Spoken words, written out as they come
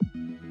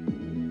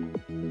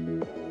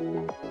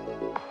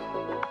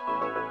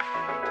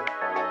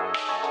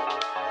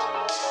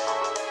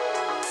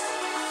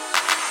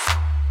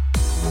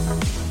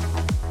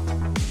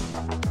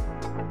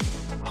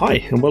Hi,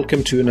 and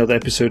welcome to another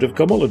episode of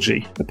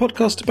Gomology, a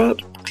podcast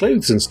about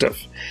clothes and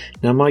stuff.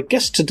 Now, my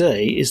guest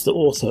today is the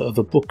author of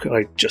a book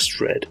I just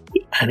read,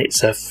 and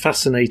it's a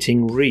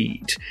fascinating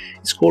read.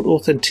 It's called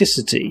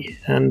Authenticity,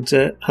 and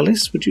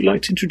Alice, would you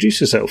like to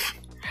introduce yourself?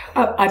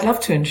 I'd love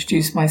to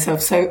introduce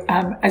myself. So,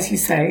 as you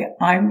say,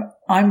 I'm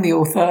the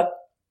author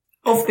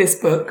of this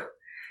book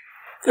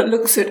that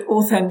looks at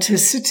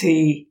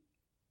authenticity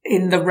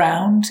in the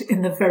round,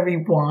 in the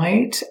very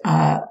wide,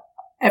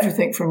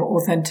 everything from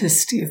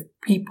authenticity of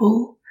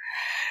people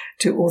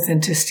to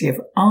authenticity of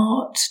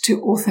art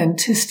to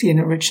authenticity and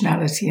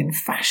originality in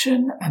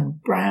fashion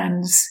and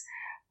brands,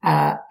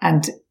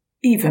 and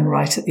even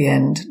right at the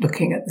end,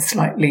 looking at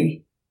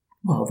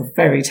the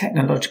very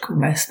technological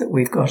mess that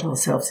we've got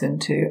ourselves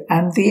into.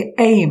 And the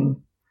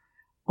aim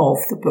of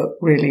the book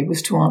really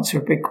was to answer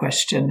a big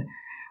question,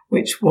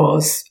 which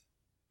was,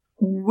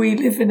 we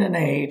live in an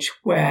age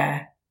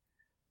where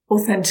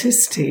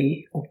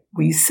authenticity, or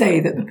we say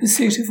that the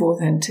pursuit of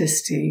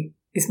authenticity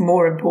is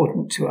more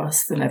important to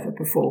us than ever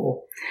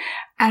before.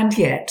 And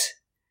yet,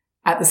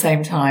 at the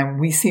same time,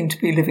 we seem to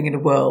be living in a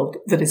world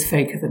that is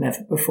faker than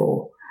ever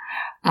before.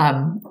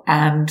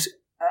 And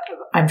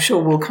I'm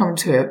sure we'll come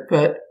to it,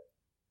 but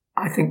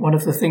I think one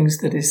of the things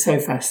that is so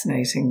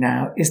fascinating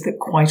now is that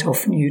quite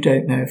often you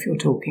don't know if you're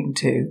talking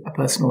to a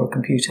person or a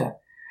computer.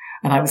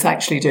 And I was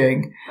actually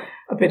doing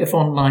a bit of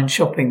online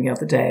shopping the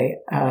other day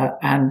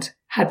and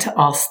had to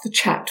ask the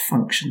chat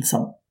function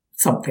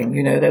something.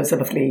 You know, there was a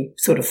lovely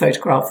sort of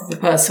photograph of a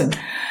person.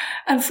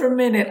 And for a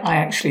minute, I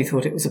actually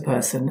thought it was a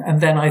person. And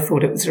then I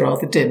thought it was a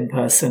rather dim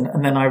person.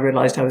 And then I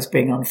realised I was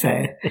being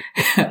unfair.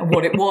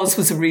 What it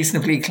was a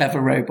reasonably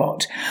clever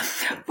robot.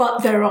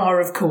 But there are,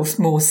 of course,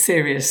 more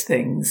serious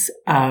things.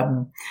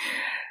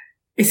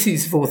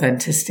 Issues of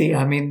authenticity.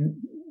 I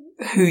mean,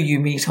 who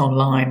you meet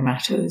online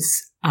matters.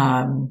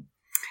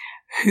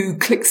 Who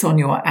clicks on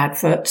your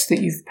adverts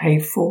that you've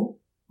paid for,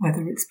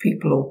 whether it's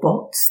people or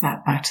bots,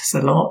 that matters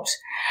a lot.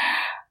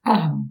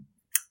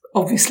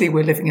 Obviously,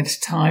 we're living at a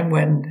time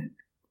when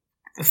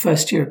the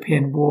first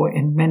European war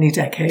in many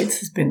decades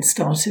has been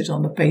started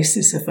on the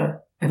basis of an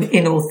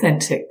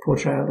inauthentic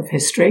portrayal of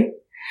history.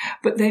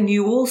 But then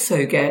you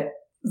also get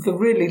the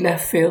really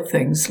left field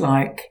things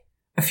like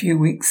a few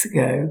weeks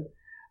ago,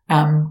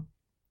 I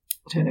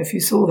don't know if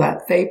you saw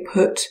that, they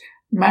put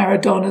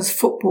Maradona's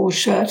football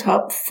shirt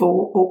up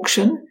for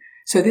auction.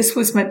 So this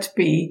was meant to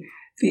be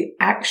the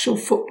actual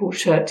football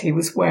shirt he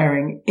was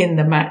wearing in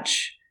the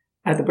match,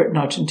 the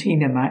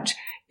Britain-Argentina match,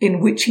 in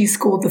which he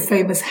scored the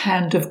famous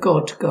Hand of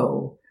God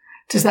goal.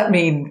 Does that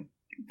mean,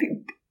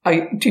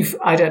 I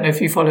don't know if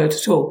you follow it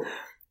at all,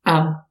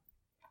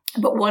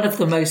 but one of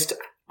the most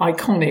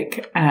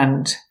iconic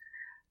and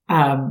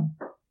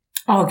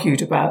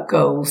argued about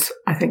goals,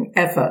 I think,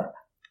 ever.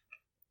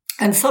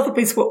 And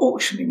Sotheby's were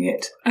auctioning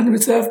it, and the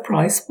reserve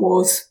price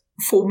was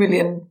 $4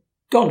 million.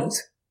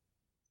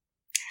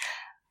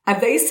 And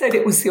they said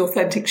it was the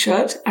authentic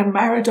shirt, and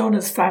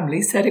Maradona's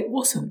family said it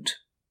wasn't.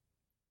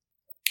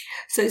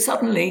 So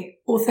suddenly,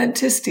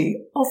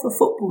 authenticity of a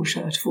football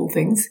shirt, of all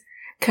things,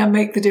 can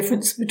make the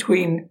difference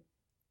between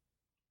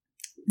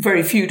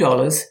very few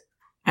dollars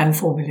and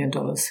 $4 million.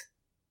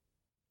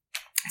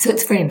 So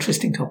it's a very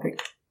interesting topic.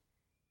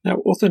 Now,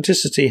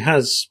 authenticity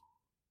has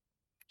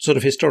sort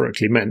of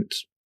historically meant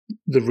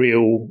the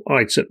real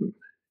item,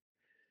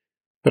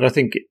 but I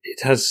think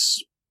it has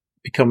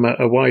become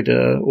a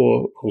wider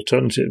or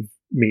alternative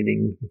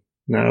meaning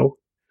now.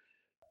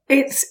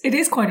 It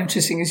is quite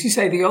interesting. As you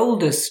say, the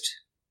oldest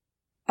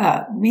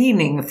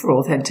meaning for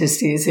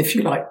authenticity is, if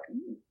you like,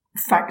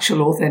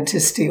 factual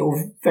authenticity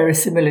or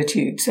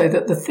verisimilitude, so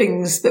that the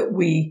things that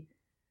we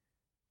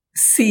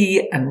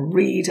see and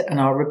read and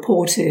are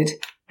reported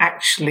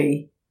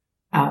actually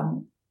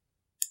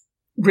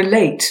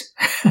relate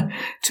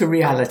to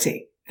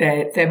reality.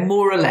 They're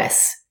more or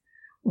less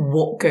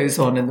what goes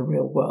on in the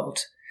real world.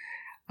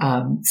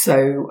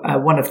 So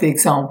one of the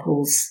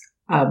examples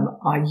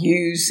I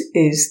use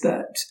is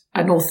that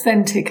an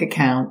authentic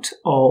account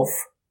of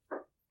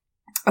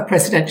a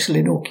presidential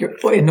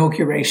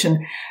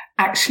inauguration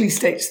actually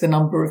states the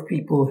number of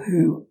people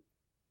who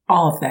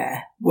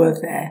were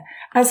there,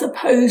 as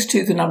opposed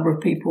to the number of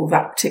people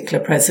that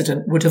particular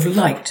president would have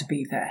liked to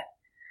be there.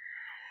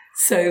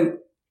 So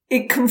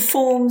it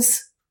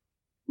conforms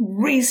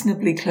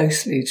reasonably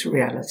closely to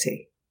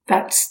reality.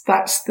 That's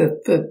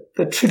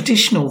the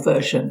traditional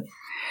version.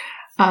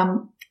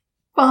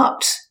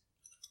 But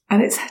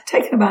it's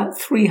taken about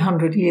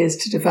 300 years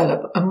to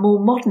develop, a more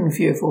modern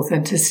view of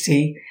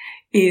authenticity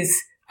is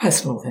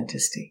personal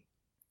authenticity.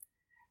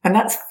 And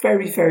that's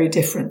very, very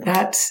different.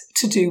 That's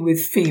to do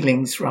with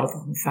feelings rather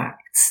than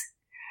facts.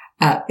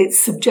 It's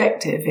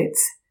subjective.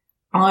 It's,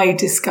 I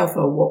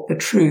discover what the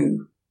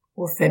true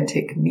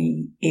authentic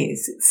me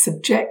is. It's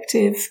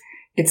subjective.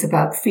 It's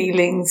about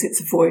feelings. It's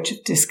a voyage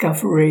of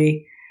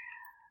discovery.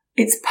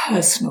 It's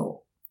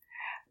personal.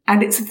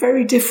 And it's a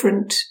very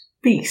different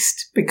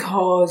beast,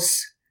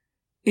 because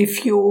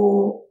if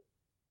you're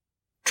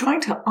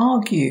trying to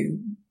argue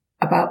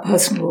about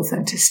personal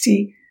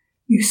authenticity,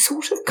 you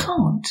sort of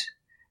can't,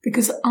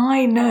 because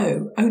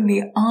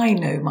only I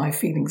know my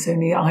feelings,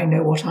 only I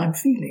know what I'm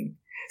feeling.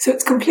 So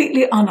it's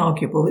completely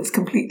unarguable, it's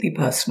completely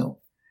personal.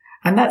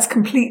 And that's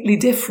completely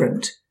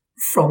different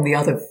from the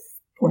other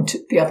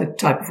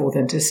type of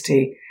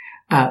authenticity,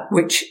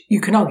 which you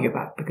can argue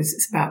about because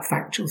it's about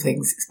factual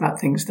things. It's about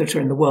things that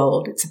are in the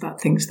world. It's about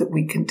things that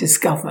we can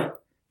discover,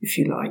 if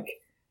you like,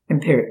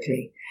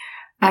 empirically.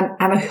 And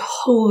a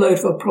whole load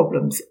of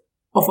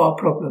our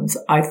problems,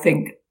 I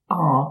think,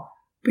 are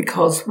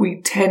because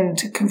we tend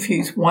to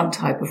confuse one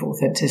type of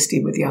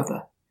authenticity with the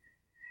other.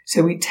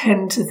 So we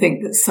tend to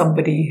think that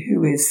somebody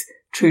who is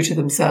true to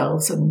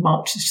themselves and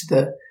marches to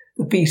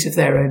the beat of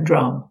their own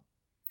drum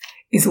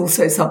is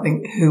also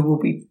someone who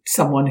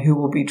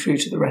will be true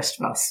to the rest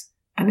of us.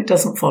 And it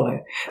doesn't follow.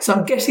 So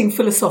I'm getting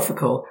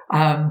philosophical,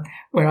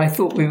 where I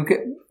thought we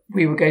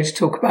were going to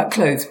talk about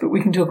clothes, but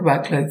we can talk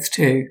about clothes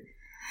too.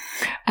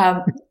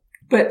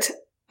 But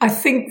I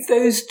think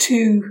those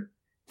two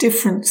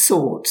different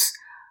sorts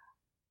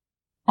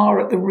are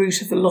at the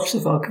root of a lot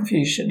of our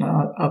confusion,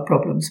 our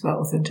problems about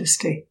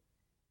authenticity,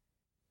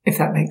 if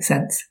that makes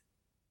sense.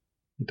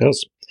 It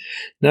does.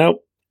 Now,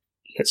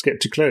 let's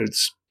get to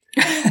clothes.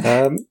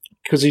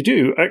 Because you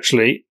do,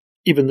 actually,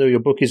 even though your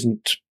book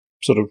isn't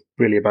sort of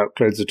really about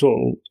clothes at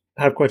all,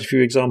 have quite a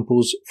few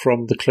examples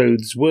from the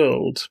clothes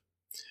world.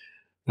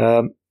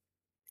 One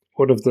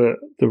of the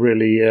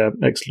really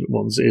excellent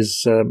ones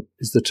is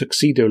the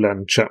Tuxedo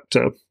Land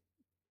chapter,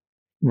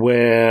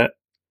 where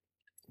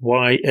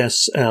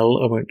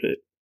YSL, I won't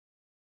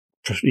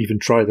even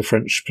try the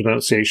French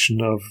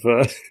pronunciation of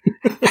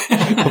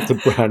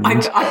the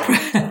brand.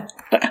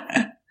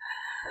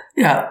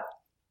 Yeah.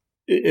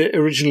 It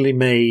originally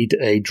made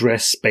a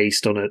dress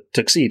based on a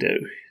tuxedo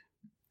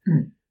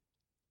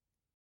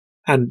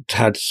and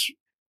had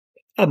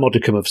a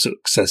modicum of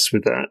success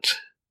with that.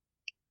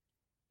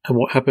 And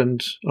what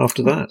happened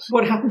after that?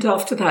 What happened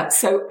after that?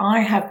 So I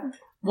have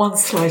one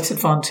slight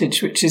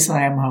advantage, which is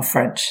I am half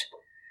French.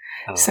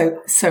 So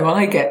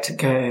I get to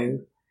go.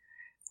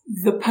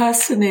 The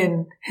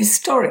person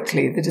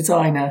historically, the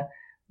designer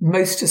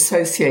most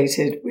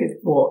associated with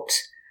what,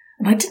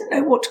 and I didn't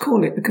know what to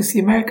call it because the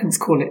Americans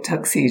call it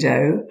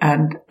tuxedo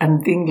and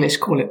the English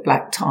call it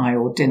black tie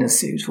or dinner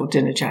suit or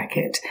dinner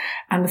jacket.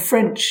 And the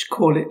French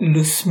call it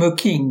le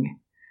smoking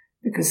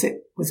because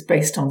it was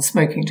based on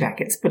smoking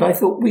jackets. But I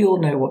thought we all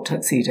know what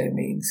tuxedo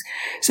means.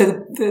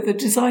 So the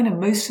designer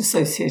most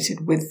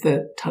associated with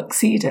the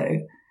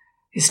tuxedo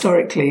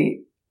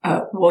historically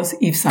was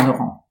Yves Saint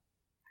Laurent.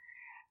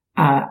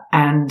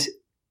 And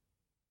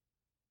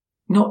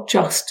not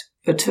just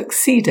the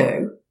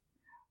tuxedo,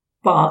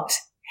 but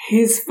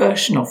his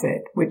version of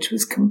it, which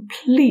was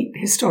complete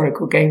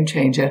historical game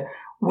changer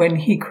when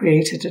he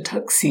created a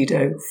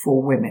tuxedo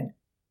for women,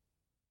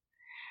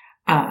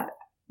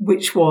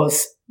 which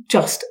was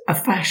just a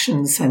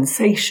fashion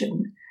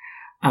sensation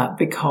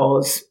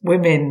because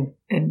women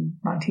in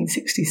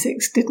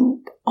 1966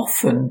 didn't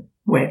often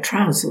wear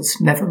trousers,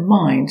 never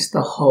mind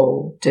the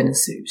whole dinner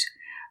suit.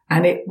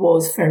 And it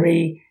was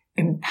very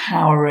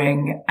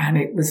empowering and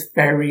it was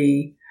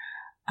very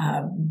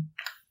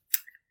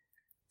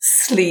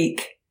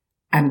sleek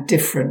and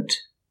different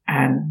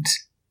and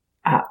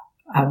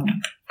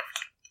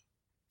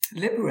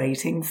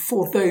liberating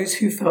for those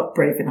who felt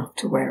brave enough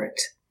to wear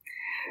it.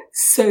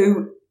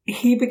 So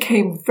he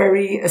became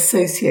very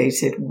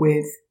associated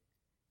with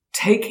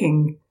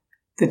taking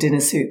the dinner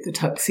suit, the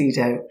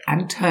tuxedo,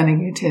 and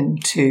turning it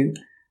into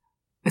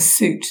a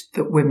suit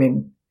that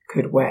women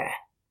could wear.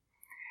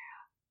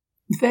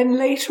 Then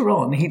later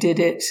on, he did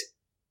it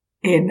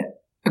in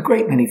a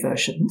great many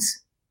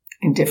versions,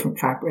 in different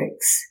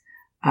fabrics,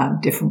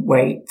 different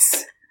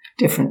weights,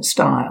 different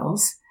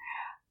styles.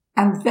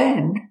 And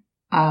then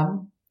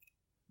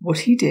what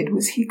he did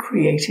was he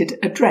created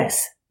a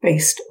dress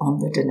based on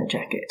the dinner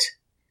jacket.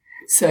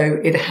 So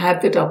it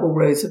had the double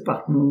rows of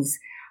buttons.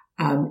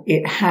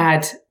 It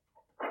had,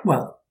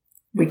 well,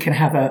 we can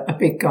have a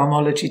big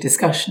garmology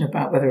discussion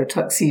about whether a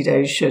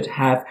tuxedo should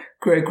have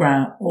gros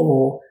grain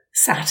or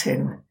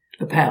satin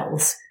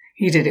lapels.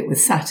 He did it with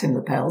satin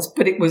lapels,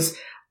 but it was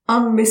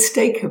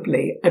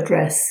unmistakably a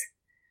dress,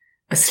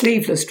 a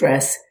sleeveless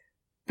dress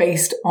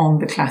based on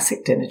the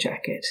classic dinner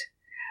jacket.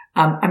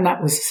 And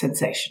that was a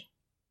sensation.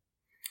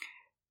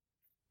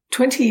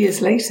 20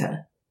 years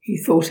later, he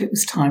thought it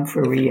was time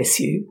for a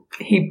reissue.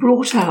 He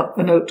brought out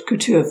an haute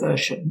couture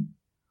version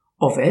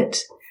of it,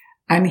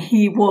 and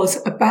he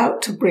was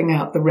about to bring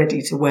out the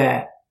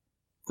ready-to-wear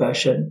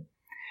version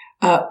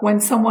when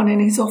someone in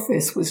his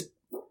office was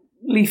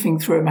leafing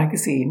through a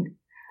magazine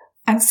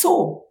and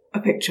saw a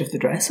picture of the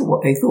dress, or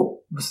what they thought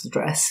was the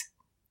dress.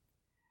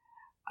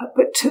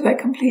 But to their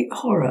complete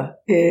horror,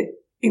 it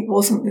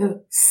wasn't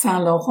the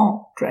Saint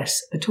Laurent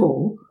dress at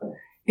all.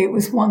 It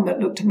was one that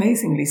looked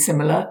amazingly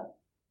similar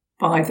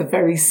by the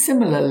very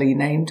similarly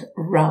named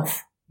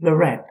Ralph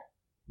Lauren.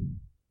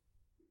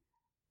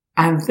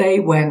 And they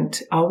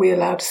went, are we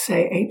allowed to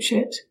say ape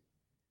shit?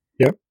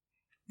 Yep.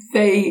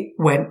 They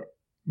went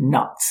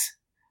nuts.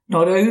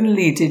 Not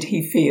only did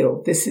he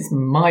feel, this is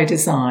my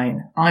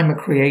design, I'm a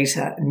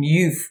creator, and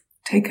you've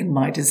taken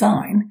my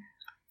design.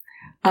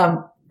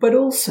 But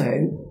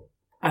also,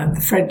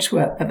 the French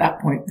were at that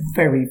point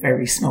very,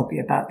 very snobby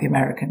about the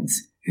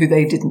Americans, who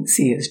they didn't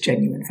see as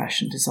genuine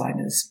fashion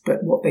designers,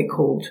 but what they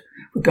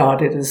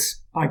regarded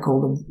as, I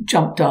call them,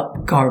 jumped up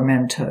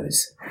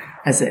garmentos,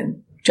 as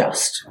in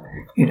just,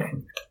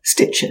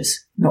 stitchers,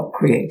 not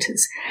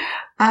creators.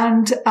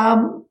 And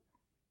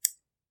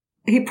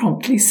he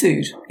promptly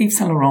sued. Yves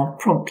Saint Laurent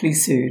promptly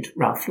sued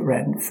Ralph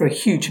Lauren for a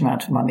huge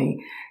amount of money,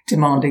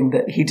 demanding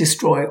that he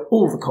destroy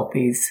all the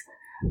copies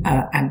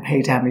and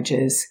pay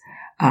damages.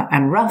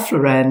 And Ralph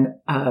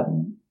Lauren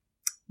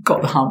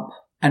got the hump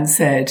and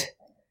said,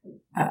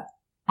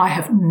 I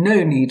have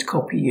no need to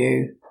copy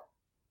you.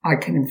 I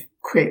can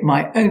create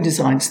my own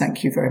designs,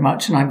 thank you very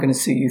much, and I'm going to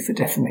sue you for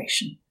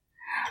defamation.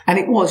 And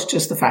it was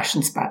just the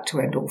fashion spat to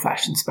end all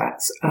fashion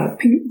spats.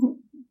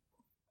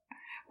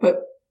 But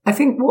I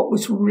think what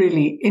was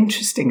really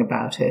interesting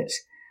about it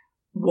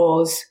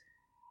was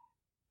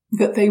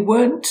that they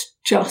weren't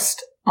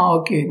just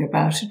arguing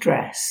about a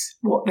dress.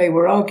 What they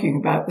were arguing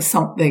about was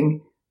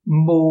something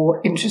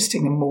more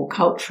interesting and more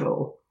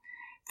cultural.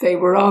 They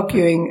were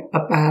arguing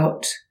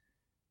about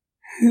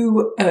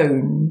who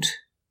owned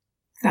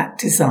that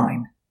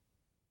design,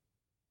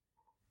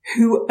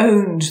 who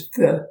owned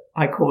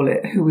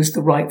who was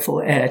the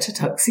rightful heir to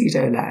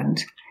Tuxedo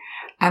Land.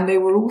 And they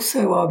were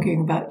also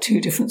arguing about two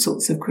different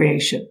sorts of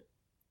creation,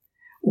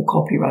 or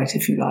copyright,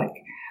 if you like,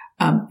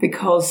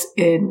 because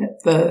in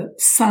the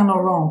Saint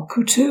Laurent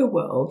couture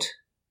world,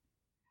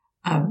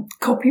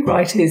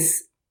 copyright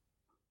is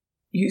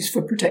used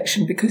for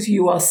protection because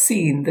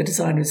the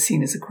designer is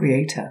seen as a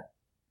creator.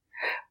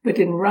 But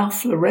in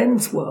Ralph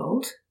Lauren's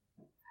world,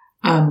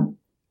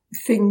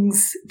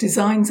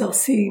 designs are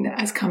seen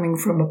as coming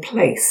from a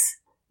place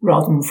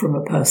rather than from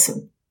a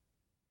person.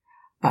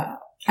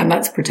 And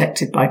that's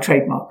protected by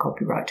trademark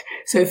copyright.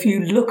 So if you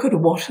look at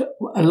what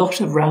a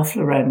lot of Ralph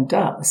Lauren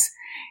does,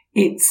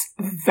 it's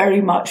very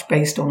much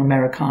based on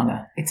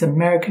Americana. It's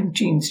American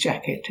jeans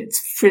jacket. It's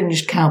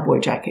fringed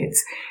cowboy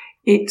jackets.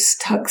 It's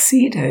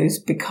tuxedos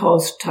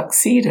because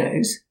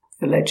tuxedos,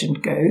 the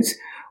legend goes,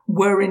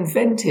 were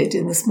invented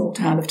in the small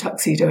town of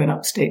Tuxedo in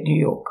upstate New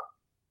York.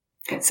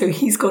 So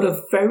he's got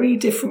a very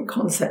different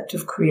concept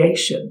of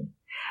creation.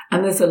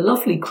 And there's a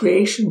lovely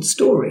creation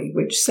story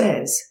which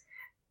says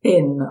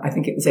I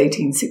think it was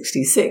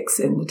 1866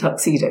 in the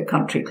Tuxedo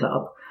Country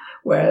Club,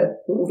 where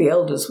all the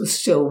elders were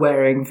still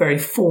wearing very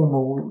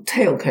formal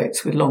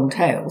tailcoats with long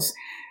tails.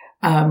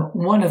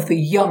 One of the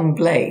young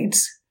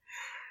blades,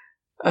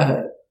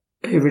 who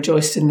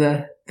rejoiced in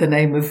the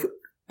name of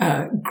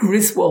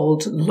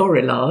Griswold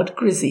Lorillard,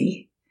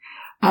 Grizzy,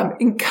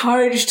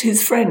 encouraged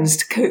his friends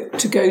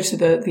to go to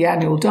the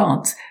annual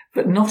dance,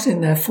 but not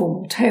in their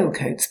formal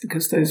tailcoats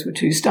because those were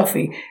too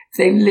stuffy.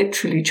 They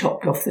literally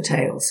chopped off the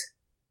tails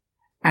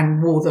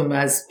and wore them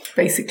as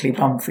basically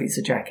bum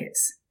freezer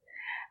jackets.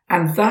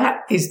 And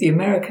that is the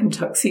American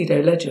tuxedo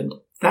legend.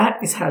 That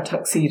is how the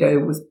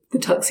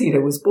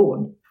tuxedo was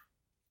born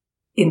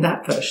in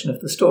that version of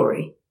the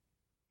story.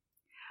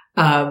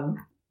 And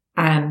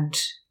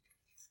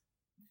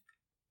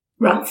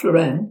Ralph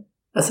Lauren,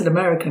 as an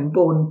American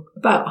born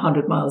about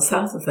 100 miles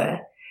south of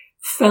there,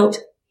 felt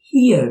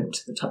he owned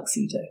the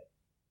tuxedo.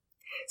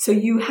 So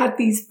you had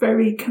these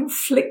very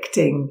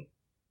conflicting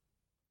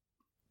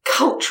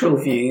cultural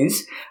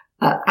views,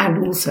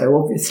 and also,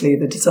 obviously,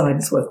 the design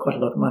is worth quite a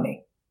lot of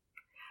money,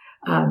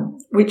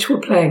 which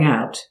were playing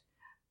out.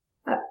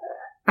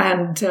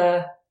 And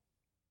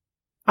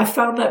I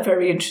found that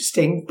very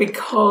interesting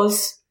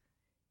because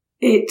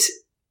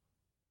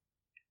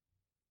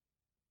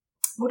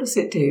what does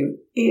it do?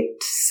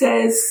 It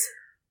says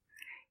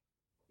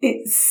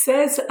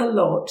a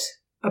lot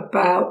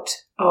about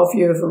our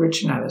view of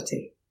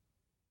originality.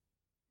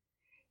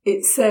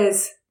 It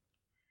says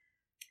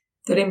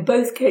that in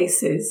both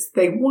cases,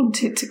 they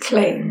wanted to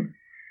claim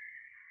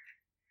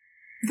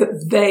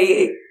that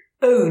they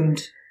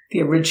owned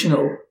the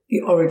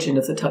origin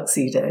of the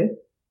tuxedo.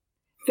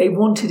 They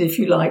wanted, if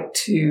you like,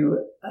 to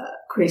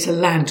create a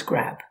land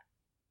grab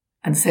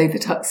and say the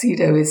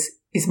tuxedo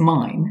is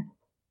mine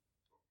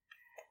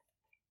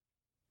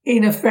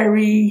in a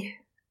very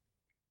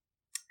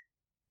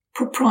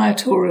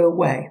proprietorial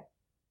way.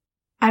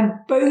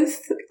 And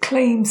both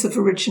claims of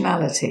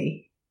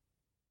originality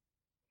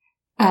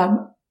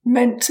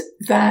meant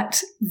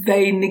that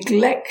they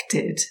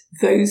neglected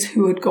those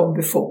who had gone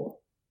before.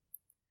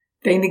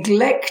 They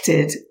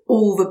neglected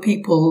all the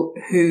people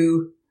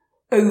who,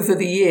 over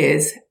the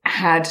years,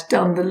 had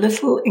done the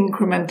little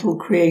incremental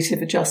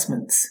creative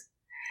adjustments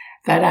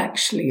that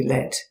actually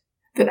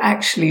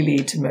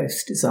lead to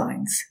most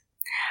designs.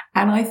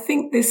 And I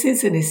think this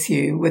is an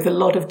issue with a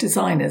lot of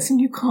designers, and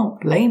you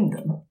can't blame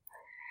them,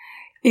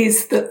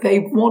 is that they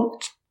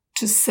want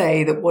to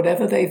say that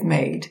whatever they've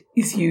made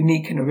is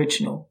unique and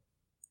original.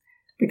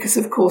 Because,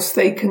 of course,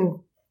 they can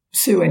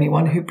sue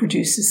anyone who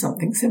produces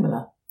something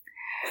similar.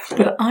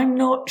 But I'm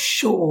not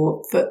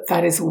sure that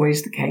that is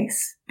always the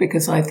case,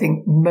 because I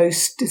think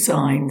most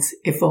designs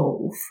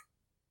evolve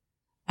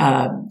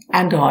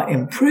and are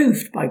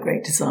improved by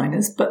great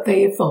designers, but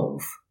they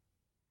evolve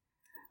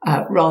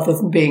rather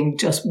than being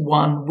just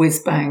one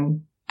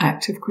whiz-bang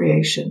act of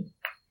creation.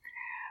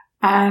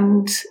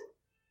 And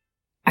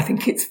I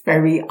think it's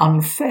very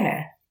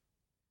unfair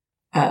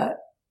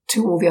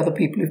to all the other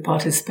people who've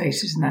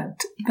participated in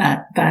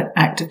that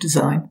act of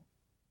design.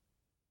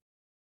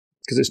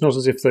 Because it's not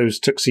as if those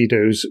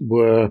tuxedos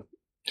were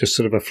just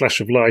sort of a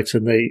flash of light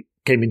and they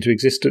came into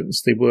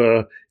existence. They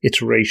were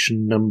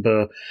iteration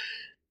number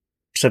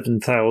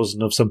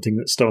 7,000 of something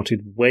that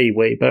started way,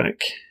 way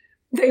back.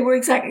 They were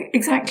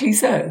exactly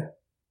so.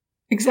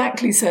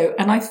 Exactly so.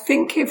 And I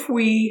think if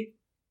we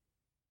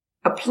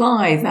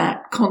apply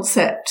that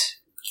concept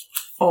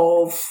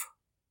of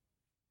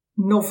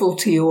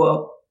novelty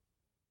or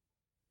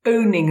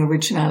owning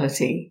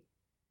originality,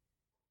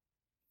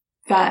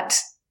 that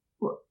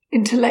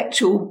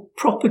intellectual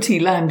property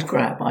land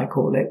grab, I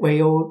call it, where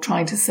you're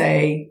trying to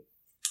say,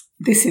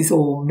 this is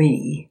all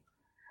me,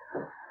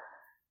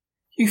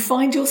 you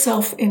find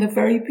yourself in a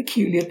very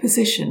peculiar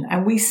position.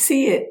 And we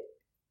see it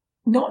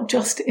not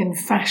just in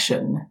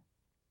fashion,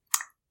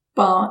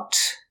 but,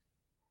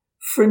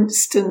 for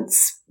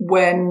instance,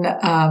 when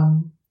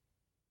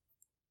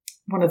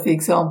one of the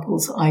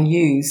examples I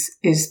use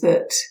is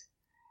that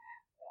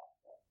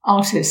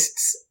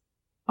artists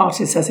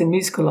as in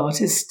musical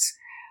artists,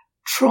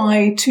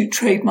 try to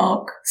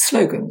trademark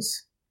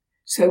slogans.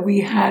 So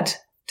we had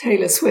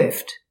Taylor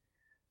Swift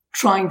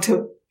trying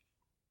to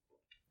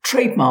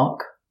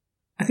trademark,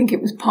 I think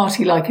it was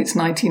 "Party Like It's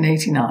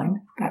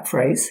 1989, that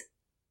phrase,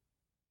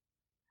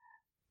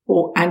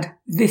 and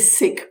 "This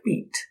Sick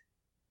Beat."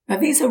 Now,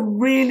 these are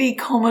really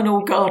common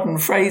or garden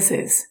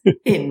phrases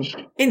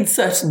in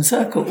certain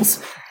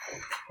circles.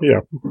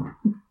 Yeah.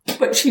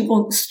 But she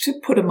wants to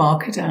put a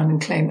marker down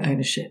and claim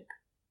ownership.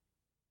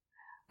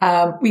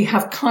 We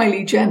have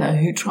Kylie Jenner,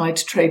 who tried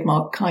to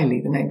trademark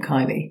Kylie, the name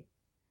Kylie.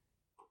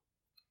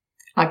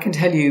 I can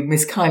tell you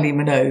Miss Kylie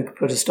Minogue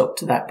put a stop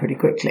to that pretty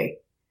quickly.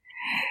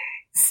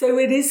 So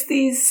it is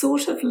these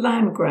sort of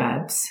land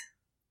grabs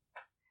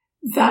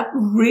that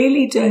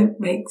really don't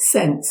make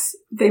sense.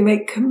 They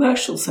make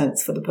commercial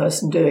sense for the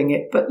person doing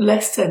it, but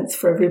less sense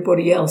for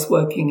everybody else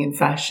working in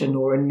fashion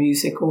or in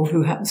music or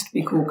who happens to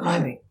be called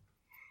Kylie.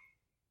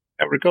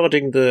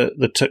 Regarding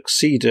the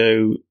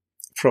tuxedo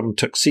from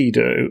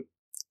Tuxedo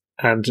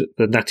and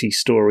the natty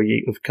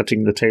story of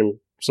cutting the tails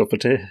off a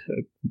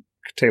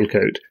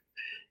tailcoat,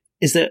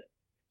 is there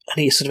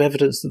any sort of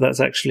evidence that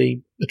that's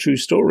actually a true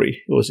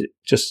story, or is it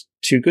just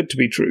too good to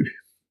be true?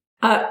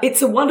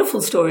 It's a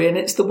wonderful story, and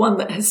it's the one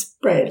that has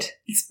spread.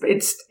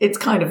 It's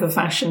kind of a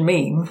fashion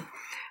meme.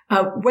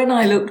 When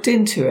I looked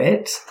into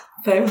it,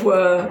 there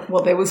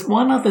was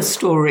one other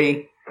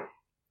story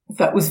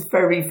that was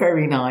very,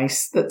 very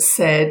nice that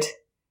said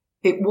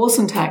it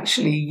wasn't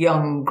actually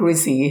young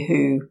Grizzy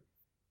who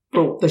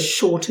brought the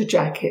shorter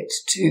jacket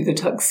to the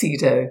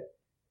Tuxedo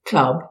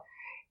Club.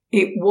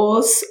 It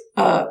was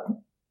a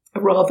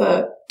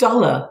rather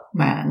duller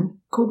man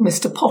called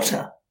Mr.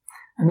 Potter.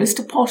 And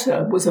Mr.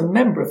 Potter was a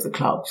member of the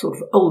club, sort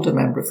of older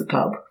member of the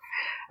club.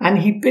 And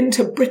he'd been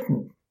to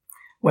Britain,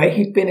 where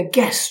he'd been a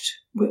guest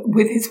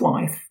with his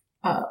wife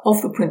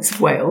of the Prince of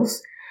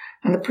Wales.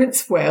 And the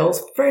Prince of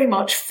Wales very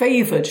much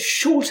favoured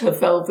shorter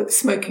velvet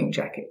smoking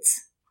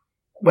jackets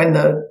when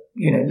the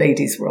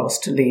ladies were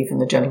asked to leave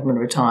and the gentlemen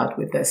retired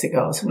with their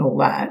cigars and all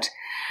that.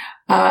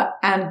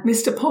 And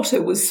Mr.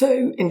 Potter was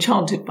so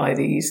enchanted by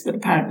these that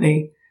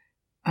apparently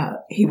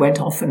he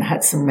went off and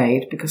had some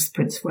made because the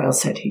Prince of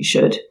Wales said he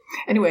should.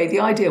 Anyway,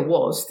 the idea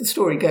was, the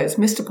story goes,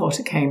 Mr.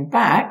 Potter came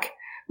back,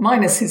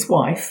 minus his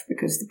wife,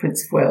 because the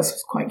Prince of Wales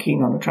was quite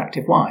keen on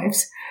attractive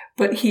wives,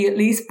 but he at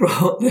least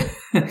brought the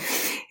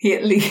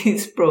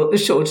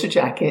shorter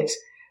jacket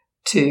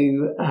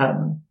to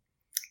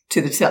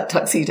the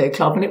Tuxedo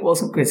Club, and it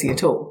wasn't Grizzy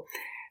at all.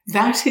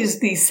 That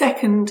is the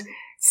second,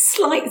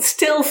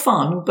 still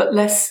fun, but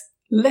less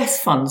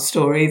fun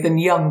story than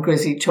young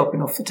Grizzy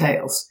chopping off the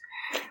tails.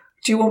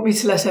 Do you want me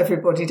to let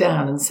everybody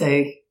down and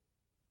say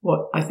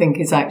what I think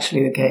is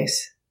actually the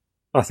case?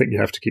 I think you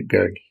have to keep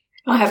going.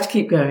 I have to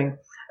keep going.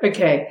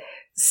 Okay,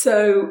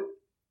 so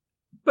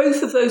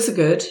both of those are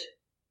good.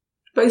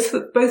 Both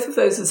of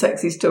those are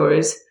sexy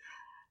stories.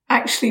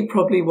 Actually,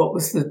 probably what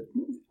was the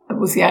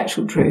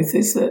actual truth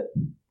is that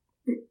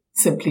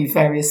simply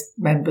various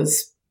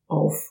members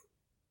of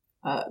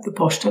the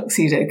Posh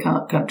Tuxedo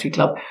Country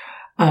Club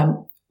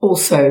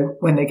also,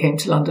 when they came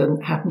to London,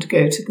 happened to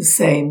go to the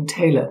same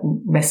tailor,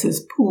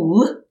 Messrs.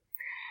 Poole,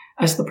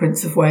 as the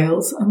Prince of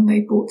Wales, and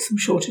they bought some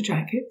shorter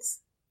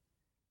jackets.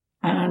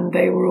 And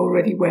they were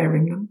already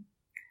wearing them.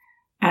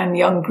 And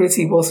young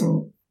Grizzy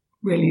wasn't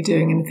really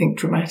doing anything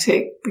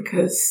dramatic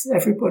because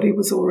everybody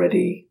was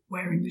already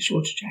wearing the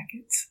shorter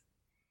jackets.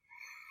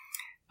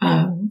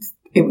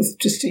 It was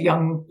just a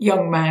young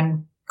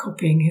man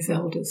copying his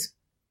elders.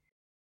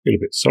 I feel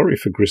a bit sorry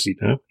for Grizzy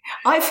now.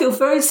 I feel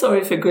very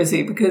sorry for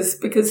Grizzy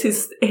because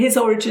his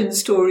origin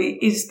story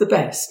is the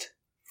best.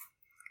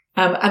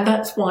 And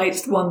that's why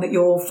it's the one that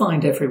you'll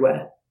find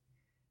everywhere.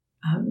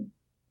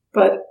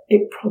 But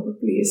it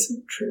probably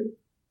isn't true.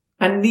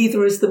 And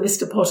neither is the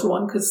Mr. Potter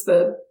one, because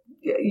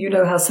you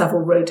know how Savile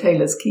Row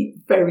tailors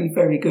keep very,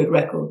 very good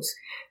records.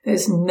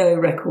 There's no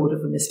record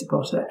of a Mr.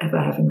 Potter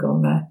ever having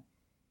gone there.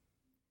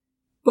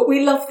 But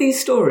we love these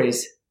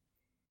stories.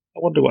 I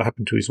wonder what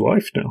happened to his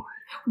wife now.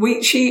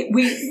 We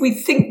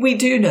think we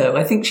do know.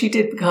 I think she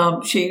did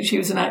become, she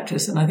was an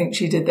actress, and I think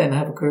she did then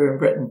have a career in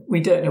Britain. We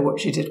don't know what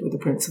she did with the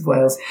Prince of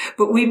Wales,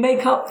 but we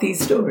make up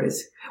these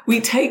stories. We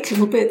take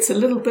little bits, a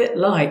little bit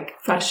like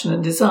fashion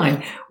and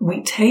design.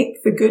 We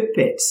take the good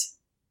bits,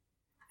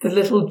 the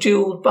little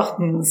jewelled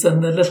buttons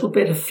and the little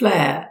bit of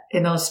flair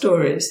in our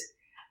stories,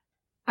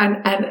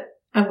 and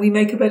we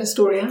make a better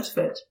story out of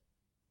it.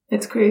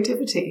 It's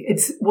creativity.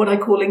 It's what I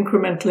call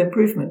incremental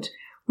improvement.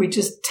 We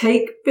just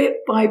take bit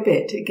by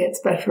bit, it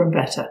gets better and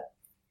better.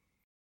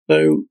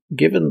 So,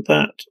 given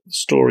that the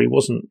story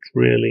wasn't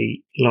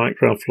really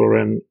like Ralph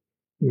Lauren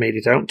made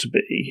it out to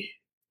be,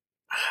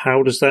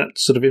 how does that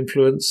sort of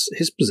influence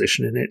his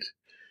position in it?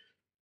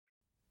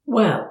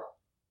 Well,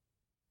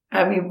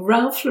 I mean,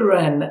 Ralph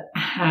Lauren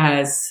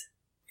has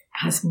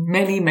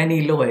many,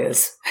 many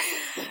lawyers.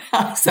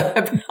 So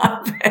I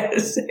better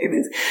say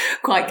this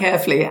quite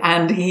carefully.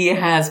 And he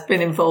has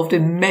been involved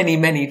in many,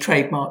 many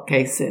trademark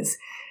cases.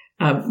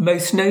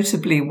 Most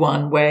notably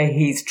one where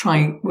he's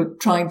trying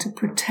to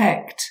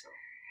protect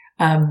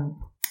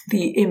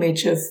the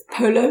image of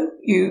polo.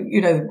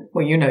 You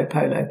know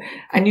polo,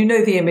 and you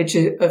know the image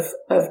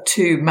of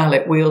two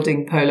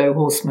mallet-wielding polo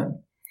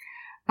horsemen.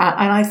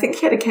 And I think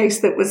he had a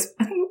case that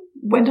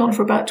went on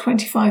for about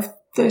 25,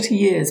 30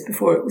 years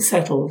before it was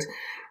settled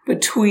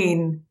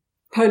between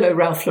Polo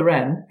Ralph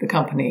Lauren, the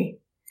company,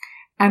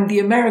 and the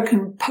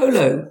American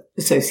Polo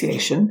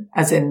Association,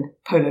 as in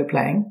polo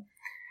playing,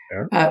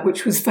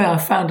 which was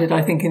founded,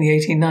 I think, in the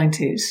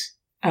 1890s,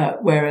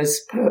 whereas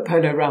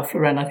Polo Ralph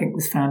Lauren, I think,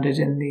 was founded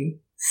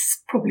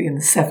probably in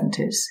the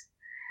 70s.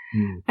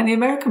 Mm. And the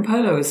American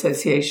Polo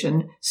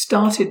Association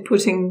started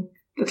putting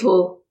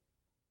little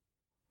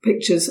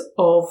pictures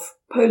of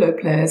polo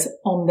players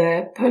on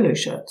their polo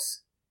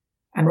shirts.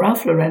 And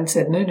Ralph Lauren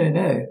said,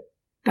 no,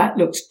 that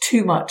looks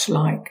too much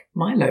like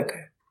my logo.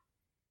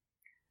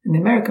 And the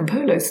American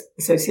Polo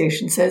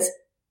Association says,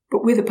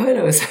 but we're the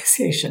Polo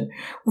Association.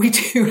 We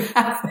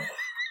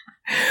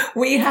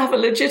have a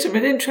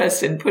legitimate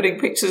interest in putting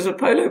pictures of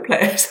polo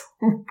players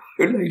on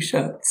polo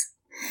shirts.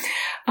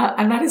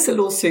 And that is a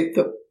lawsuit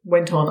that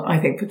went on, I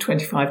think, for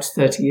 25 to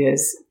 30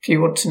 years. Do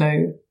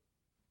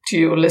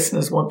your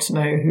listeners want to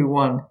know who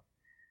won?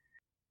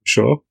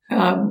 Sure.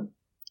 Well,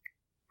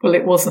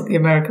 it wasn't the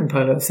American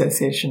Polo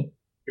Association.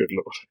 Good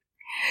Lord.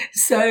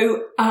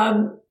 So,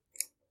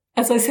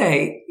 as I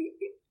say,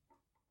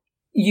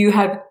 you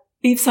had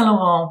Yves Saint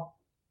Laurent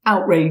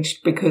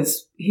outraged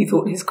because he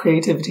thought his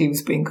creativity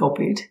was being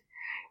copied.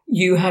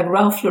 You had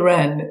Ralph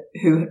Lauren,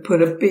 who had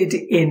put a bid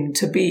in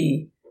to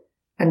be,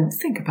 and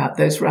think about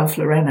those Ralph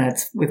Lauren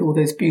ads with all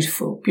those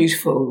beautiful,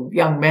 beautiful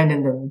young men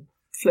in them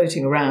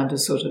floating around a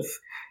sort of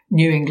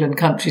New England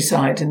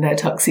countryside in their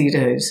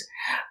tuxedos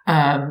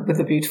with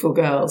the beautiful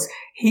girls.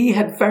 He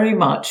had very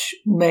much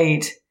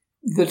made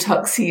the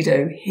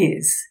tuxedo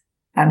his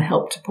and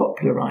helped to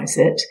popularize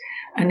it.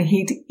 And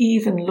he'd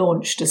even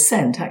launched a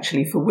scent,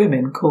 actually, for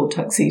women called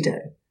Tuxedo.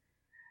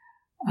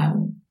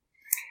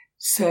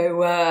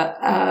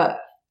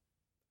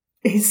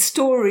 His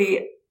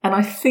story, and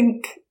I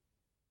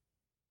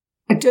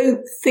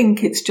don't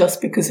think it's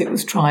just because it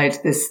was tried,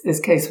 this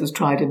case was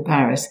tried in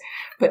Paris,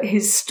 but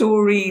his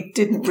story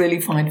didn't really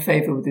find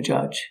favour with the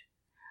judge.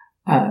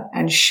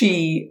 And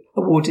she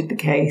awarded the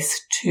case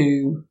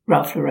to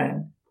Ralph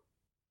Lauren.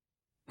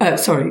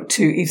 To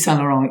Yves Saint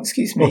Laurent,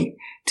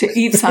 to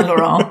Yves Saint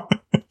Laurent.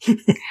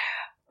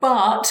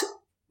 But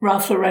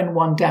Ralph Lauren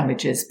won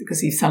damages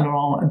because Yves Saint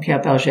Laurent and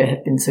Pierre Berger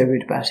had been so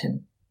rude about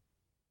him.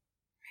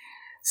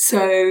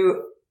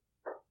 So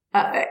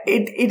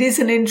it is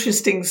an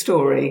interesting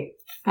story.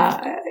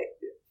 I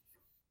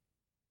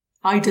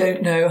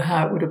don't know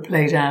how it would have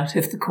played out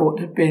if the court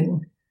had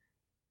been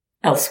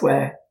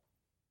elsewhere,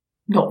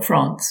 not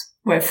France,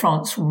 where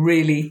France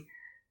really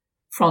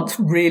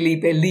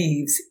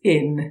believes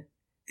in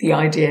the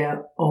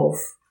idea of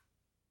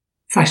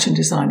fashion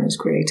designer as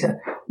creator,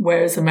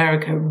 whereas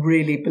America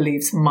really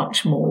believes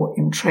much more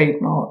in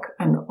trademark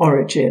and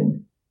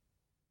origin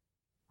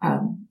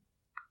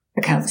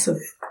accounts of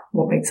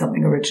what makes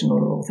something original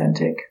or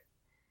authentic.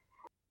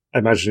 I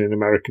imagine in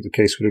America the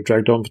case would have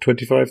dragged on for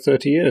 25,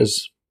 30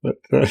 years. But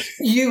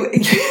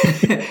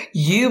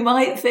You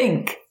might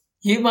think.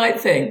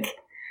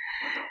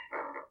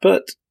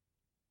 But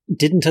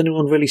didn't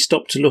anyone really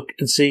stop to look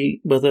and see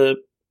whether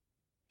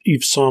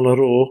Yves Saint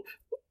Laurent,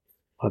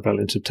 my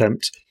valiant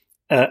attempt,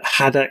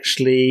 had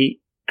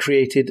actually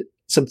created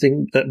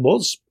something that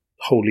was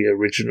wholly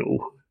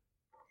original?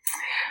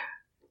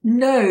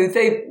 No,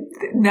 they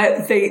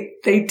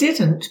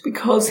didn't,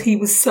 because he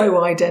was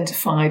so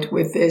identified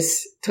with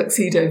this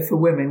tuxedo for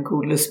women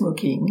called Le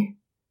Smoking.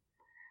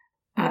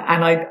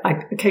 And I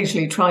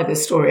occasionally try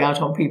this story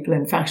out on people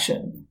in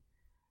fashion.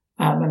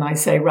 And I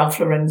say Ralph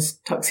Lauren's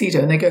tuxedo,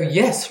 and they go,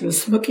 yes, Le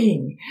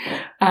Smoking.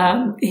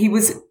 He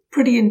was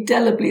pretty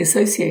indelibly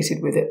associated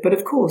with it. But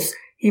of course,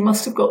 he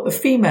must have got the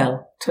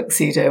female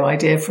tuxedo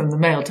idea from the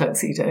male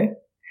tuxedo.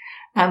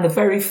 And the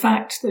very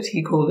fact that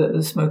he called it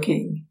the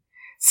smoking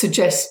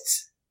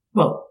suggests,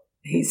 well,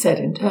 he said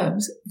in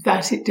terms,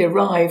 that it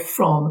derived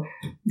from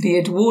the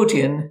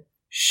Edwardian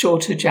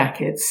shorter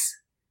jackets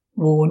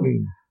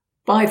worn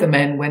by the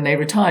men when they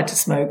retired to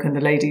smoke, and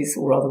the ladies,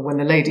 or rather when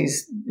the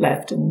ladies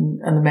left and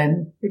the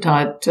men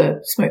retired to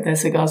smoke their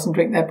cigars and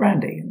drink their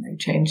brandy, and they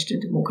changed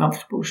into more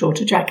comfortable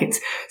shorter jackets.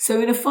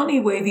 So in a funny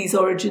way, these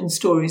origin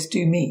stories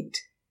do meet.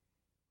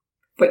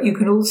 But you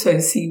can also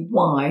see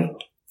why,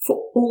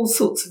 for all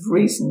sorts of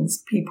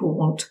reasons, people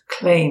want to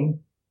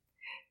claim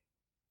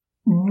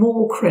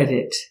more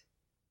credit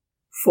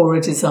for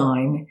a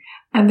design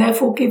and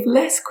therefore give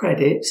less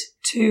credit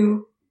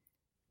to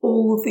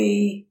all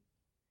the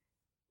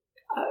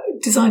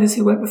designers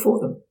who went before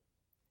them.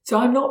 So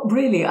I'm not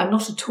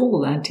at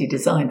all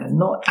anti-designer,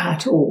 not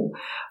at all.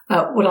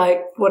 What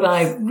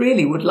I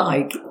really would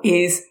like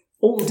is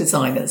all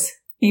designers,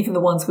 even the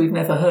ones we've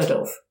never heard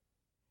of,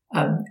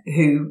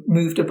 who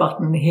moved a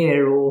button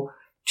here or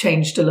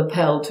changed a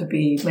lapel to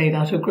be made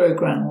out of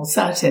grosgrain or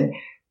satin,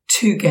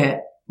 to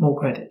get more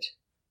credit.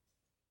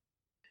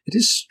 It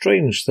is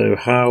strange, though,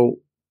 how,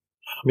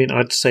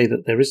 I'd say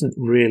that there isn't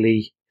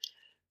really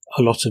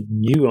a lot of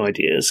new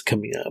ideas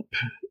coming up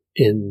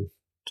in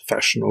the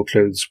fashion or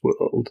clothes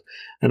world.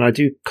 And I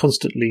do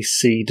constantly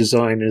see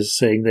designers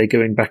saying they're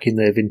going back in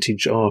their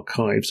vintage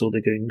archives, or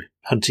they're going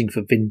hunting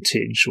for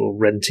vintage, or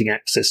renting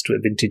access to a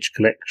vintage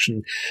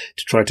collection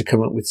to try to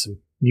come up with some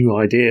new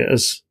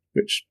ideas,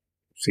 which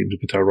seems a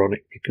bit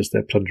ironic because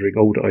they're plundering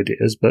old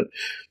ideas. But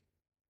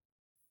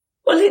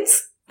well,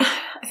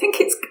 I think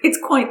it's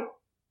quite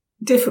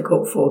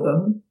difficult for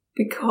them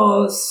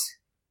because,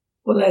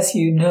 well, as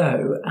you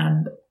know,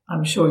 and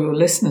I'm sure your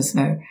listeners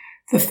know,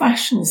 the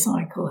fashion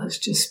cycle has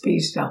just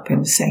speeded up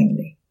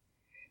insanely.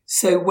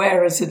 So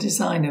whereas a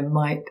designer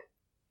might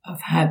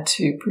have had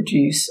to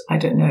produce, I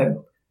don't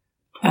know,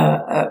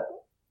 a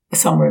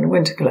summer and a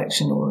winter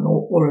collection or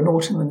an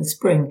autumn and a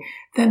spring,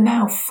 there are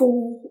now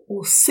 4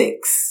 or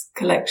 6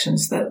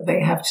 collections that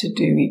they have to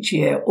do each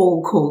year,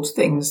 all called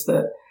things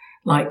that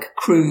like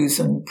cruise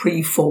and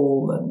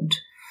pre-fall and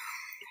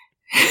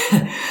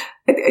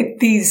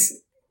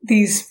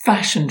these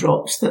fashion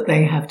drops that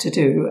they have to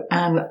do.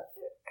 And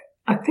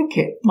I think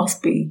it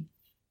must be,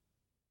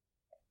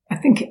 I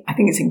think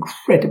it's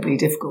incredibly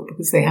difficult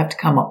because they have to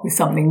come up with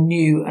something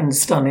new and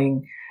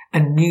stunning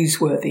and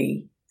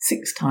newsworthy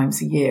 6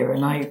 times a year.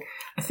 And I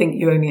think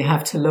you only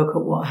have to look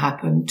at what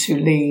happened to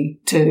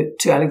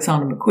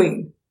Alexander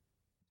McQueen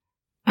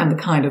and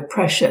the kind of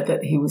pressure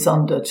that he was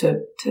under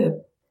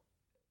to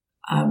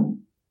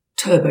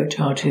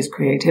turbocharge his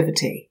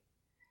creativity.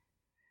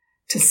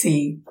 To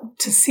see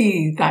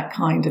that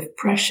kind of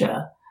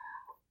pressure.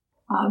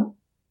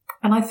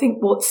 And I think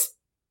what's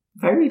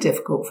very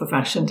difficult for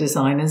fashion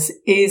designers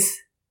is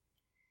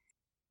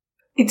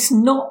it's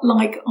not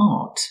like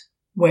art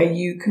where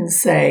you can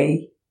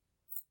say,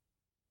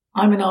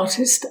 I'm an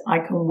artist, I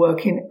can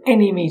work in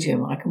any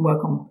medium. I can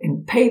work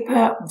in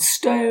paper, on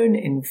stone,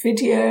 in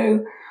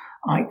video.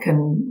 I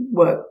can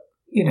work,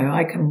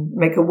 I can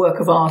make a work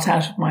of art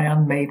out of my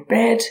unmade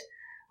bed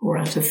or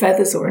out of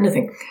feathers or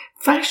anything.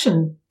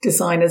 Fashion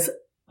designers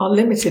are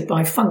limited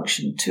by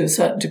function to a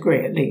certain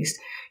degree, at least.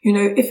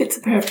 If it's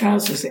a pair of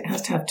trousers, it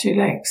has to have 2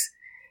 legs.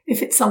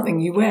 If it's something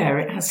you wear,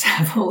 it has to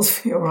have holes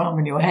for your arm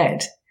and your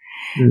head.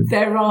 Mm.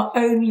 There are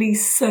only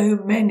so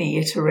many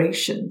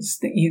iterations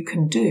that you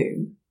can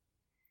do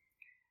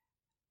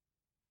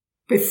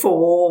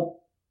before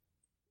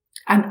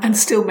and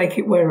still make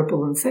it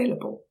wearable and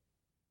saleable.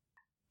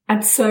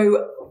 And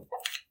so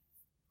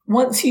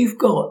once you've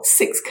got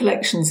 6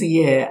 collections a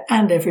year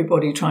and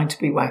everybody trying to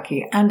be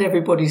wacky and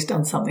everybody's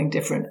done something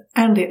different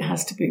and it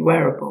has to be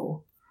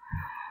wearable,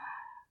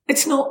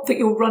 it's not that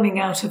you're running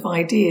out of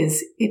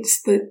ideas.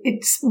 It's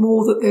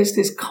more that there's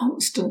this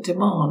constant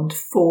demand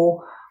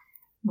for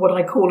what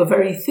I call a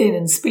very thin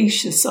and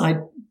specious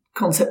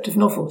concept of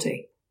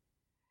novelty.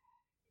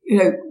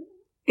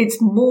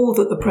 It's more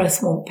that the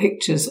press want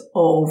pictures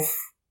of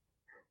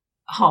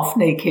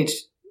half-naked,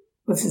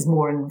 this is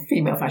more in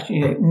female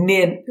fashion,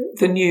 near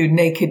the new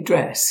naked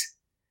dress,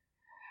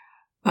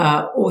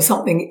 or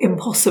something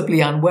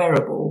impossibly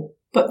unwearable,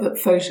 but that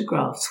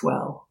photographs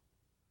well.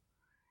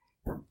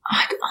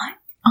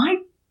 I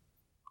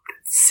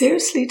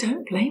seriously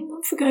don't blame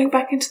them for going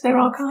back into their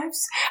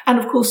archives. And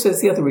of course,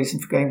 there's the other reason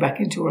for going back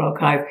into your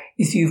archive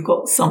is you've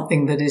got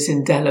something that is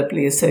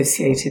indelibly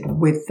associated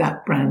with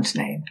that brand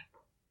name.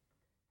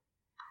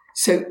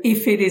 So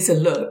if it is a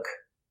look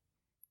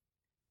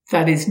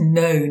that is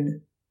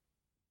known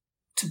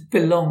to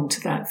belong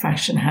to that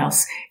fashion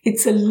house,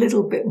 it's a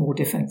little bit more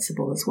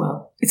defensible as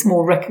well. It's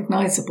more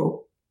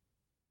recognisable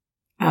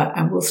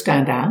and will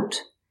stand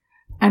out.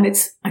 And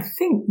it's, I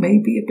think,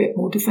 maybe a bit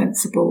more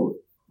defensible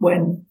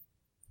when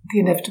the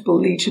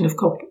inevitable legions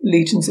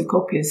of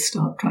copyists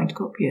start trying to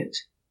copy it.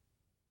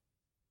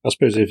 I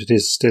suppose if it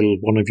is still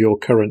one of your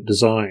current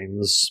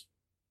designs,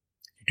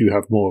 you do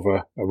have more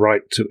of a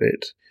right to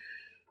it.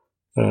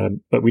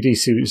 But we do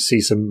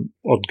see some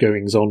odd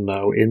goings on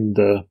now in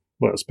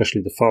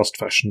especially the fast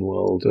fashion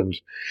world, and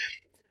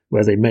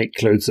where they make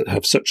clothes that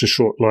have such a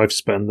short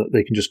lifespan that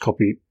they can just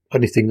copy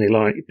anything they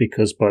like,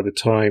 because by the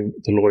time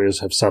the lawyers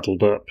have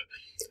saddled up,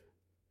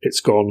 it's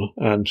gone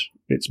and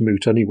it's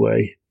moot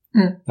anyway.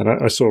 And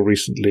I saw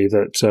recently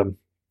that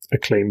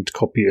acclaimed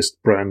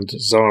copyist brand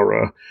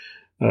Zara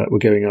were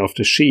going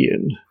after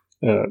Shein,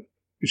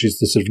 which is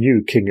the sort of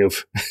new king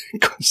of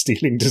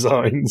stealing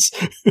designs.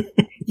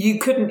 You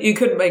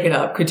couldn't make it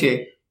up, could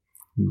you?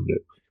 No.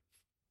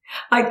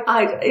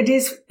 It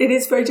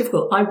is very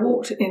difficult. I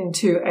walked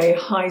into a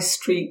high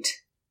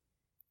street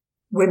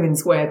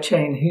women's wear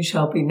chain, who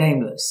shall be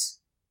nameless,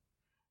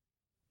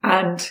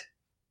 and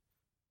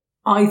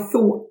I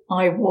thought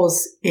I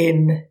was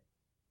in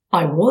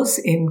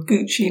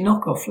Gucci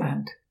knockoff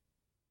land.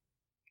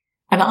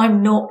 And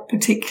I'm not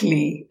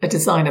particularly a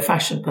designer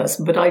fashion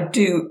person, but I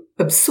do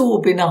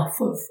absorb enough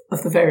of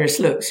the various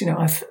looks.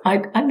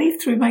 I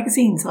leaf through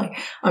magazines.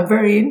 I'm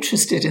very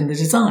interested in the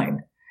design.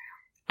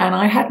 And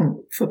I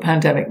hadn't, for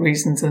pandemic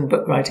reasons and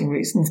book writing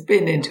reasons,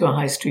 been into a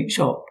high street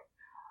shop.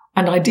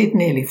 And I did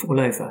nearly fall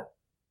over,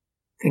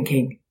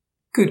 thinking,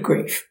 good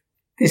grief,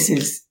 this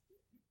is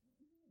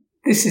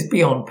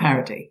beyond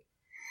parody.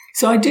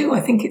 So I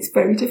think it's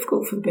very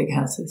difficult for the big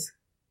houses.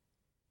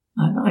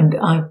 And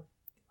I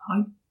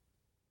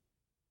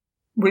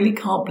really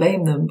can't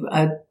blame them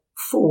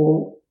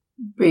for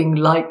being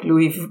like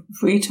Louis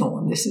Vuitton,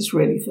 and this is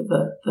really for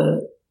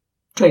the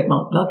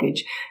trademark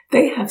luggage.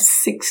 They have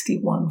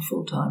 61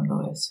 full-time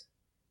lawyers.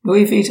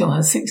 Louis Vuitton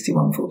has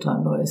 61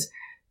 full-time lawyers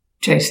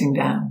chasing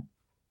down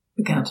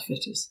the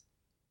counterfeiters.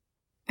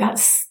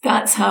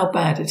 That's how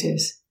bad it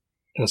is.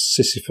 A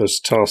Sisyphus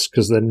task,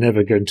 because they're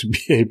never going to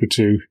be able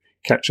to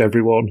catch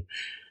everyone.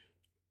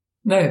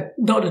 No,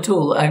 not at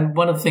all. And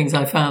one of the things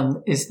I found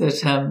is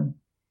that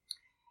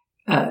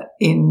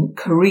in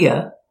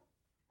Korea,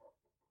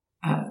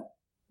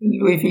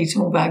 Louis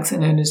Vuitton bags are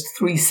known as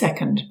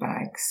 3-second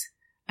bags.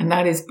 And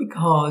that is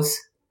because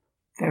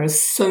there are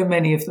so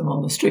many of them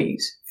on the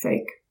street,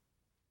 fake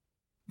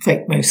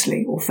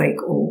mostly, or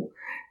fake all,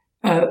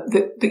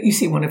 that you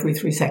see one every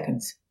 3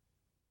 seconds.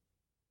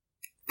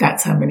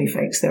 That's how many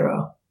fakes there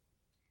are.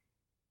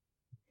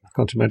 I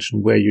can't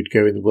imagine where you'd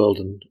go in the world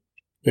and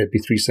there'd be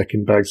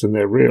 3-second bags and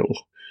they're real.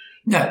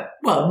 No,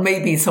 well,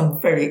 maybe some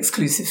very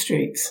exclusive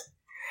streets.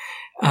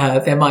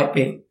 There might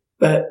be,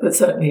 but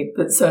certainly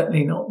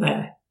not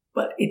there.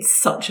 But it's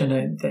such a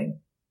known thing.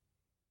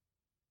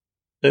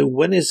 So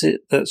when is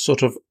it that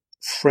sort of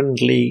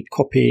friendly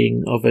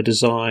copying of a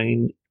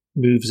design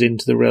moves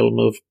into the realm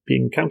of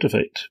being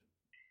counterfeit?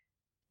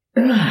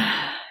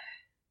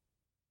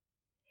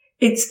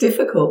 It's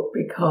difficult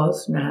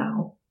because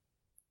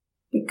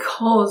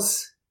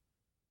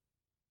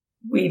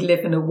we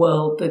live in a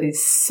world that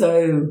is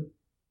so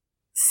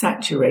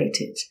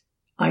saturated,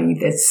 i.e.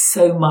 there's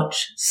so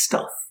much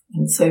stuff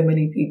and so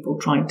many people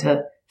trying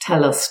to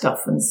tell us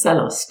stuff and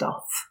sell us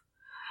stuff.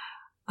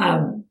 I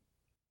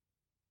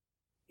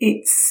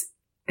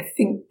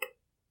think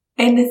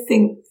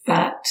anything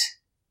that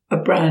a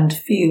brand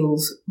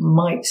feels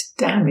might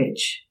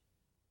damage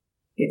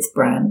its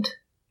brand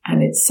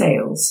and its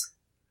sales,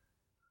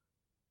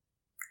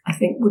 I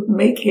think would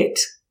make it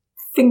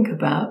think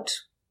about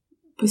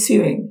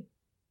pursuing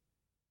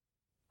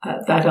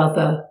that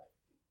other,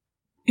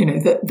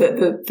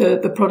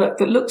 the product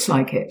that looks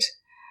like it.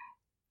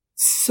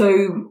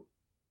 So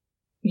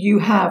you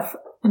have,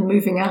 and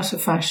moving out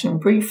of fashion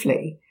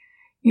briefly,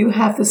 you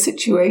have the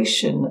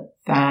situation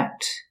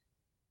that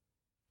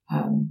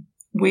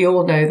we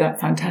all know that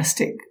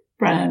fantastic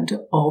brand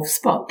of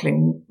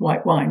sparkling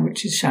white wine,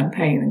 which is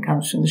champagne and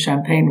comes from the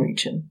Champagne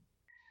region.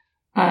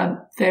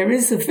 There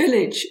is a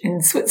village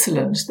in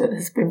Switzerland that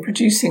has been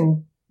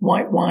producing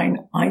white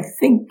wine, I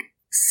think,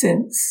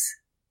 since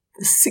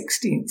the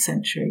 16th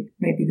century,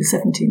 maybe the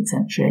 17th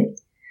century.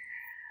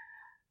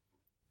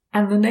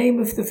 And the name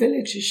of the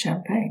village is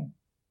Champagne.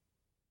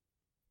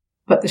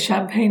 But the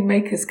Champagne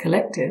Makers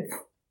Collective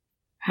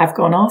have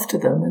gone after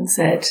them and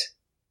said,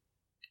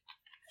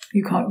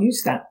 you can't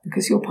use that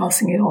because you're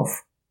passing it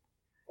off.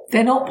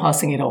 They're not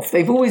passing it off.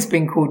 They've always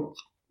been called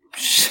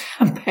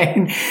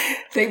champagne.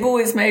 They've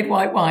always made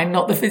white wine,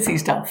 not the fizzy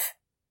stuff.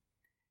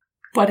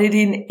 But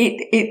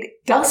it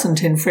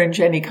doesn't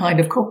infringe any kind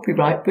of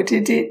copyright, but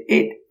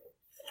it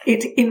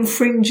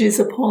infringes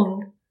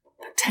upon,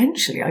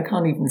 potentially, I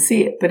can't even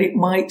see it, but it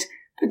might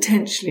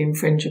potentially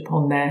infringe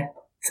upon their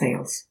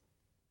sales.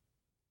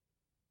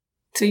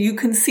 So you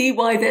can see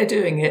why they're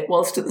doing it,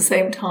 whilst at the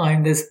same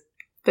time there's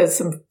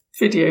some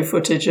video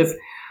footage of,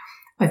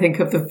 I think,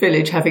 of the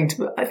village having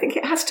to, I think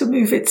it has to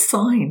move its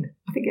sign.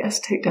 I think it has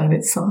to take down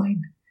its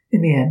sign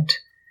in the end.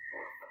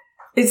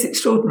 It's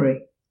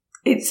extraordinary.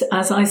 It's,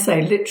 as I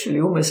say,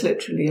 almost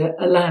literally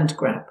a land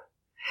grab.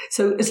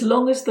 So as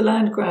long as the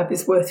land grab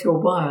is worth your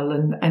while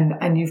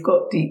and you've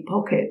got deep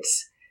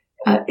pockets,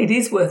 it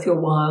is worth your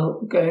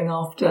while going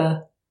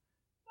after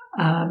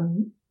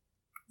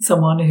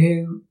someone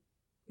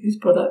whose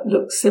product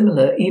looks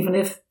similar, even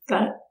if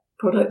that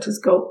product has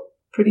got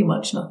pretty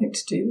much nothing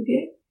to do with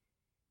you.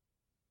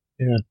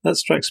 Yeah, that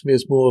strikes me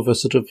as more of a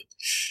sort of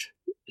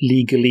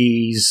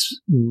legalese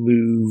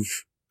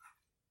move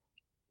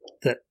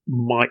that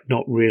might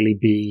not really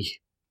be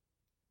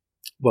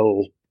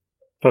well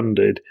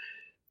funded.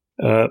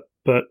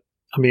 But,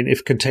 I mean,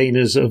 if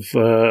containers of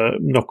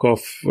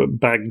knockoff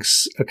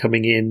bags are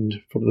coming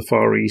in from the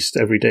Far East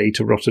every day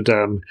to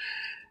Rotterdam,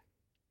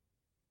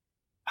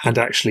 and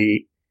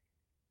actually,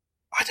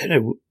 I don't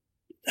know,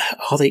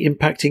 are they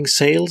impacting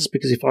sales?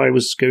 Because if I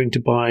was going to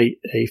buy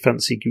a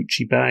fancy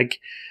Gucci bag,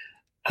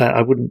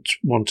 I wouldn't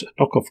want a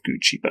knockoff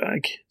Gucci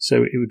bag. So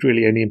it would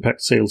really only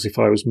impact sales if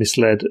I was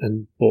misled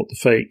and bought the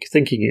fake,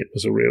 thinking it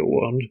was a real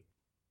one.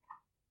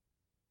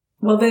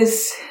 Well, there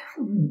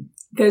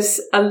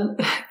is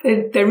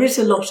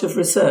a lot of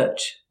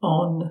research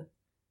on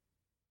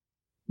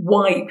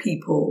why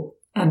people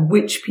and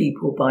which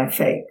people buy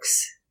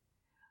fakes.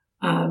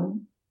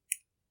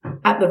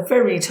 At the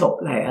very top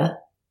layer,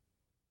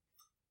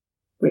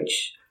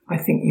 which I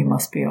think you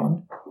must be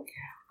on,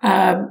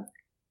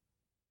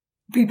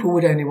 people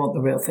would only want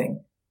the real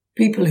thing.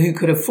 People who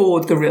could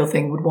afford the real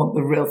thing would want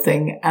the real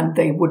thing, and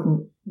they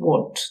wouldn't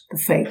want the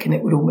fake, and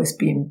it would almost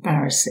be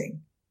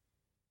embarrassing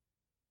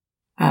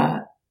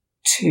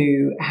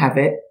to have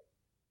it.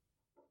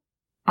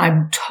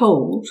 I'm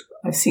told,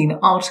 I've seen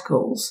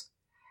articles,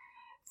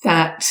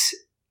 that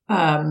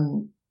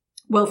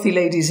wealthy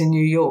ladies in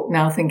New York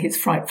now think it's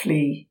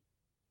frightfully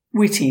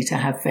witty to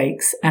have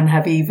fakes, and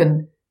have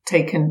even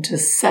taken to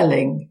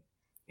selling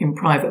in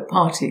private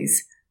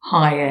parties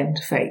high-end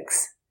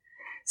fakes.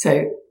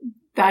 So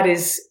that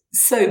is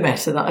so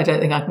meta that I don't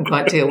think I can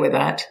quite deal with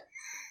that.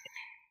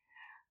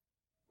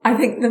 I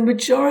think the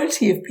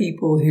majority of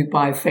people who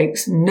buy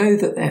fakes know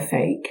that they're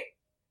fake,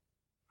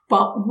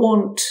 but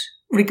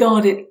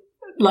regard it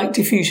like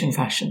diffusion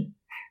fashion.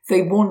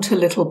 They want a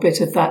little bit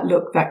of that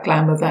look, that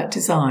glamour, that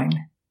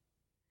design,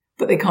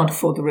 but they can't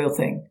afford the real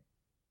thing.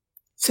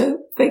 So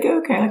they go,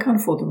 okay, I can't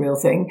afford the real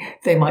thing.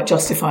 They might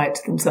justify it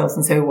to themselves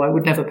and say, oh, I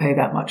would never pay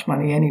that much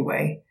money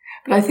anyway.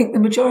 But I think the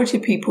majority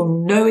of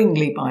people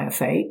knowingly buy a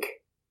fake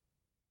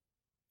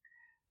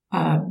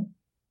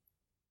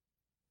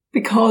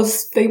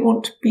because they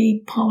want to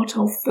be part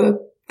of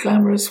the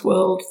glamorous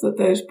world that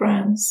those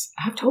brands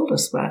have told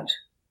us about.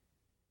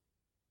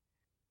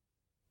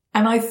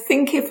 And I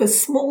think if a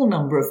small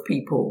number of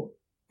people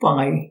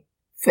buy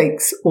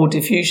fakes or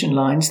diffusion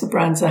lines, the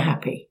brands are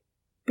happy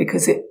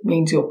because it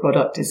means your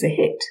product is a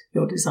hit,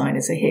 your design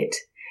is a hit.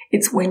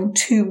 It's when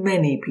too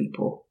many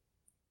people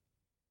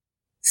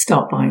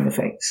start buying the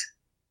fakes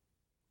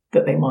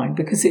that they mind,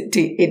 because it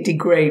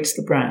degrades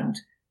the brand.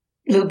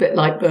 A little bit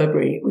like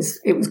Burberry.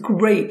 It was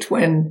great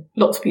when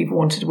lots of people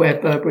wanted to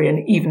wear Burberry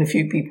and even a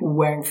few people were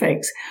wearing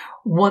fakes.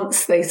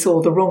 Once they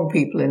saw the wrong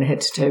people in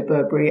head-to-toe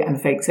Burberry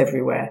and fakes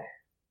everywhere,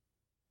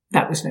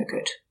 that was no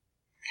good.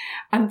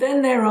 And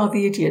then there are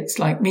the idiots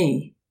like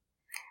me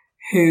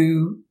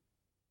who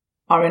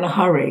are in a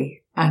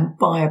hurry and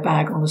buy a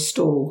bag on a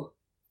stall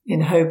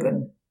in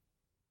Holborn,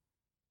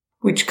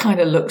 which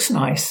kind of looks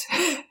nice.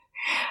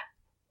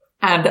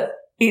 And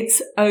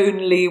it's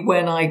only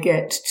when I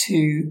get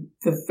to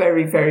the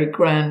very, very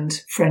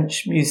grand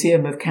French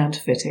Museum of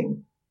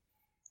Counterfeiting,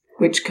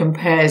 which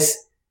compares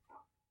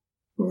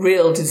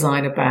real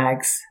designer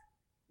bags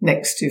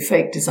next to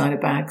fake designer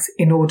bags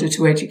in order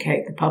to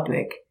educate the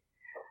public.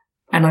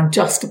 And I'm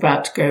just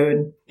about to go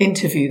and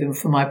interview them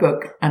for my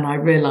book, and I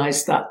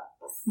realise that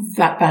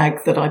that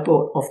bag that I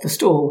bought off the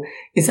stall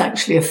is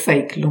actually a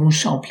fake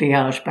Longchamp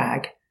pliage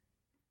bag.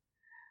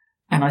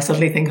 And I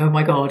suddenly think, oh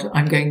my God,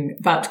 I'm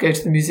about to go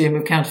to the Museum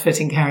of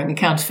Counterfeiting carrying a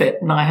counterfeit,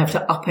 and I have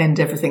to upend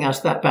everything out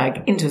of that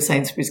bag into a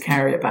Sainsbury's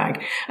carrier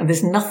bag. And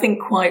there's nothing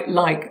quite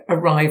like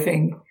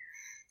arriving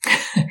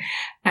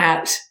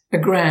at a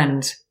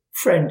grand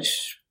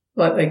French,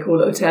 like they call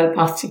it, Hôtel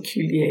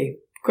Particulier,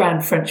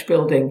 grand French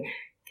building,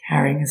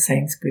 carrying a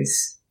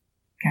Sainsbury's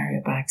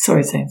carrier bag.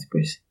 Sorry,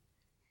 Sainsbury's.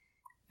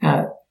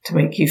 To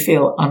make you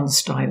feel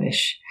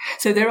unstylish.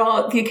 So there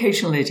are the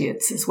occasional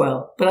idiots as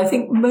well. But I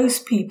think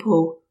most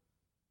people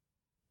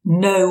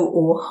know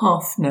or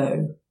half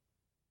know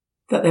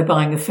that they're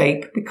buying a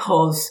fake,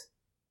 because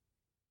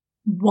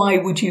why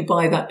would you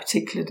buy that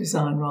particular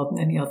design rather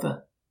than any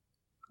other?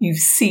 You've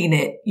seen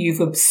it,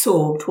 you've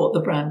absorbed what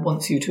the brand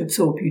wants you to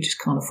absorb, you just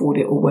can't afford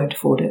it or won't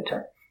afford it.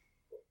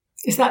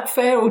 Is that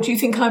fair, or do you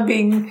think I'm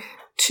being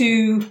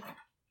too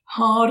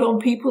hard on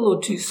people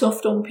or too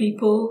soft on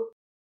people?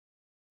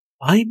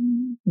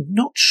 I'm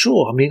not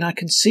sure. I mean, I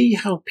can see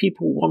how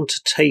people want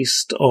a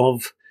taste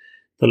of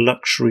the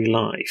luxury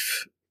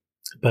life,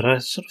 but I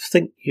sort of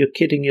think you're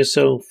kidding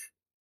yourself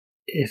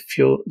if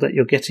you're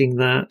getting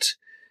that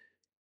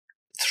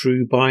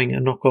through buying a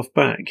knockoff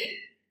bag.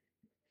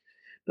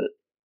 But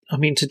I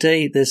mean,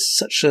 today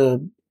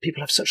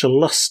people have such a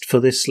lust for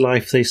this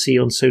life they see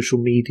on social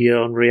media,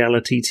 on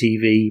reality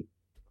TV,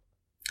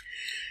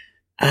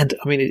 and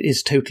I mean, it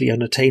is totally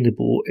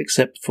unattainable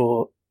except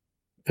for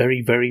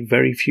very, very,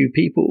 very few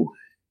people.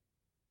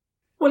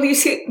 Well, you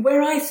see,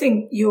 where I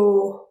think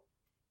you're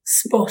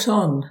spot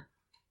on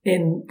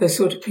in the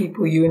sort of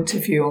people you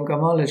interview on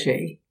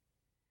Gumology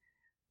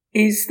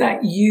is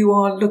that you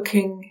are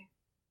looking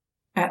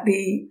at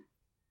the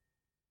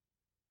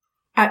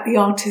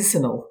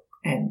artisanal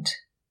end.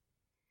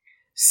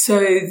 So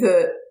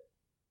that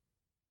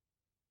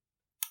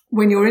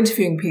when you're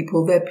interviewing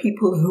people, they're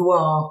people who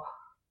are,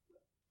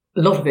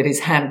 a lot of it is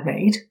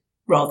handmade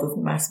rather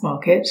than mass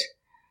market,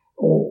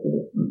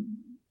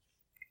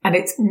 and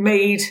it's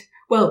made,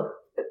 well,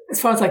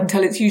 as far as I can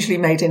tell, it's usually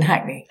made in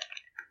Hackney,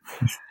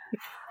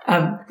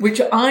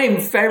 which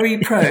I'm very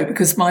pro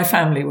because my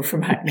family were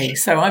from Hackney,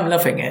 so I'm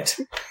loving it.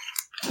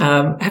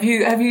 Have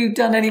you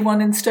done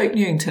anyone in Stoke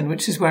Newington,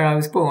 which is where I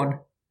was born?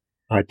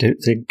 I don't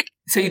think.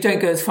 So you don't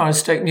go as far as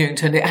Stoke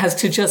Newington. It has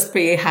to just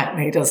be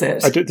Hackney, does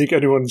it? I don't think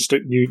anyone in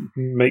Stoke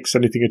Newington makes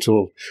anything at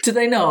all. Do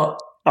they not?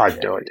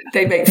 I've no idea.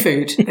 They make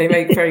food. They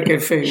make very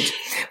good food.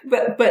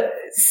 But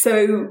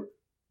so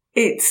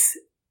it's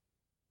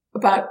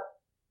about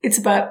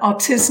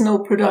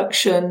artisanal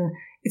production.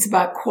 It's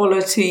about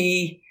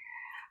quality.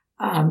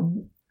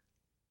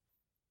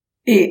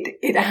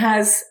 It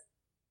has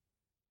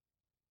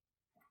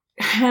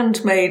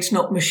handmade,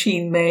 not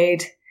machine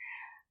made.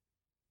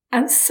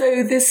 And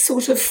so this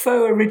sort of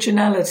faux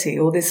originality,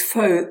 or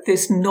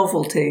this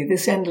novelty,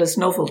 this endless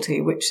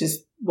novelty, which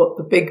is what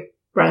the big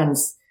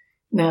brands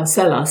now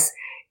sell us,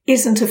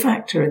 isn't a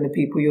factor in the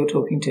people you're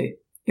talking to.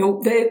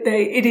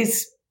 It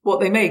is what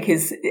they make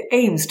it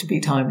aims to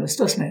be timeless,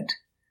 doesn't it?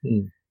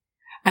 Mm.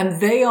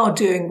 And they are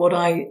doing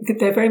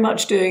they're very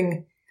much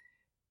doing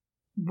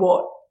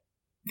what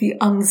the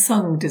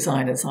unsung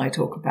designers I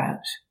talk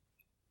about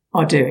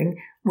are doing,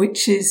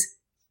 which is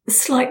a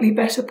slightly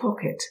better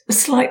pocket, a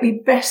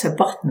slightly better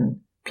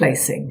button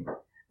placing,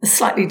 a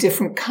slightly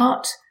different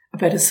cut, a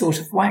better sort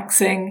of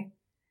waxing,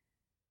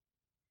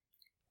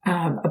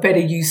 a better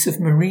use of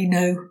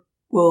merino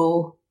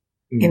wool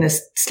in a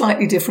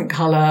slightly different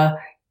colour.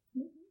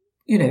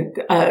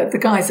 The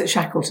guys at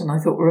Shackleton I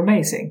thought were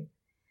amazing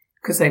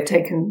because they've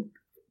taken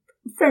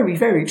very,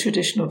 very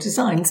traditional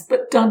designs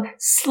but done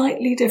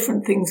slightly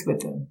different things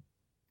with them,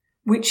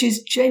 which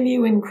is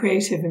genuine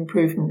creative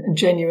improvement and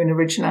genuine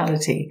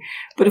originality.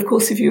 But of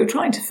course, if you were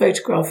trying to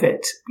photograph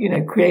it,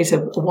 create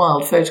a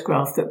wild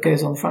photograph that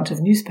goes on the front of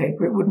a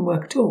newspaper, it wouldn't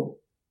work at all.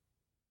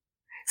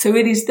 So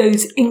it is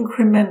those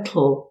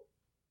incremental,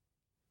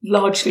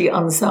 largely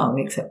unsung,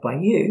 except by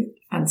you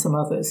and some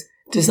others,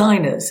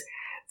 designers,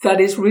 that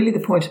is really the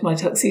point of my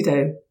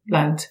Tuxedo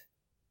Land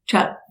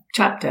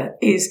chapter,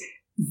 is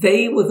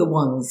they were the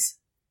ones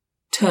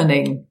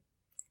turning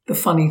the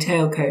funny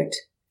tailcoat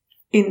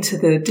into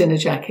the dinner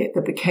jacket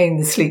that became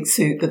the sleek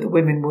suit that the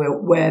women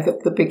will wear,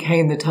 that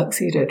became the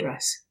tuxedo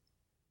dress.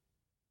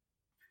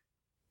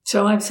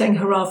 So I'm saying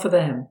hurrah for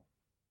them,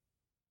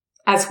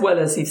 as well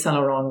as Yves Saint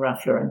Laurent and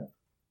Ralph Lauren.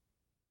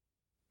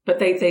 But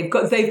they've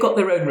got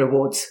their own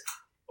rewards.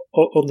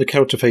 On the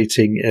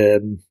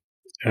counterfeiting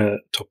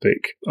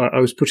topic, I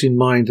was put in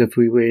mind of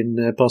we were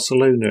in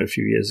Barcelona a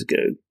few years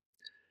ago,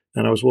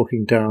 and I was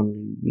walking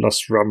down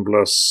Las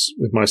Ramblas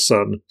with my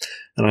son,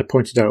 and I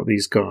pointed out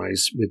these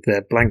guys with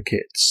their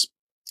blankets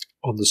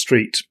on the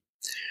street,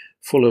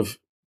 full of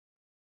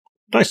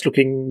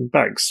nice-looking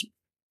bags.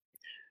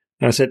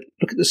 And I said,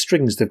 look at the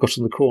strings they've got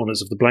on the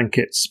corners of the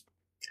blankets,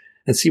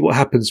 and see what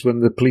happens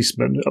when the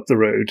policeman up the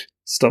road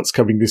starts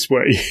coming this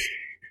way.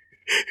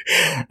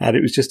 And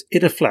it was just,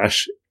 in a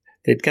flash,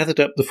 they'd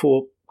gathered up the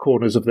four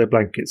corners of their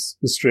blankets,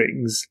 the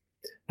strings,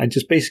 and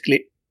just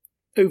basically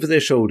over their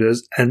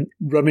shoulders and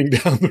running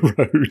down the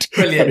road.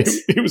 Brilliant.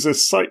 It was a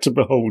sight to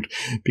behold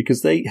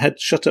because they had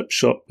shut up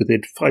shop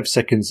within 5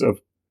 seconds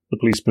of the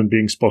policeman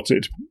being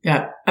spotted.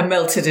 Yeah, and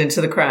melted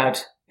into the crowd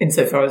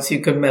insofar as you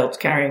could melt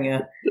carrying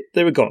a...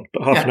 They were gone,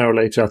 but half an hour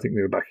later I think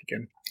they were back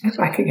again.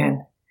 Back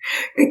again.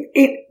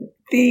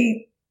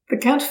 The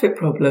counterfeit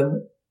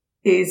problem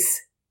is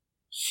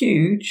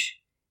huge.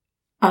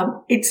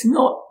 It's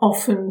not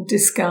often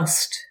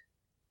discussed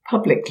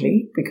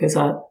publicly because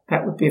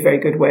that would be a very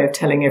good way of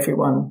telling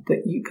everyone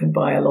that you can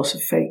buy a lot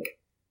of fake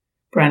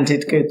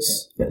branded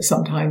goods that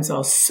sometimes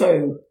are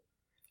so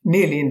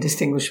nearly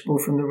indistinguishable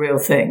from the real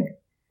thing,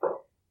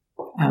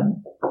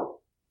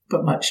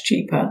 but much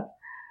cheaper.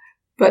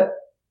 But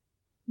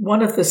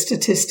one of the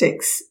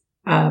statistics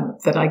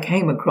that I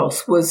came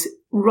across was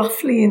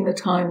roughly in the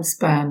time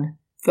span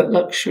that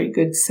luxury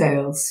goods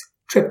sales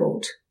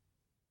tripled.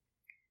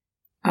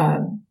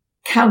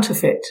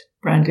 Counterfeit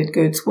branded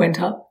goods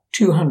went up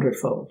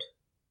 200-fold.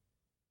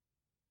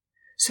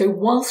 So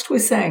whilst we're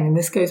saying, and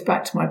this goes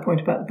back to my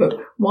point about the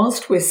book,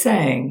 whilst we're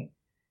saying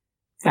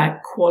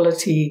that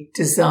quality,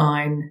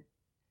 design,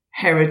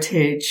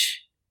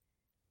 heritage,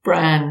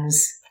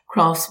 brands,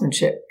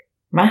 craftsmanship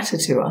matter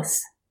to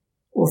us,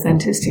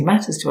 authenticity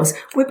matters to us,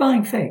 we're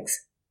buying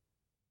fakes.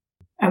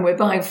 And we're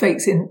buying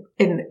fakes in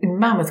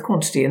mammoth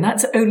quantity. And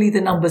that's only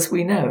the numbers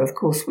we know. Of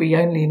course, we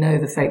only know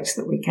the fakes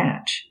that we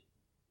catch.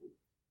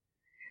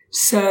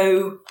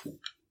 So,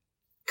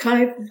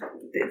 in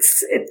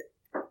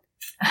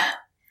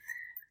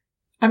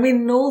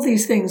all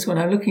these things, when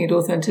I'm looking at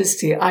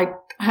authenticity, I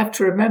have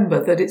to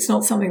remember that it's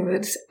not something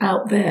that's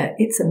out there,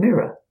 it's a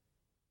mirror.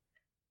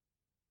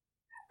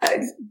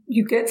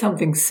 You get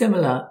something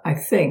similar, I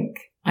think.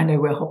 I know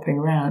we're hopping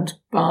around,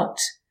 but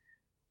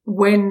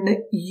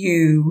when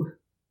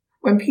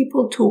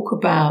people talk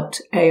about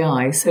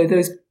AI, so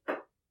those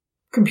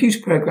computer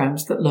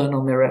programs that learn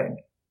on their own,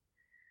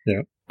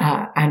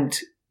 and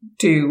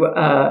do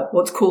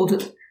what's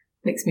called,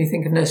 makes me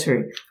think of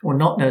nursery, or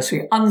not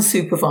nursery,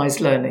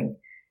 unsupervised learning.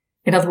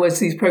 In other words,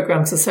 these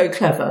programs are so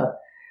clever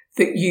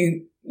that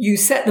you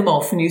set them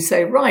off and you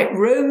say, right,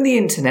 roam the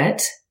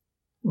internet,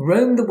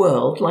 roam the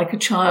world like a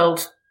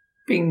child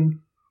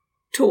being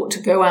taught to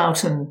go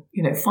out and,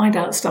 find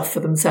out stuff for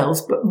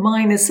themselves, but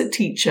minus a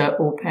teacher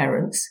or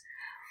parents,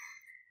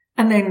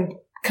 and then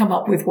come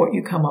up with what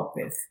you come up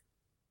with.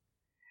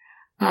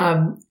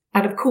 And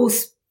of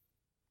course,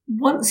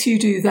 once you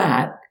do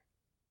that,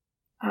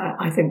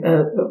 I think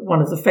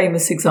one of the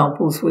famous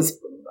examples was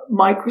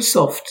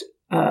Microsoft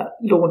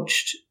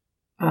launched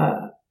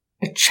a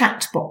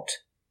chatbot.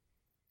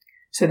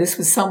 So this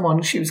was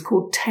someone, she was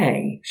called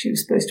Tay. She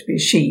was supposed to be a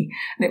she.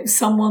 And it was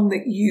someone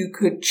that you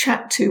could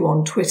chat to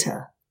on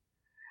Twitter.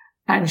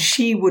 And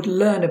she would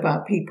learn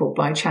about people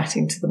by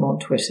chatting to them on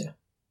Twitter.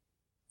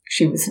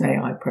 She was an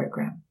AI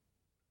program.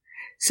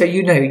 So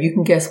you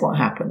can guess what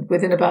happened.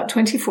 Within about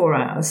 24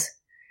 hours,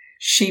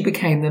 she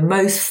became the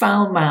most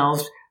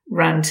foul-mouthed,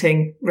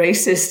 ranting,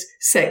 racist,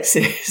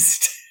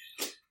 sexist.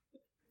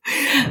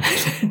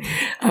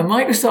 And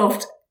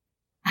Microsoft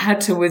had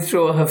to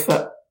withdraw her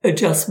for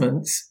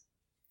adjustments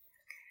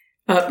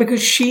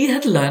because she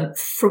had learnt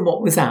from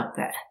what was out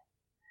there.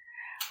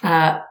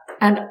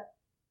 And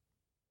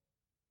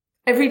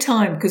every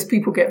time, because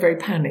people get very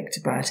panicked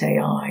about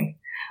AI,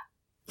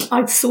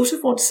 I sort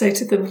of want to say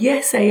to them,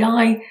 yes,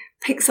 AI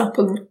picks up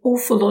an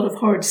awful lot of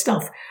horrid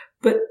stuff,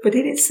 but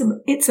it's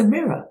a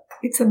mirror.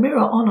 It's a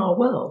mirror on our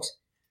world.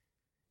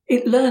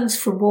 It learns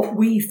from what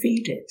we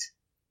feed it,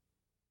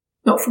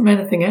 not from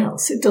anything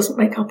else. It doesn't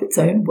make up its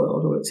own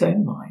world or its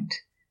own mind.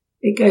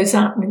 It goes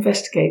out and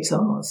investigates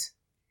ours.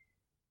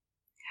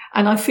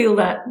 And I feel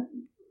that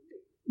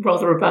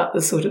rather about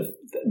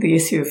the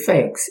issue of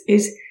fakes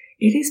it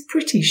is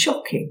pretty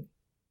shocking.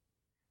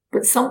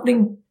 But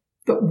something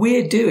that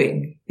we're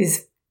doing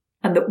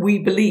and that we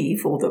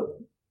believe or that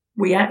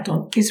we act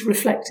on is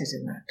reflected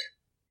in that.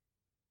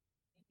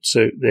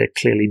 So there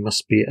clearly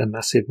must be a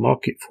massive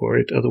market for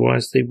it,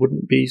 otherwise they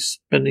wouldn't be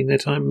spending their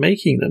time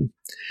making them.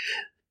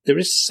 There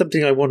is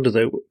something I wonder,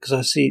 though, because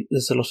I see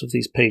there's a lot of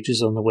these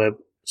pages on the web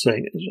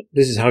saying,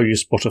 this is how you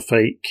spot a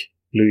fake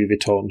Louis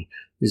Vuitton.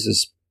 This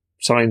is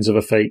signs of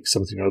a fake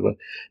something or other.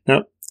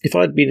 Now, if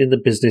I'd been in the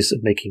business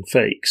of making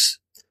fakes,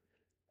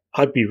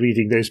 I'd be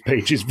reading those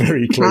pages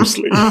very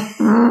closely.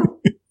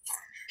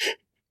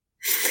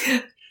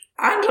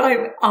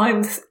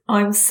 And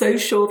I'm so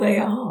sure they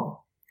are.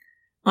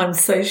 I'm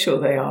so sure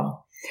they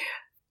are.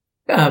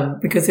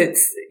 Because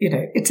it's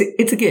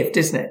a gift,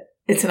 isn't it?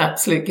 It's an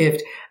absolute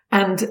gift.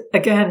 And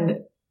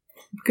again,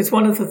 because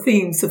one of the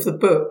themes of the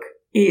book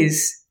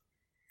is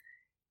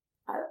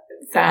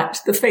that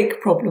the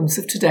fake problems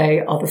of today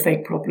are the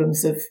fake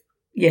problems of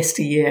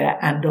yesteryear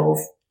and of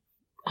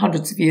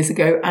hundreds of years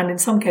ago, and in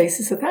some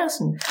cases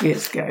 1,000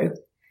 years ago.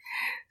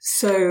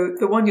 So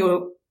the one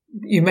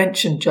you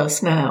mentioned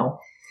just now,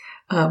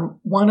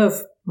 one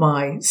of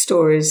my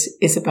stories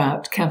is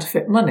about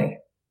counterfeit money,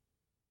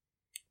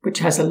 which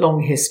has a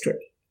long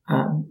history,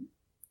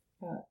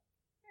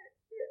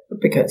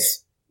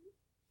 because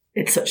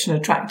it's such an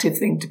attractive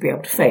thing to be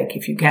able to fake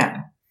if you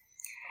can.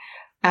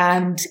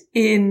 And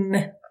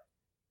in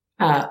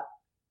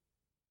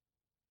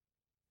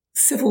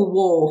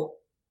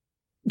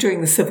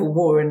during the Civil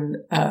War in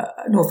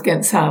North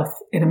against South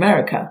in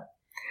America,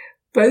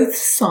 both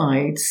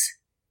sides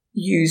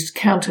used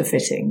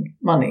counterfeiting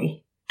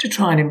money to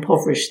try and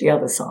impoverish the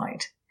other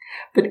side.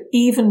 But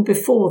even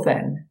before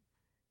then,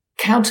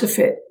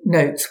 counterfeit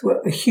notes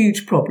were a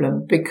huge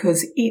problem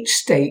because each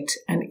state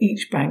and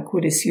each bank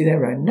would issue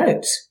their own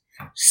notes.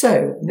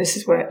 So, and this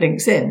is where it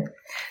links in.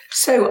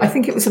 So I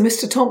think it was a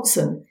Mr.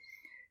 Thompson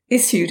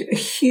issued a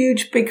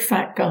huge big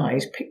fat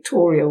guide,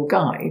 pictorial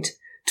guide,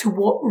 to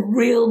what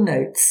real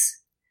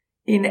notes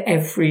in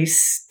every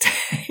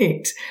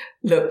state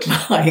looked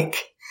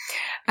like.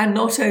 And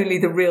not only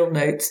the real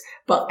notes,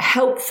 but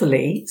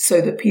helpfully, so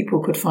that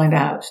people could find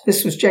out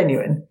this was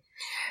genuine,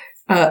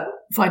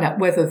 find out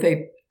whether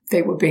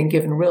they were being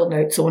given real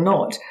notes or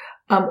not.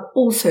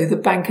 Also the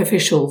bank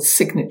officials'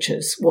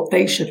 signatures, what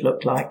they should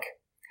look like,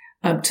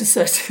 to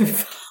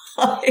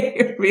certify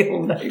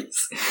real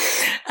notes.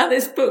 And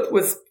this book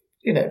was,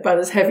 about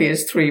as heavy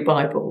as 3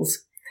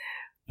 Bibles.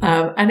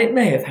 And it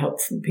may have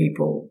helped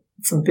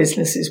some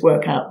businesses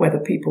work out whether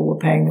people were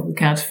paying them with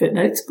counterfeit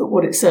notes, but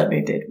what it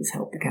certainly did was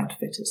help the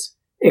counterfeiters.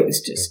 It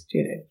was just,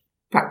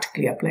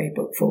 practically a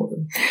playbook for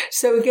them.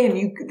 So again,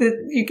 you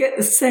get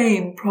the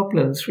same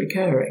problems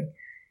recurring.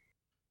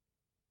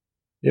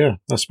 Yeah,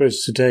 I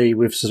suppose today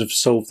we've sort of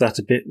solved that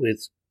a bit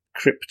with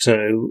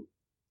crypto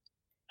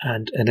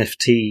and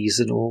NFTs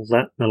and all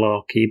that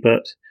malarkey,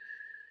 but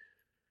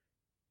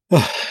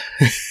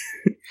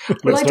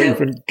Let's not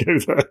even go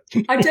there.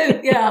 I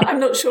don't, yeah, I'm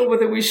not sure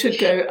whether we should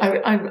go.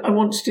 I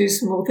want to do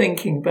some more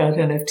thinking about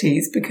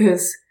NFTs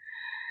because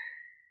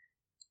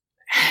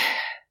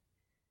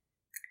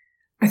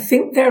I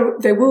think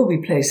there will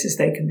be places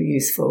they can be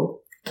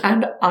useful.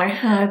 And I've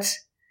had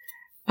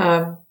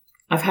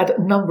a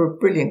number of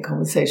brilliant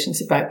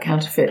conversations about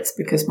counterfeits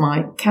because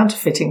my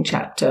counterfeiting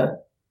chapter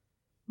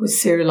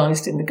was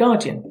serialized in The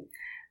Guardian.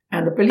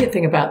 And the brilliant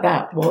thing about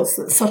that was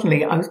that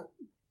suddenly I was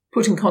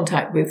put in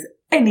contact with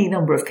any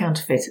number of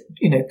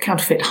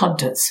counterfeit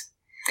hunters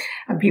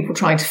and people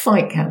trying to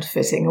fight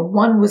counterfeiting. And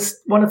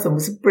one of them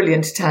was a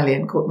brilliant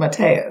Italian called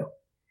Matteo.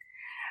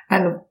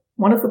 And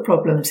one of the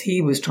problems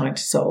he was trying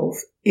to solve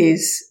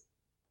is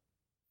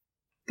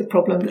the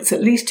problem that's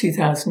at least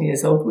 2,000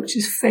 years old, which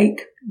is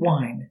fake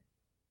wine.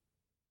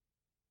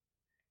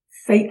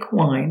 Fake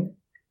wine,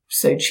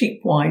 so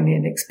cheap wine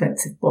in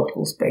expensive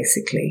bottles,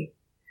 basically,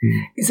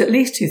 is at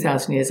least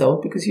 2,000 years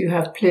old because you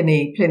have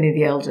Pliny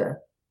the Elder.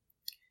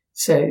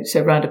 So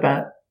round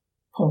about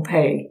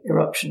Pompeii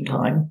eruption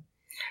time,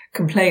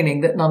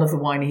 complaining that none of the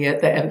wine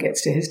that ever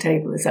gets to his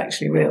table is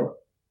actually real.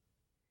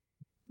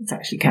 It's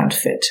actually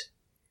counterfeit.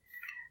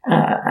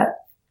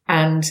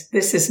 And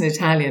this is an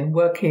Italian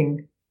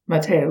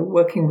Matteo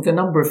working with a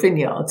number of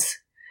vineyards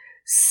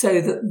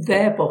so that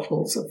their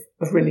bottles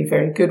of really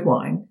very good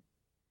wine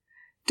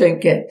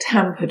don't get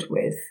tampered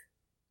with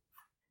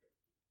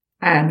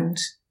and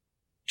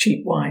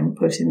cheap wine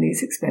put in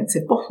these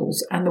expensive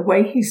bottles. And the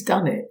way he's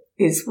done it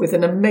is with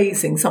an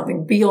amazing,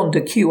 something beyond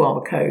a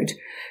QR code,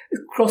 a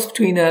cross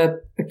between a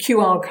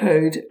QR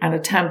code and a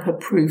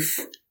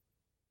tamper-proof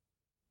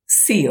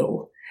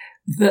seal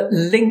that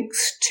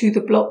links to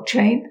the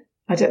blockchain.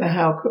 I don't know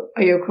how,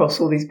 are you across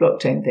all these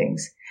blockchain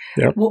things?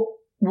 Yeah.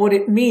 What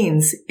it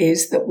means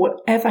is that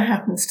whatever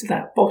happens to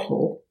that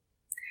bottle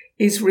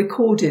is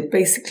recorded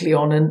basically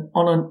on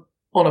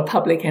a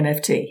public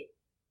NFT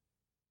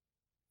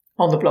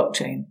on the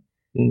blockchain.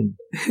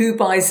 Who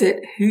buys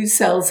it, who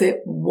sells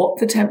it, what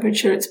the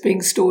temperature it's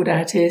being stored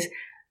at is,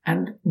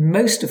 and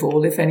most of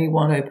all, if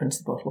anyone opens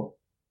the bottle.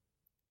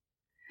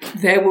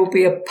 There will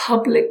be a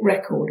public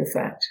record of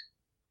that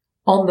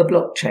on the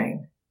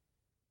blockchain.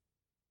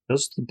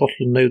 Does the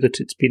bottle know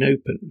that it's been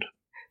opened?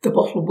 The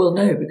bottle will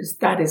know because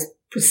that is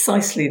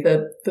precisely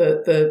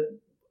the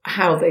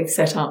how they've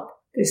set up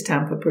this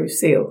tamper-proof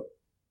seal.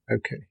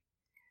 Okay.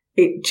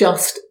 It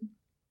just,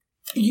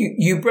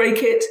 you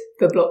break it,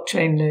 the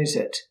blockchain knows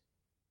it.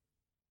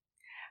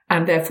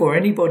 And therefore,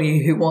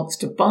 anybody who wants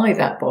to buy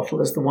that bottle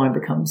as the wine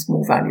becomes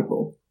more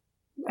valuable,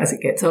 as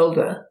it gets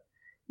older,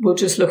 will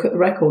just look at the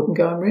record and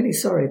go, I'm really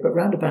sorry, but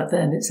round about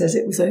then it says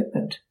it was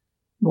opened.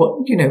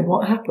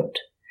 What happened?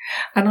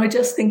 And I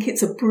just think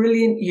it's a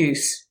brilliant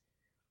use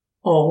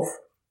of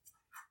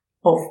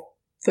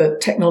the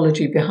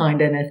technology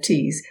behind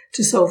NFTs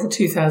to solve a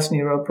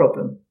 2,000-year-old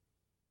problem.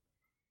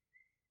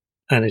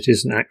 And it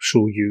is an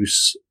actual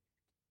use,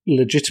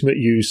 legitimate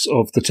use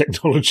of the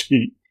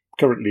technology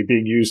currently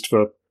being used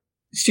for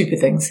stupid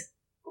things.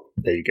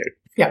 There you go.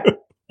 Yeah.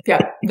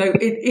 Yeah. No,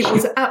 it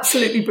was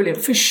absolutely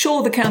brilliant. For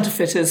sure the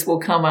counterfeiters will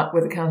come up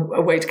with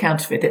a way to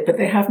counterfeit it, but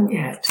they haven't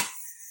yet.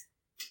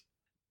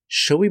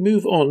 Shall we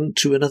move on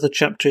to another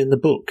chapter in the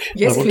book?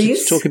 Yes, I wanted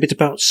please. to talk a bit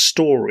about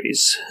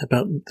stories,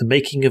 about the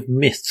making of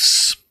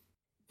myths.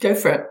 Go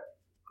for it.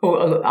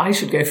 Or I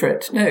should go for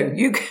it. No,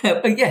 you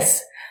go.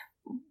 Yes.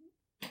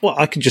 Well,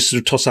 I can just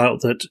sort of toss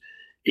out that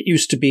it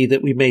used to be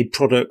that we made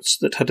products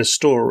that had a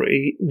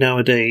story.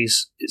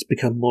 Nowadays, it's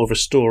become more of a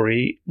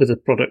story with a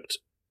product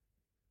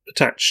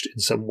attached in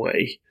some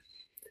way.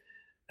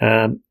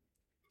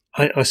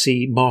 I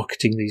see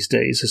marketing these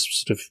days as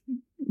sort of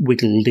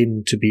wiggled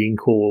into being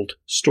called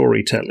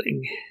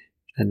storytelling,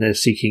 and they're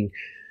seeking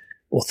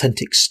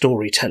authentic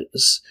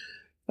storytellers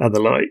and the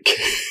like.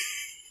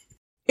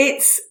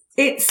 It's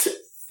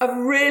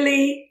a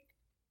really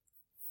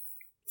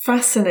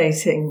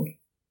fascinating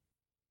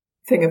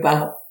thing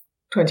about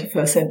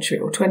 21st century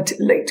or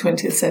late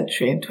 20th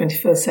century and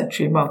 21st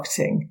century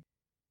marketing,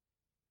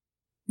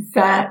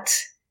 that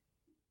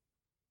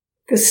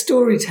the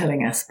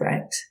storytelling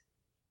aspect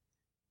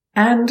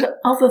and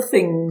other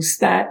things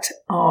that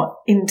are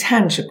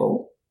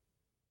intangible,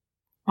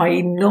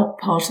 i.e. not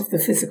part of the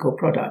physical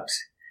product,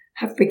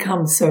 have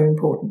become so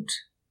important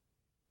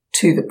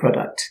to the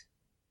product.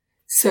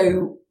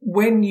 So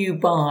when you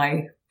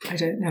buy, I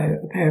don't know,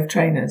 a pair of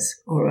trainers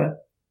or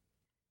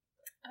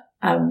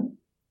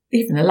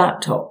even a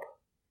laptop,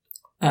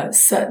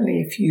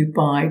 certainly if you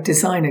buy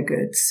designer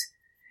goods,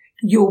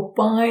 you're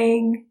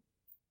buying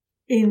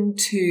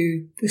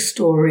into the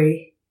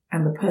story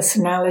and the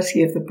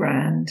personality of the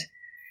brand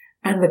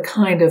and the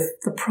kind of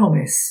the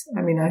promise.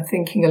 I mean, I'm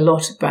thinking a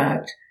lot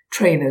about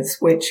trainers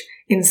which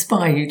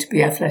inspire you to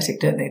be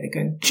athletic, don't they? They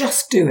go,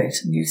 just do it.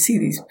 And you see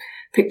these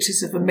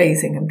pictures of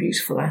amazing and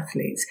beautiful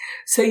athletes.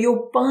 So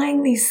you're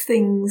buying these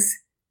things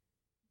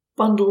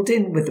bundled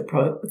in with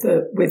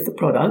the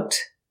product,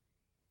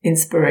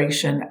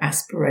 inspiration,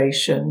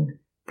 aspiration,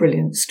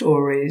 brilliant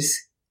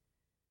stories,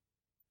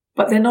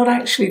 but they're not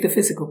actually the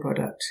physical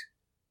product.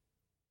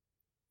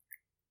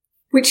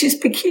 which is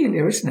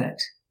peculiar, isn't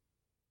it?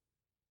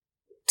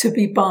 To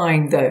be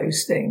buying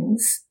those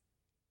things.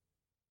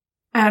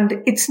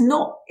 And it's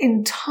not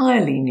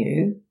entirely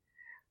new,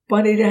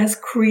 but it has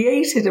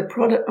created a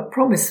problem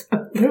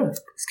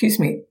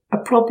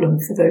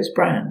for those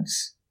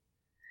brands.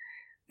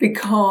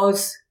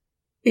 Because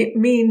it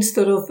means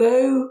that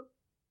although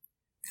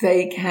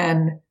they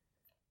can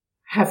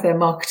have their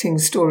marketing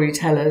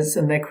storytellers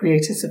and their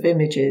creators of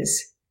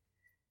images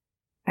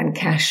and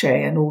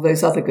cachet and all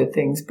those other good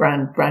things,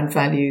 brand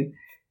value,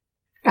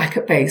 back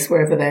at base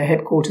wherever their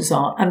headquarters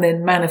are, and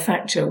then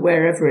manufacture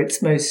wherever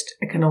it's most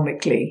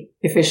economically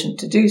efficient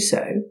to do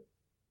so,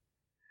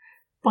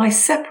 by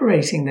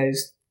separating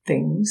those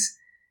things,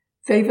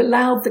 they've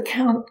allowed the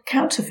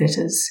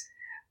counterfeiters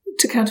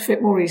to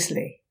counterfeit more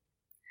easily.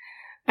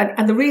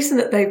 And the reason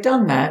that they've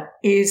done that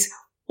is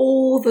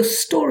all the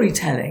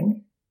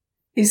storytelling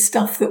is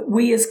stuff that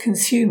we as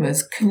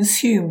consumers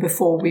consume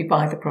before we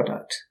buy the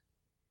product.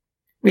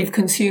 We've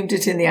consumed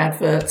it in the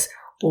adverts,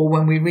 or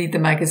when we read the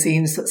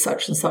magazines that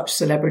such and such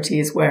celebrity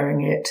is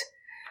wearing it.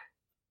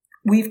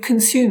 We've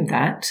consumed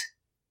that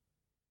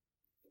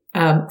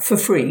for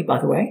free, by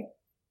the way.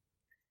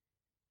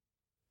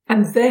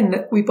 And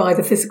then we buy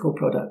the physical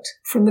product.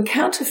 From the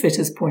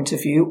counterfeiter's point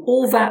of view,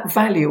 all that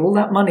value, all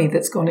that money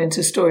that's gone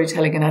into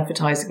storytelling and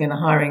advertising and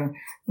hiring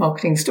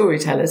marketing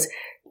storytellers,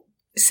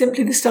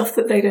 simply the stuff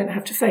that they don't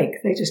have to fake.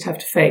 They just have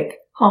to fake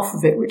half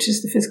of it, which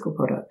is the physical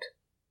product.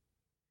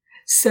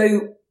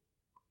 So,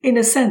 in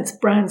a sense,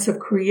 brands have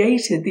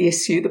created the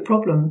issue, the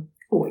problem,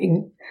 or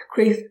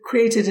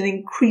created an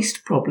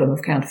increased problem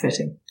of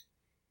counterfeiting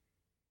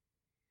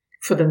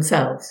for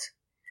themselves.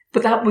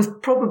 But that was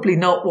probably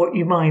not what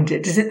you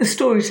minded. Is it the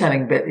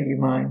storytelling bit that you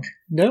mind?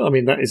 No, I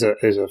mean, that is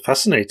a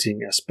fascinating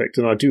aspect,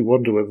 and I do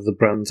wonder whether the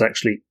brands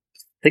actually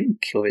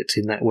think of it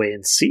in that way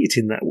and see it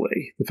in that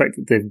way. The fact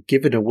that they've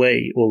given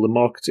away all the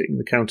marketing,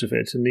 the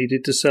counterfeit, and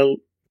needed to sell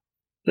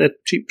their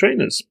cheap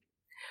trainers.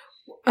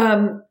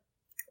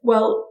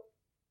 Well,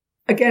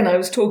 again, I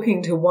was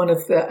talking to one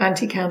of the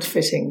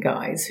anti-counterfeiting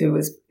guys who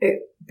was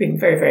being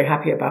very, very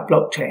happy about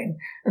blockchain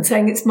and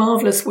saying it's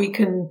marvellous we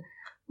can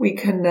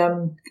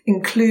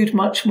include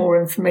much more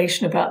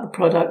information about the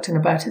product and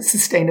about its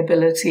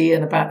sustainability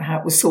and about how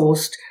it was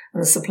sourced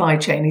and the supply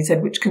chain, he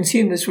said, which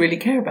consumers really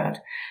care about.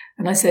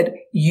 And I said,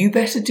 you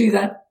better do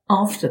that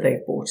after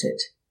they've bought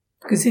it.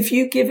 Because if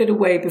you give it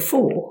away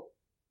before,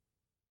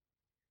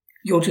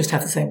 you'll just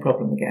have the same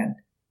problem again.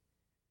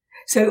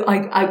 So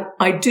I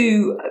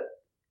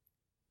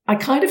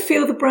kind of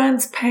feel the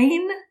brand's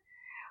pain,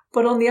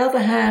 but on the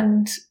other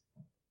hand,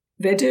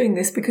 they're doing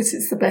this because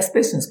it's the best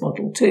business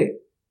model too.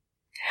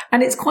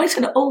 And it's quite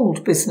an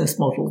old business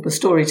model, the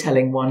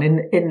storytelling one. In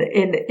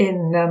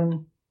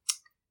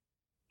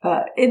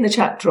the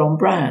chapter on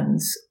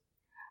brands,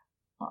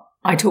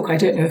 I don't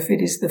know if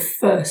it is the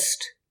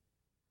first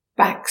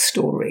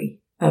backstory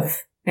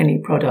of any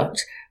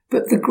product,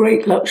 but the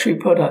great luxury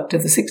product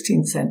of the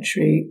 16th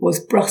century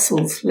was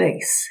Brussels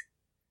lace,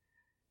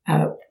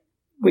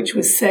 which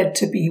was said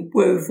to be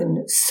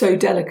woven so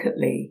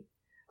delicately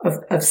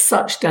of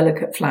such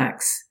delicate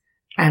flax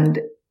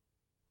and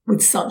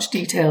with such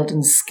detailed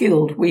and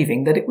skilled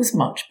weaving that it was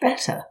much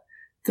better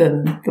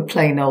than the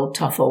plain old,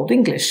 tough old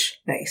English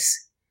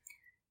lace.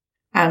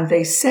 And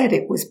they said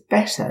it was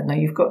better. Now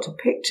you've got to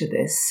picture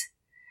this,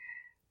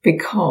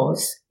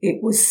 because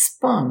it was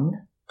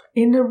spun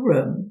in a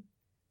room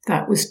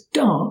that was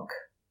dark,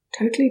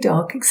 totally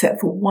dark,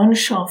 except for one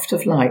shaft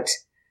of light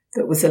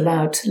that was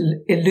allowed to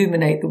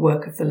illuminate the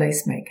work of the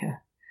lace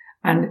maker.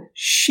 And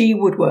she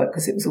would work,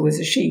 because it was always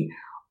a she,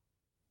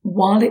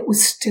 while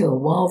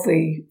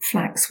the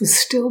flax was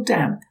still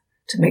damp,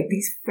 to make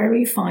these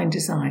very fine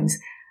designs,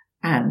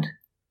 and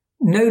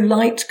no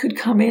light could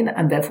come in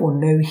and therefore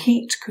no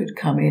heat could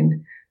come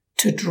in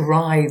to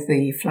dry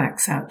the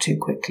flax out too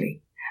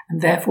quickly.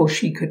 And therefore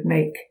she could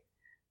make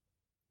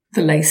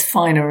the lace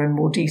finer and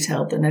more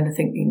detailed than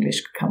anything the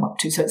English could come up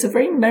to. So it's a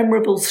very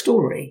memorable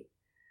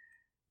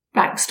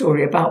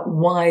backstory about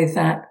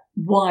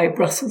why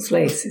Brussels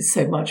lace is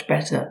so much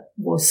better,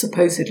 was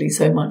supposedly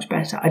so much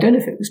better. I don't know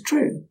if it was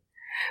true,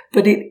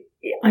 but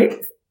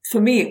for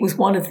me, it was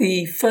one of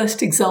the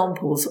first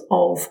examples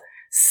of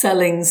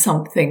selling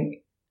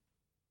something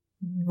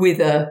with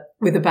a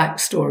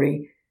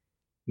backstory,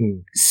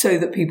 so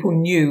that people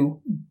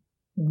knew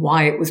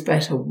why it was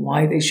better,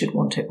 why they should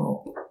want it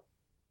more.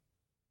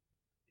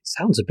 It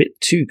sounds a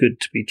bit too good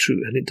to be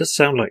true, and it does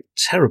sound like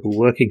terrible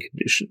working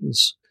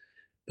conditions.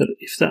 But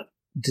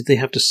did they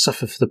have to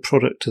suffer for the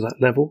product to that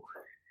level?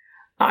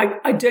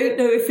 I don't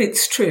know if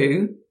it's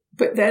true,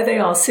 but there they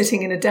are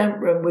sitting in a damp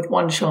room with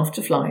one shaft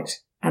of light,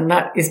 and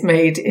that is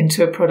made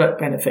into a product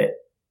benefit.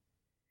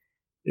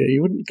 Yeah,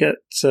 you wouldn't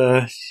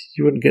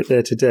get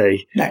there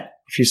today. No.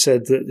 If you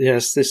said that,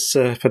 yes, this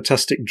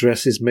fantastic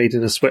dress is made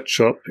in a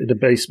sweatshop in a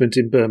basement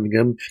in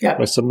Birmingham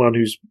by someone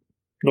who's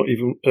not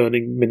even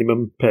earning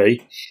minimum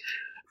pay.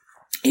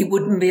 It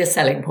wouldn't be a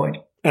selling point.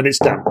 And it's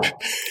damp.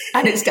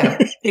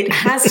 It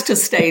has to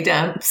stay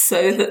damp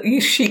so that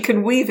she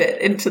can weave it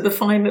into the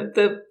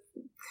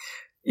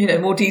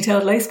more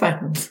detailed lace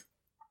patterns.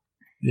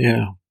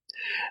 Yeah.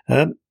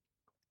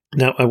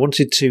 Now, I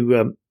wanted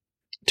to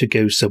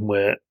go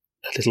somewhere,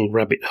 a little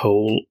rabbit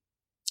hole,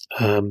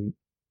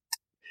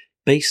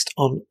 based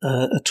on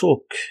a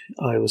talk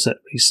I was at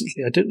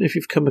recently. I don't know if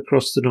you've come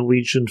across the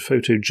Norwegian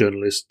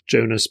photojournalist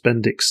Jonas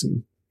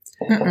Bendiksen,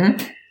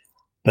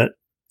 but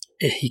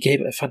he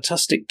gave a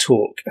fantastic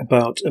talk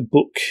about a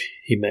book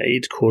he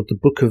made called The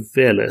Book of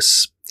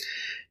Veles.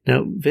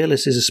 Now,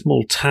 Veles is a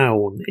small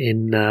town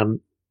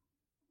in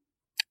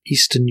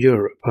Eastern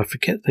Europe. I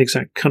forget the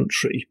exact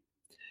country,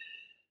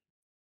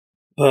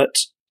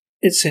 but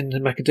it's in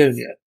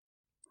Macedonia.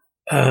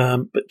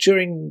 But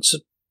during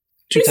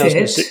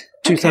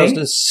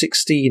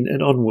 2016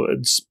 and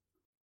onwards,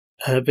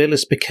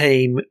 Veles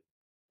became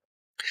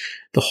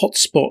the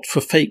hotspot for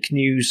fake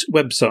news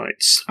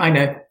websites. I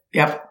know,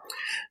 yep.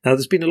 Now,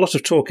 there's been a lot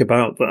of talk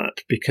about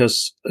that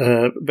because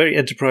very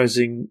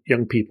enterprising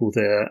young people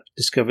there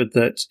discovered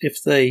that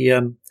if they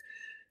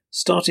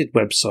started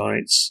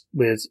websites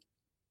with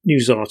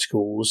news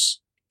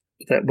articles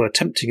that were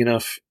tempting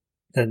enough,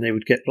 then they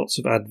would get lots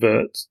of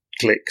advert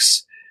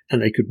clicks and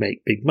they could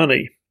make big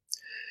money.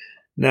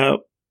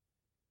 Now,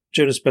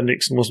 Jonas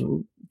Bendiksen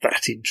wasn't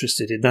that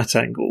interested in that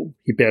angle.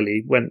 He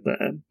barely went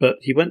there, but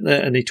he went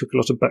there and he took a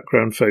lot of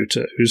background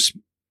photos,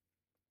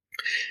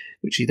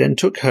 which he then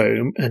took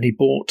home, and he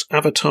bought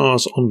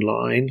avatars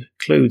online,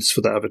 clothes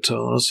for the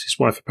avatars. His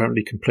wife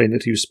apparently complained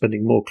that he was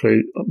spending more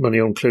money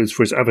on clothes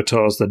for his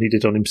avatars than he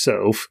did on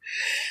himself.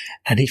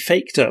 And he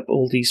faked up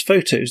all these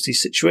photos,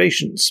 these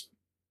situations.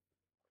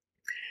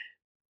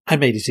 I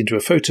made it into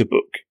a photo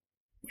book,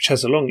 which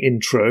has a long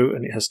intro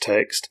and it has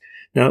text.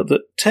 Now,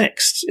 the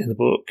text in the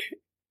book,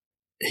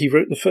 he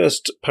wrote the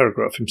first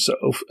paragraph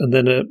himself, and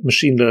then a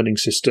machine learning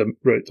system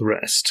wrote the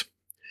rest.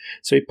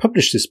 So he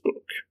published this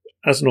book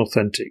as an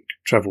authentic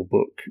travel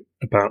book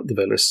about the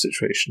Veles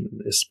situation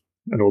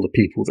and all the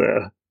people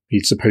there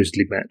he'd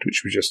supposedly met,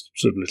 which were just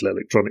sort of little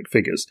electronic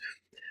figures,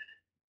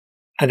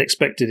 and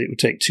expected it would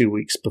take 2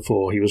 weeks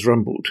before he was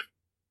rumbled.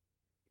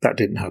 That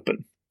didn't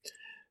happen.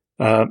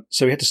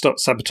 So he had to start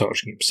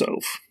sabotaging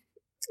himself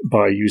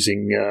by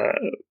using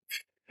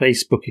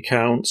Facebook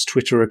accounts,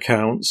 Twitter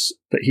accounts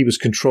that he was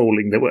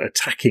controlling that were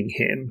attacking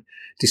him,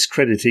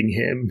 discrediting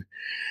him,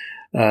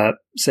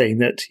 saying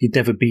that he'd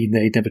never been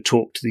there, he'd never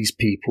talked to these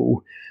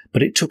people.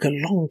 But it took a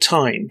long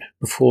time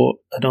before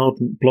an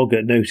ardent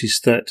blogger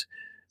noticed that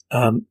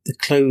the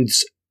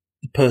clothes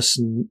the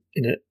person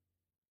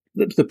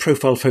the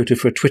profile photo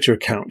for a Twitter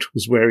account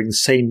was wearing the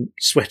same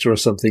sweater or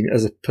something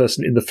as a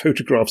person in the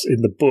photographs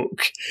in the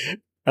book,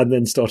 and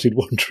then started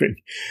wondering.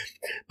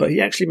 But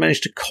he actually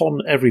managed to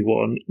con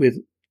everyone with,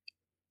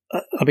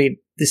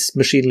 this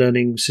machine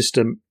learning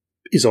system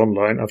is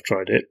online. I've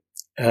tried it.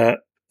 The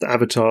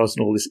avatars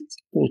and all this, it's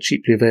all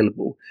cheaply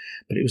available,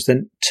 but it was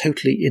then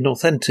totally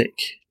inauthentic.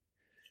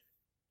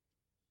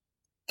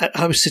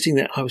 I was sitting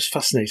there, I was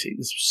fascinated.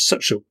 This was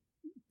such a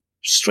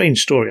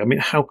strange story. I mean,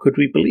 how could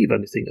we believe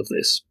anything of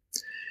this?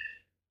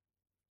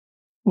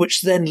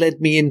 Which then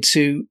led me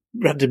into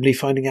randomly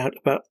finding out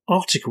about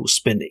article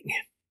spinning,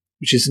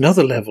 which is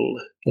another level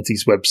of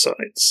these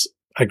websites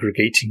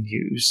aggregating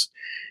news,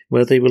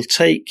 where they will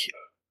take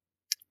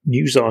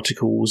news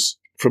articles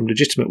from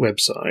legitimate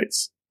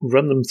websites,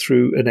 run them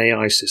through an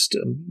AI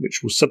system,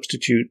 which will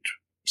substitute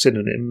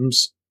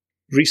synonyms,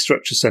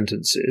 restructure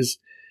sentences,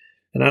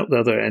 and out the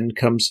other end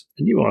comes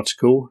a new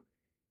article,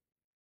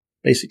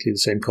 basically the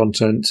same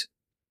content,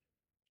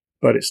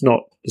 but it's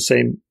not the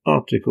same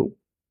article.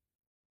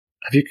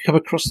 Have you come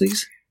across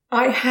these?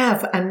 I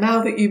have, and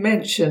now that you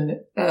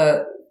mention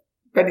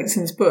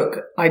Bendiksen's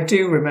book, I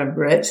do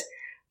remember it.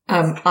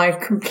 I've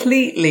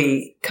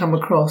completely come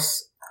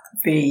across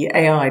the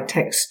AI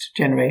text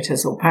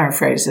generators or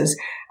paraphrasers,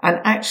 and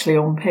actually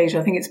on page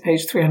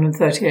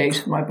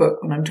 338 of my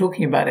book, when I'm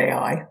talking about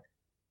AI,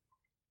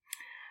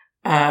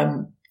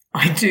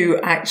 I do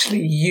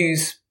actually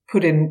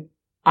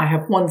I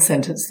have one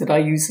sentence that I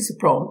use as a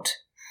prompt,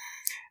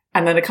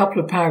 and then a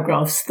couple of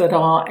paragraphs that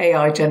are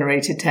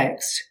AI-generated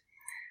text.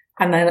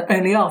 And then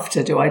only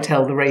after do I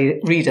tell the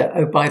reader,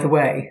 oh, by the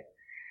way,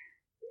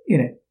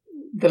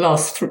 the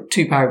last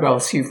two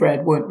paragraphs you've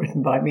read weren't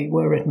written by me,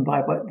 were written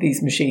by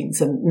these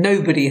machines, and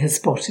nobody has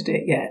spotted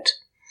it yet.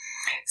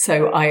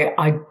 So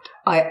I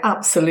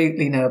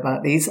absolutely know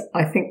about these.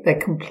 I think they're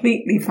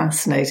completely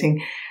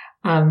fascinating.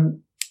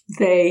 I'm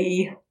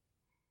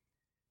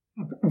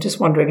just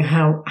wondering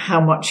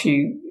how much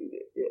you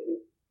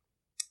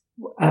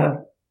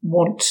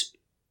want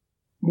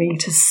me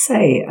to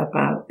say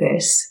about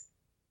this.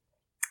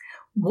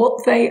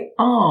 What they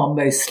are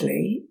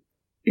mostly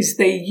is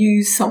they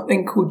use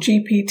something called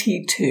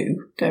GPT-2,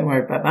 don't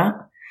worry about that,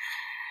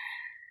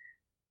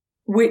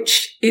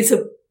 which is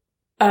a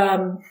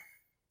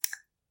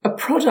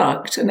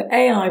product, an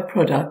AI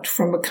product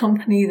from a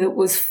company that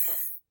was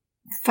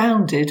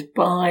founded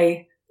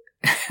by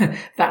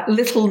that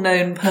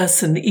little-known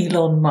person,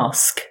 Elon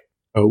Musk.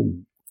 Oh.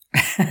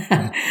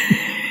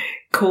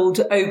 Called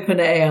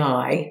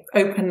OpenAI.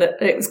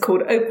 It was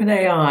called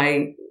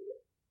OpenAI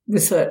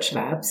Research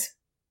Labs.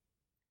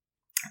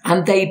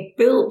 And they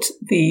built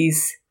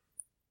these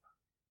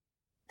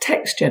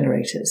text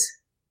generators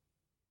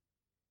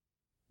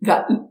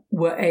that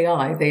were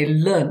AI. They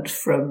learnt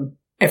from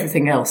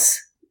everything else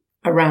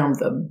around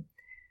them.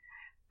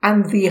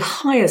 And the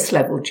highest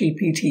level,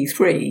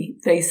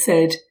 GPT-3, they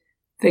said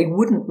they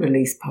wouldn't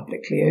release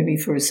publicly, only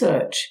for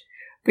research,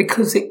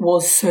 because it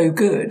was so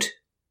good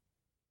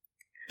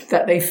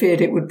that they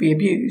feared it would be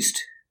abused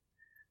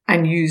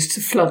and used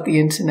to flood the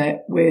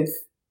internet with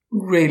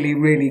really,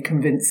 really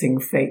convincing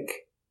fake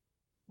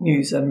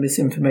news and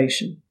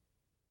misinformation.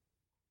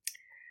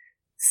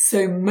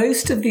 So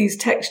most of these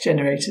text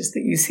generators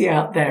that you see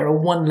out there are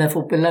one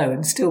level below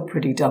and still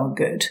pretty darn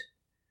good,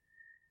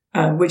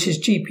 which is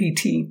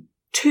GPT-2.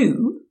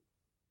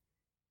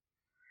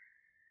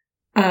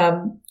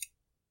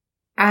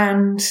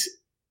 And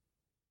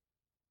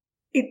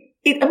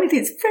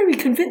it's very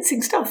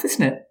convincing stuff,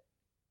 isn't it?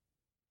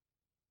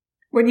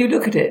 When you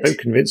look at it. So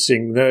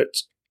convincing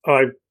that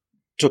I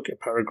took a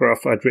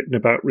paragraph I'd written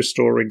about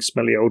restoring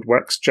smelly old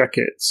wax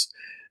jackets,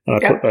 and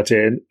I put that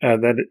in,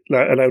 and then it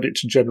allowed it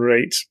to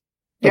generate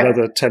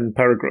another 10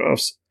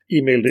 paragraphs,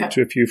 emailed it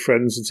to a few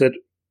friends and said,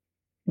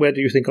 where do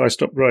you think I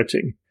stopped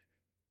writing?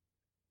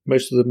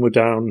 Most of them were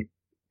down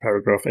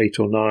paragraph 8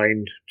 or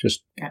 9,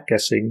 just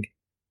guessing.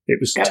 It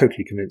was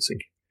totally convincing.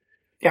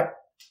 Yeah.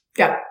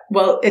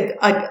 Well,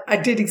 I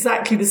did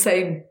exactly the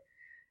same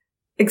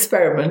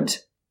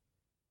experiment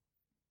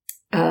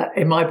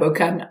in my book,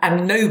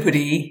 and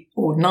nobody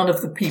or none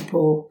of the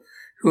people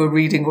who are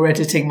reading or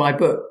editing my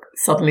book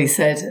suddenly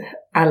said,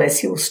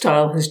 Alice, your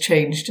style has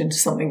changed into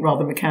something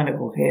rather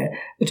mechanical here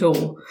at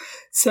all.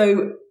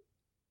 So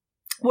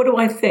what do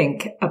I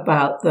think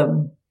about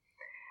them?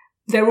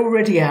 They're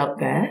already out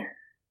there.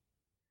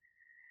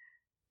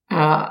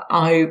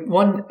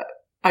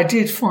 I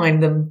did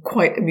find them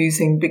quite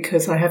amusing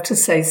because I have to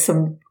say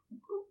some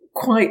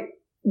quite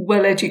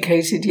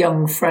well-educated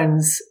young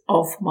friends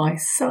of my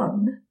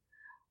son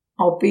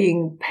are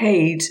being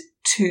paid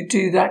to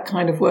do that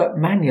kind of work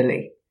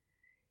manually.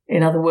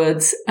 In other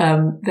words,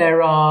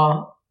 there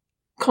are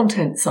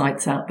content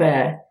sites out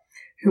there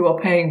who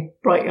are paying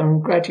bright young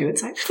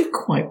graduates actually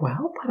quite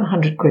well, about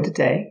 £100 a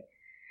day,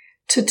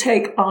 to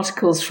take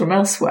articles from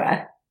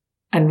elsewhere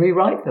and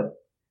rewrite them.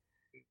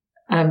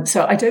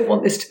 So I don't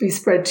want this to be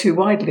spread too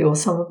widely, or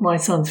some of my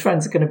son's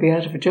friends are going to be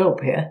out of a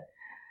job here.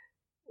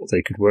 Well,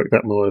 they could work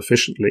that more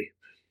efficiently.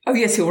 Oh,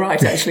 yes, you're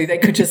right, actually. They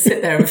could just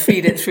sit there and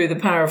feed it through the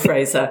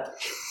paraphraser.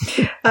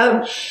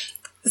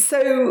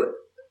 So,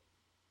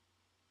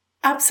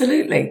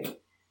 absolutely.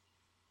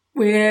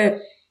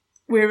 We're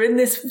in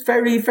this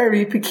very,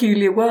 very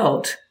peculiar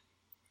world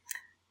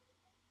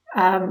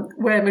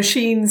where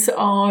machines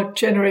are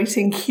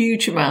generating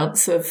huge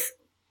amounts of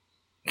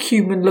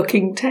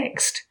human-looking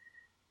text.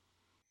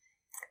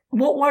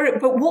 What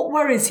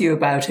worries you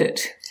about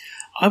it?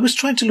 I was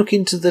trying to look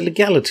into the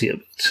legality of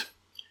it.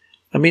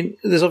 I mean,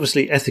 there's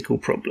obviously ethical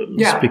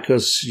problems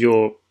because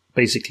you're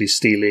basically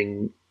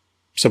stealing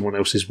someone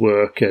else's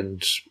work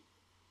and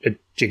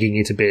jigging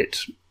it a bit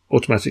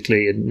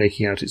automatically and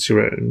making out it's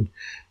your own.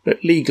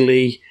 But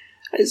legally,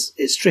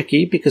 it's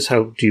tricky because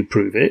how do you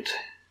prove it?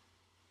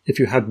 If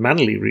you had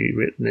manually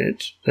rewritten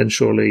it, then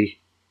surely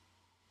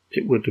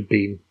it would have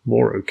been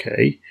more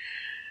okay.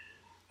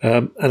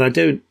 And I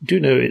do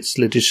know it's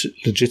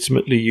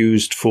legitimately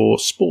used for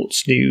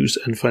sports news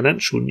and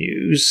financial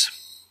news,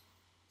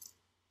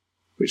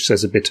 which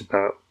says a bit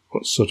about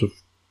what sort of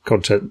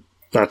content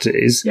that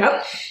is.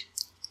 Yep.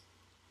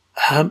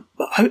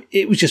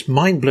 It was just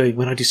mind-blowing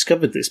when I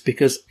discovered this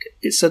because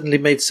it suddenly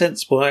made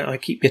sense why I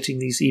keep getting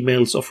these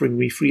emails offering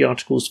me free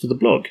articles for the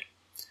blog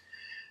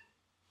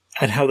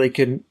and how they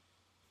can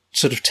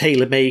sort of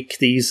tailor-make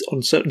these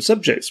on certain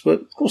subjects. Well,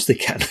 of course they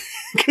can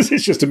because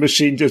it's just a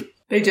machine just...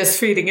 They're just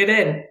feeding it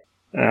in.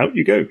 Out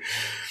you go.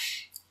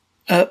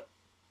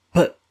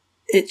 But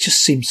it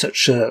just seems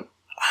such a...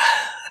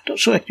 I'm not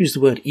sure I can use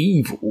the word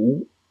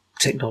evil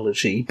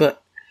technology,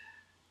 but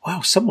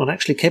wow, someone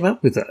actually came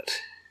up with that.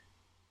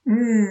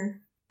 Mm.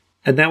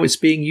 And now it's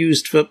being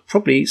used for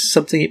probably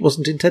something it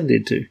wasn't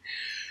intended to.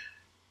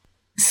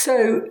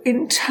 So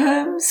in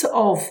terms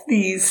of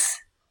these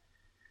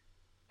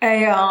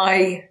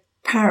AI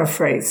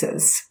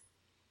paraphrasers,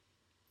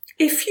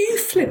 if you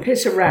flip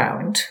it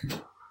around,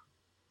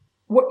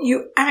 what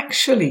you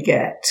actually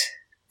get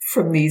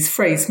from these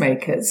phrase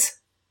makers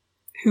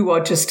who are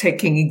just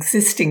taking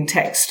existing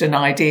text and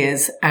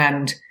ideas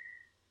and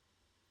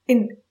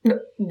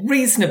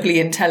reasonably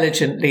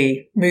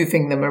intelligently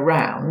moving them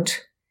around,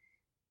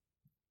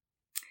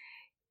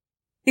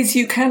 is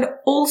you can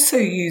also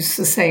use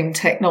the same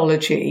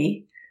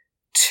technology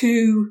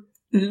to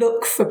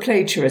look for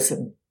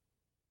plagiarism.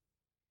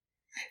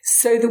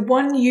 So the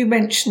one you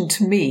mentioned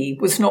to me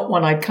was not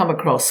one I'd come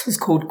across, was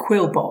called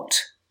Quillbot.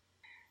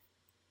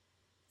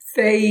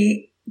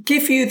 They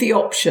give you the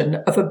option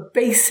of a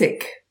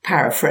basic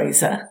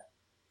paraphraser,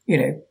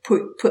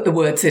 put the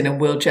words in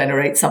and we'll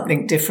generate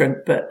something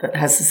different but that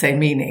has the same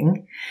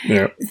meaning.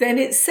 Yeah. Then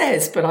it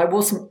says, but I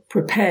wasn't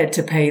prepared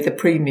to pay the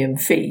premium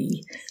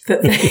fee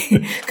that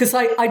they, because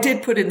I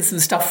did put in some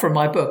stuff from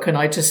my book and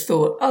I just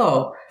thought,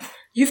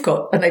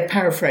 and they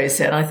paraphrased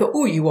it and I thought,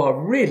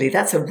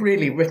 that's a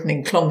really written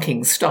in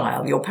clonking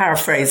style. Your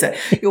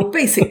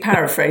basic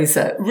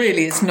paraphraser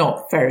really is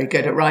not very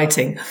good at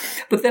writing.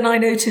 But then I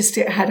noticed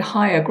it had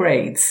higher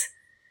grades,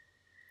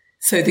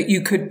 so that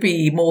you could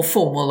be more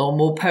formal or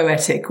more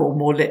poetic or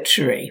more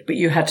literary, but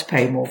you had to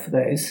pay more for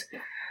those.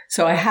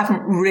 So I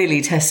haven't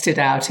really tested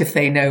out if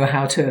they know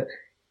how to,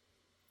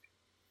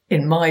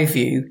 in my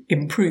view,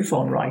 improve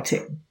on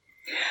writing.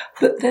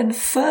 But then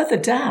further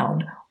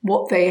down,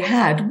 what they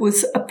had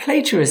was a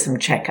plagiarism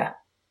checker.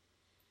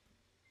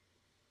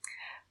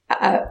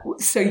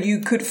 So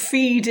you could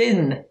feed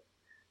in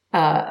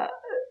a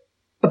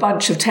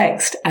bunch of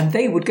text and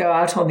they would go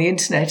out on the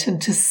internet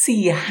and to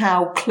see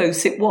how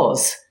close it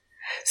was.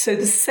 So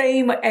the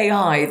same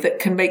AI that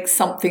can make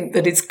something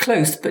that is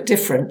close but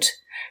different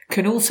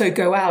can also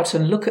go out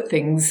and look at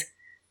things,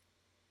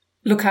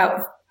 look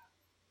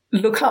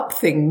up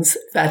things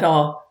that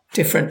are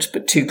different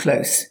but too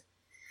close.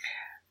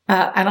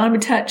 And I'm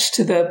attached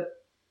to the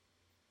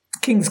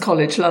King's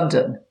College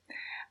London.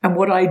 And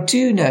what I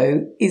do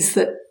know is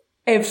that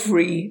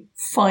every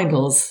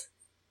finals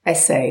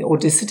essay or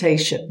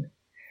dissertation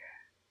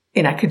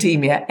in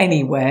academia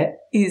anywhere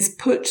is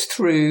put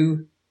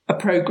through a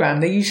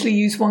program. They usually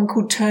use one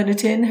called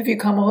Turnitin. Have you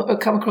come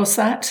across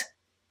that?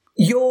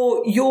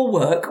 Your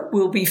work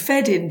will be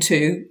fed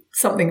into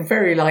something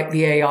very like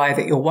the AI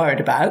that you're worried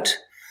about,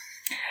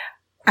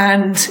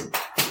 and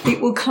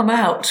it will come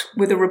out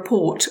with a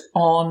report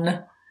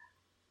on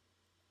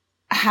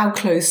how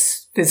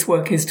close this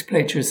work is to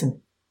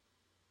plagiarism.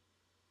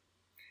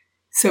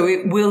 So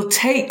it will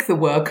take the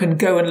work and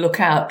go and look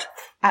out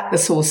at the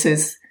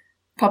sources,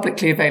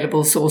 publicly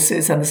available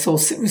sources and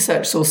the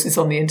research sources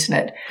on the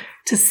internet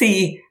to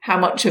see how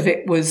much of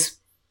it was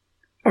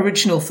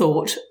original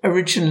thought,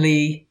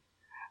 originally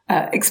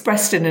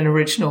expressed in an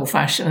original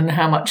fashion, and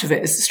how much of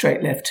it is a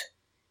straight lift.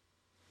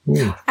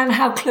 Yeah. And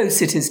how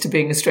close it is to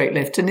being a straight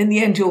lift. And in the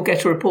end, you'll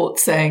get a report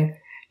saying,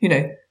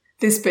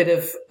 this bit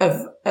of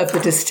the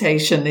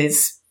dissertation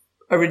is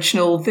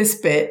original, this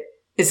bit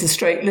is a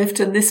straight lift,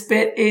 and this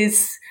bit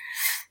is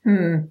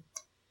a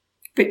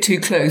bit too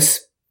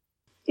close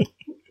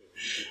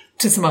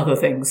to some other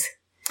things.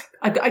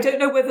 I don't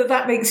know whether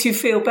that makes you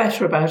feel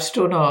better about it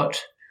or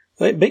not.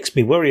 It makes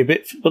me worry a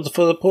bit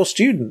for the poor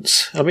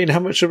students. I mean, how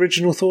much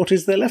original thought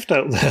is there left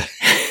out there?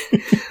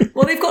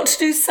 Well, they've got to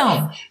do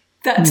some.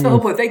 That's the whole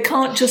point. They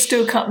can't just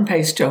do a cut and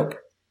paste job.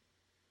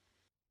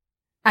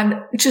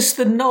 And just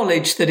the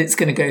knowledge that it's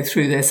going to go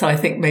through this, I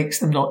think, makes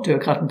them not do a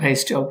cut and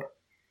paste job.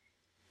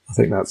 I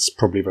think that's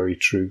probably very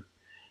true.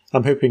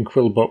 I'm hoping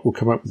Quillbot will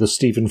come up with a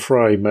Stephen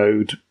Fry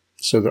mode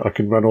so that I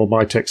can run all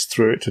my text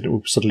through it and it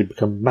will suddenly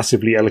become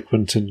massively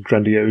eloquent and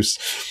grandiose.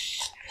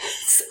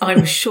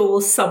 I'm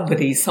sure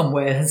somebody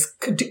somewhere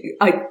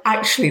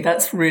actually,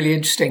 that's really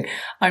interesting.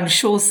 I'm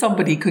sure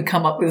somebody could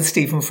come up with a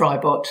Stephen Fry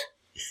bot.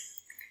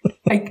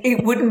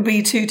 It wouldn't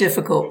be too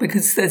difficult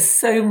because there's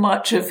so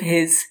much of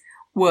his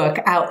work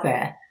out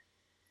there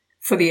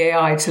for the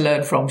AI to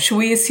learn from. Shall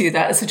we issue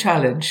that as a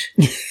challenge?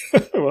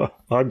 Well,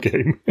 I'm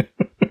game.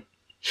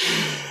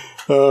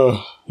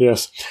 Oh,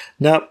 yes.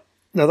 Now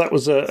that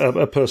was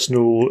a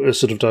personal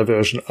sort of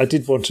diversion. I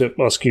did want to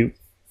ask you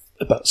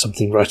about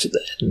something right at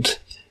the end.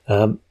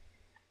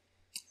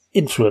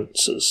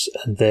 Influencers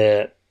and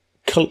their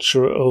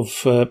culture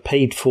of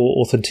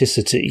paid-for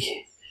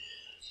authenticity.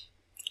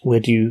 Where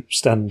do you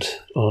stand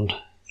on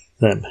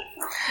them?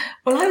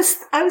 Well,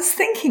 I was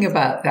thinking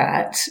about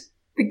that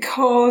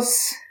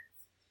because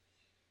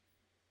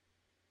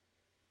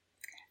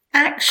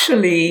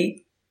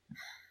actually,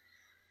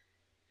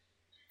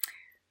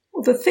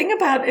 the thing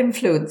about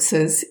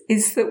influencers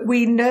is that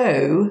we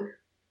know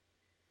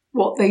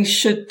what they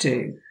should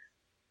do,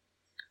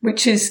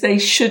 which is they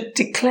should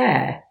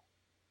declare,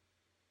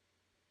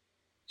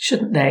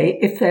 shouldn't they,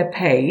 if they're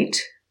paid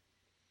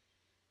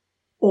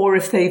or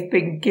if they've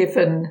been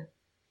given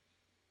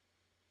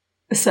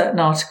a certain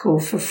article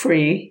for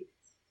free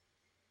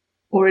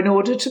or in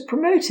order to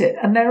promote it.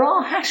 And there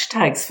are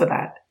hashtags for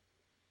that.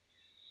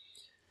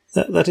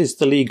 That is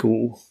the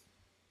legal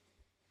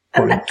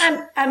point.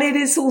 And it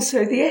is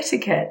also the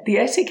etiquette. The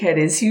etiquette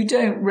is you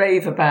don't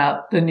rave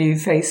about the new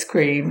face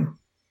cream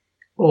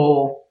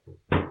or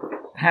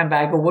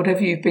handbag or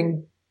whatever you've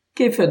been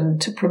given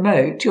to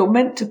promote. You're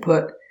meant to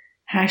put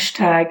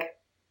hashtag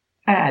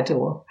ad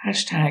or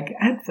hashtag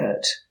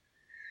advert.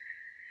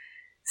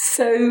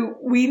 So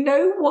we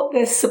know what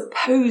they're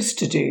supposed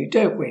to do,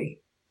 don't we?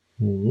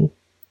 Mm-hmm.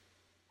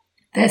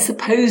 They're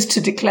supposed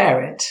to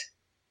declare it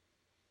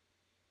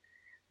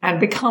and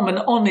become an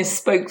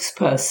honest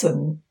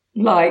spokesperson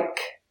like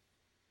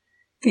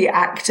the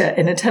actor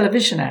in a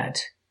television ad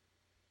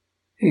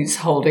who's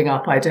holding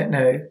up, I don't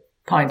know,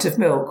 a pint of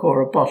milk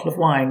or a bottle of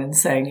wine and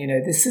saying,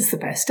 this is the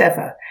best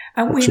ever.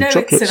 And we know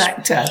it's an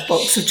actor,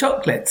 box of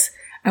chocolates.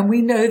 and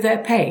we know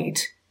they're paid.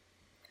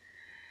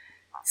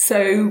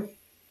 So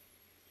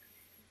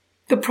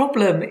the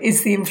problem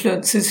is the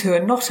influencers who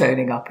are not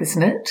owning up,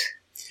 isn't it?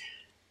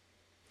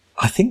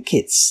 I think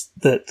it's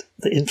that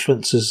the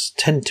influencers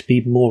tend to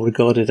be more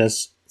regarded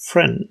as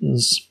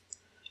friends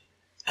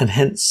and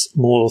hence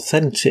more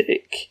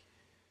authentic.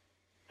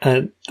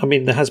 And I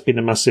mean, there has been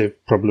a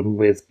massive problem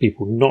with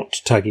people not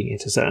tagging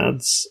it as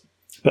ads,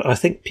 but I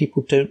think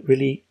people don't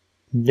really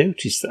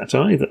notice that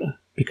either,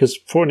 because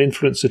for an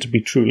influencer to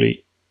be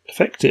truly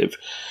effective,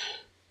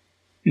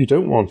 you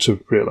don't want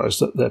to realise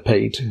that they're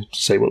paid to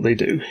say what they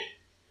do.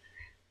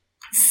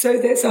 So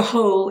there's a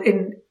whole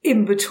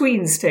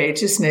in-between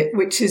stage, isn't it,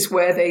 which is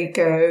where they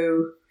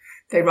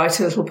write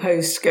a little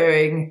post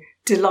going,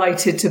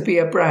 delighted to be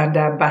a brand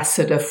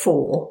ambassador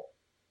for.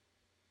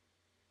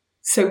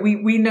 So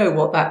we know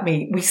what that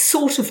means. We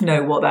sort of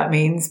know what that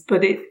means,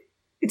 but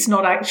it's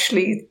not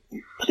actually.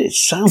 But it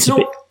sounds a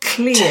bit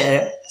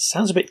clear.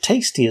 Sounds a bit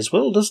tasty as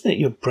well, doesn't it?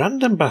 You're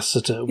brand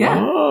ambassador.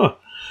 Yeah. Wow.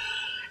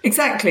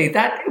 Exactly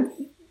that.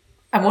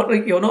 And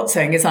what you're not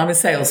saying is I'm a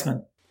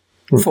salesman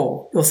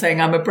for. You're saying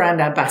I'm a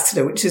brand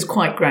ambassador, which is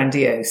quite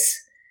grandiose.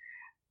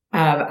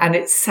 And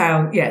it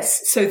sounds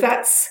yes. So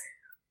that's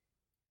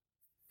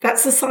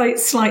a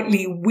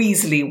slightly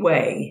weaselly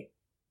way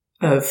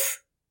of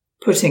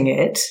putting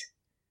it.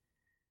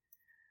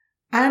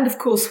 And of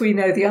course, we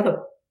know the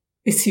other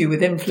issue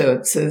with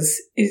influencers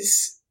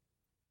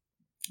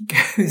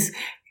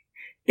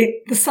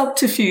the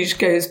subterfuge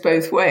goes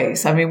both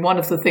ways. I mean, one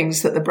of the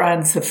things that the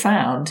brands have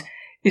found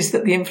is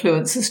that the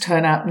influencers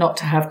turn out not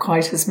to have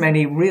quite as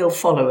many real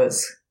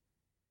followers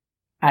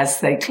as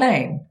they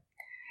claim.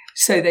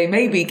 So they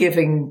may be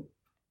giving,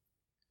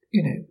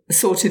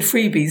 assorted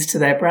freebies to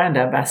their brand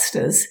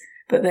ambassadors,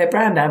 but their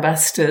brand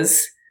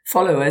ambassadors'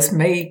 followers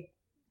may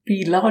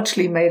be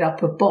largely made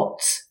up of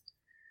bots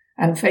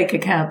and fake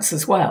accounts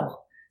as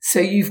well. So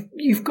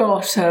you've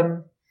got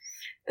a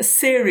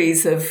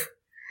series of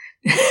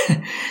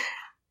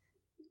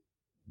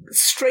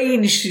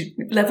strange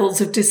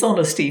levels of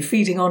dishonesty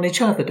feeding on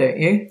each other, don't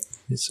you?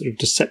 It's sort of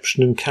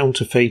deception and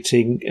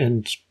counterfeiting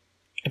and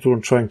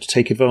everyone trying to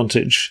take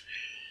advantage,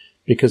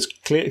 because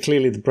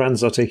clearly the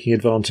brands are taking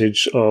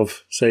advantage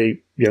of,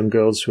 say, young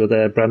girls who are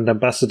their brand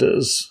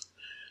ambassadors,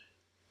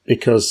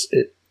 because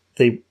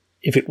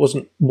if it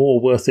wasn't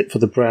more worth it for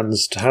the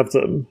brands to have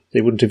them,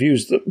 they wouldn't have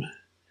used them.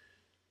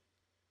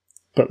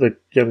 But the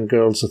young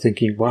girls are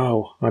thinking,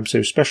 wow, I'm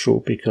so special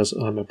because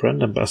I'm a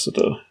brand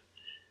ambassador.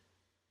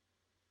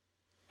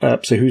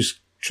 So who's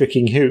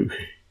tricking who?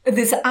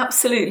 There's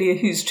absolutely a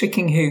who's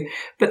tricking who.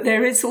 But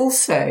there is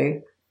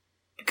also,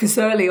 because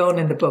early on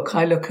in the book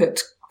I look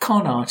at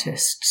con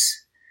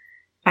artists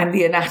and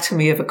the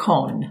anatomy of a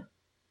con.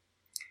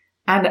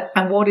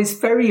 And what is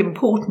very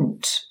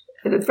important,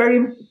 a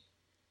very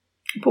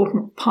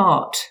important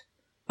part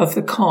of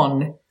the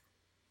con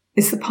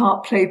is the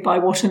part played by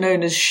what are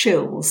known as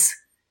shills.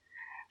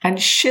 And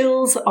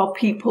shills are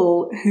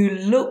people who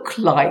look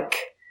like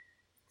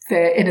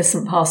they're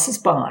innocent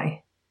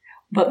passers-by,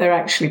 but they're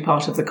actually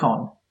part of the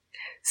con.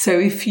 So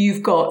if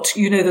you've got, the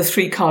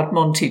 3-card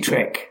Monty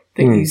trick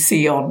that you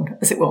see on,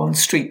 as it were, on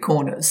street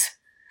corners,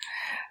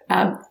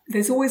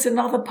 there's always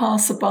another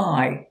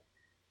passerby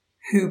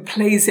who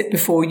plays it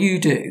before you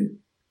do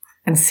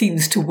and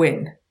seems to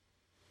win.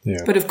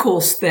 Yeah. But of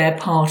course, they're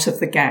part of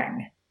the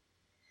gang.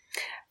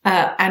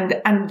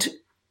 And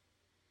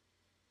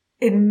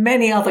in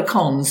many other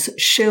cons,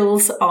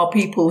 shills are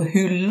people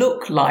who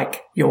look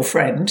like your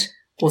friend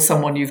or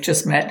someone you've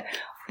just met,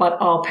 but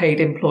are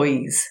paid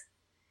employees.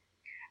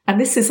 And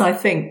this is, I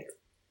think,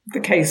 the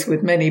case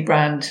with many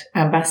brand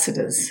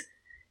ambassadors,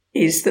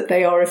 is that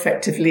they are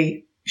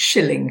effectively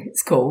shilling,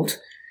 it's called,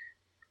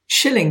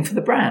 shilling for the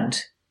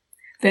brand.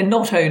 They're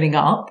not owning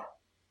up,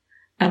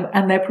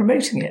 and they're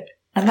promoting it.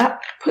 And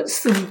that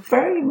puts them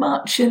very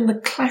much in the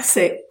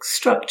classic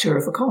structure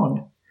of a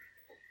con.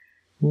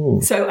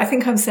 So I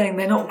think I'm saying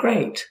they're not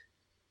great.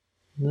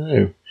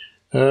 No.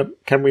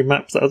 Can we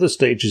map the other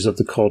stages of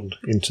the con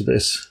into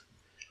this?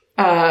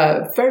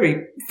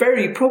 Very,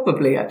 very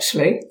probably,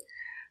 actually.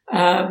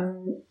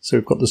 So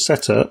we've got the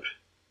setup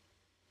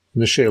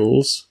and the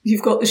shills.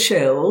 You've got the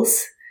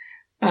shills.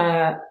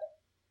 Then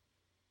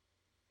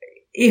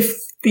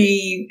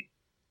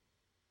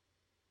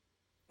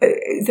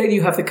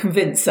you have the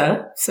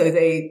convincer. So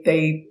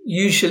they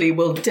usually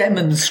will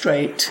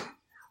demonstrate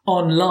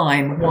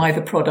online why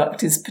the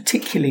product is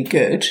particularly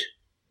good.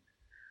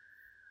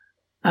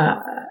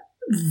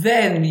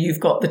 Then you've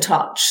got the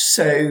touch.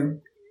 So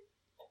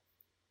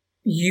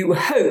you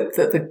hope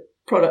that the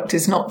product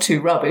is not too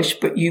rubbish,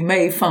 but you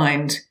may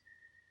find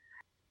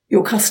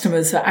your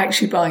customers are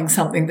actually buying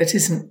something that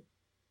isn't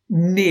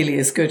nearly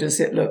as good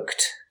as it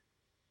looked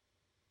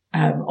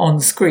on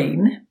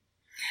screen.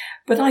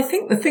 But I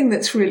think the thing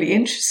that's really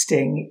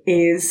interesting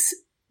is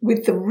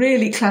with the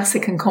really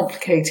classic and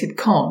complicated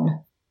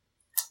con,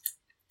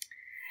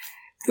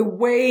 the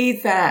way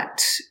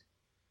that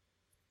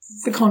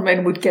the con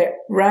men would get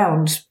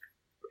round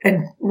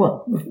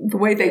the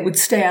way they would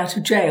stay out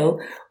of jail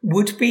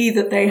would be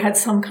that they had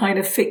some kind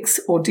of fix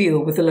or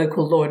deal with the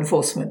local law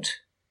enforcement,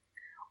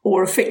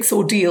 or a fix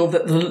or deal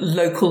that the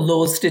local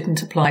laws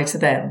didn't apply to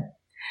them.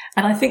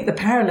 And I think the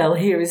parallel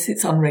here is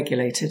it's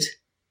unregulated.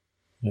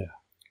 Yeah.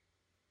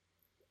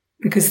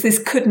 Because this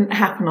couldn't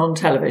happen on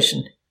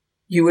television.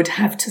 You would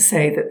have to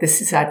say that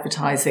this is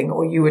advertising,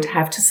 or you would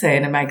have to say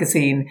in a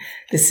magazine,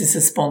 this is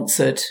a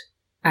sponsored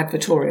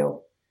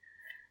advertorial.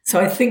 So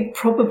I think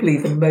probably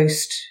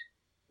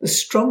the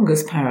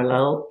strongest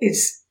parallel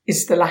is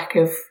the lack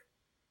of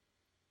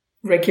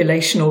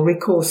regulation or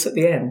recourse at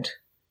the end.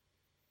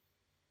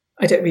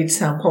 I don't mean to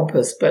sound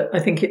pompous, but I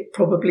think it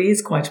probably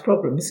is quite a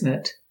problem, isn't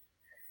it?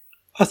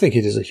 I think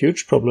it is a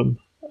huge problem.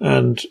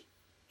 And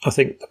I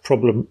think the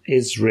problem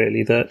is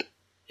really that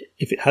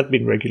if it had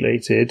been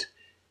regulated,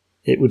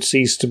 it would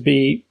cease to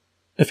be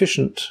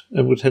efficient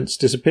and would hence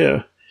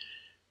disappear.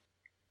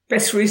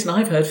 Best reason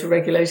I've heard for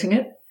regulating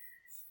it.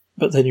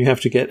 But then you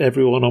have to get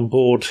everyone on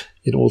board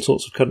in all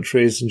sorts of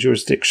countries and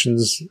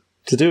jurisdictions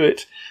to do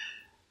it.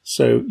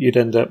 So you'd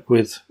end up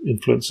with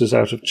influencers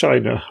out of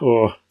China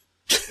or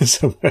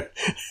somewhere.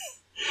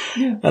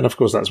 Yeah. And of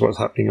course that's what's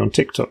happening on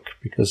TikTok,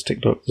 because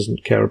TikTok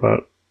doesn't care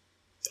about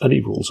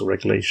any rules or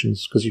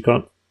regulations because you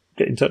can't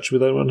get in touch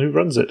with anyone who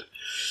runs it.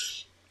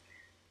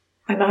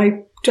 And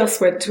I just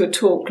went to a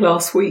talk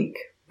last week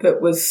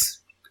that was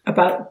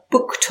about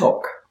book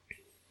talk.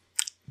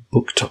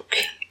 Book talk.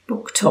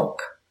 Book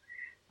talk.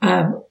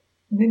 An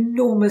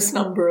enormous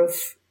number of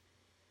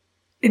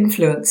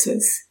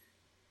influencers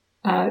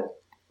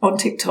on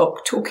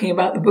TikTok talking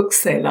about the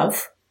books they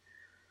love,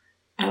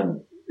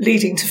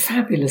 leading to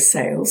fabulous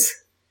sales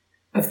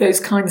of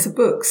those kinds of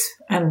books.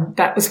 And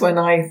that was when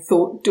I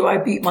thought, do I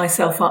beat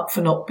myself up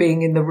for not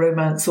being in the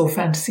romance or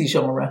fantasy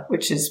genre,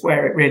 which is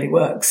where it really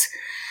works,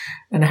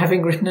 and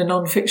having written a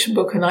non-fiction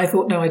book? And I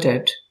thought, no, I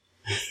don't.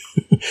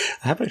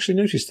 I have actually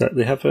noticed that.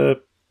 They have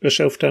a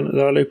shelf down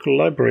at our local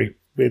library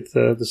with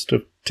the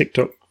sort of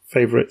TikTok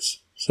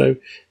favourites. So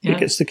if it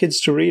gets the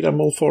kids to read,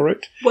 I'm all for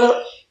it.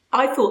 Well,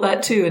 I thought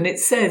that too, and it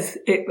says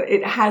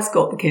it has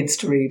got the kids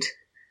to read.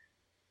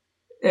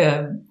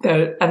 And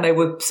there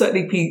were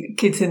certainly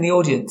kids in the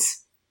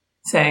audience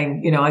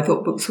saying, I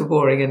thought books were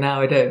boring and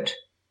now I don't.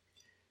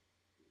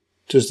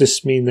 Does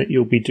this mean that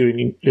you'll be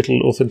doing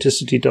little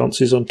authenticity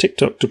dances on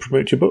TikTok to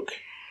promote your book?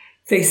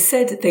 They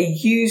said they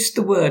used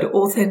the word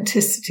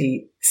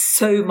authenticity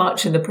so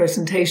much in the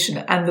presentation,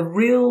 and the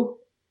real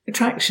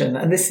attraction,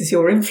 and this is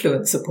your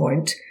influencer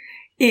point,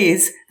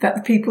 is that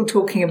the people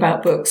talking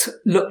about books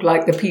look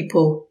like the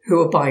people who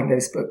are buying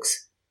those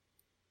books.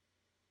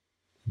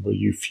 Were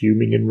you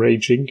fuming and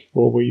raging,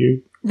 or were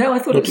you? No, I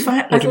thought it was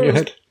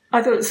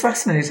I thought it was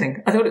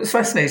fascinating.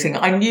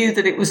 I knew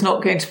that it was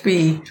not going to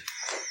be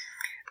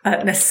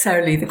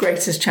necessarily the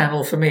greatest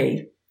channel for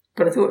me,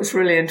 but I thought it was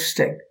really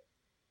interesting.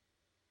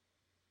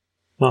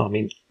 Well, I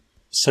mean,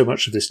 so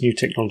much of this new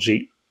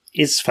technology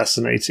is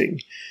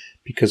fascinating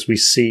because we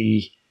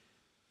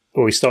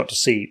start to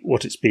see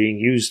what it's being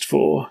used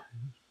for,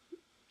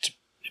 to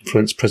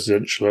influence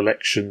presidential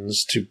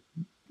elections, to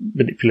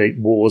manipulate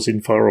wars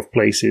in far-off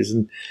places,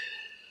 and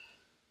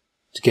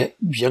to get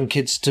young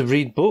kids to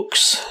read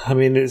books. I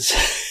mean,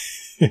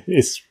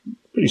 it's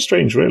pretty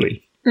strange,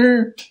 really.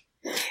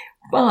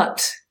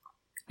 But,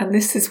 and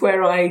this is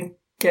where I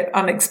get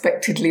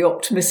unexpectedly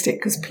optimistic,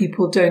 because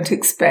people don't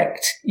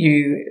expect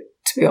you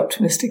to be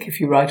optimistic if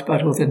you write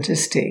about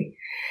authenticity,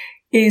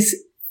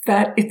 is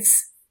that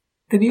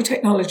the new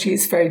technology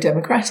is very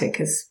democratic,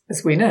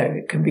 as we know.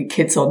 It can be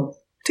kids on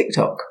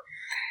TikTok.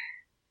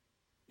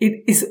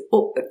 It is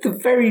the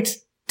very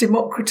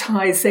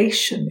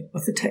democratization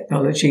of the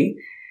technology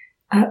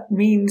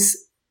means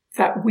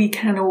that we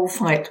can all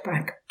fight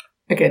back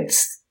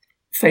against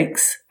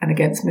fakes and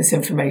against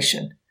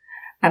misinformation.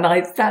 And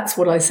that's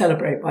what I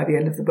celebrate by the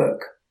end of the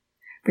book,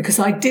 because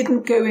I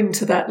didn't go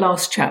into that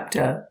last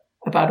chapter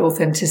about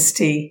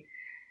authenticity.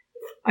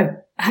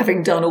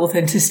 Having done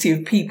authenticity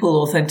of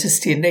people,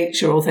 authenticity of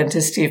nature,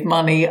 authenticity of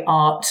money,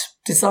 art,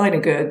 designer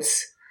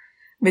goods,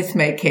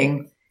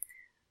 myth-making,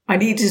 I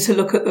needed to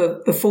look at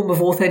the form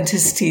of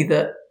authenticity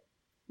that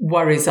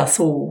worries us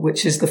all,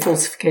 which is the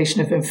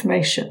falsification of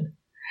information.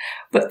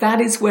 But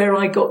that is where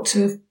I got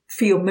to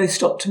feel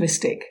most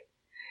optimistic,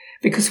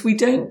 because we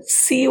don't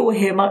see or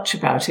hear much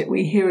about it.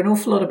 We hear an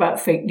awful lot about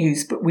fake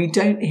news, but we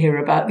don't hear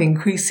about the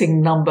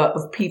increasing number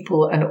of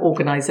people and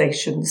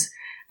organisations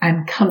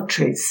and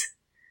countries,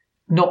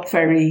 not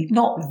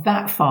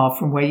that far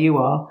from where you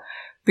are,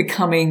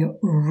 becoming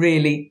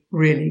really,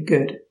 really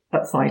good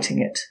at fighting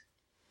it.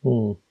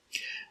 The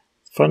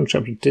final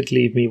chapter did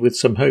leave me with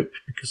some hope,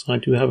 because I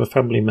do have a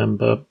family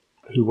member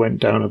who went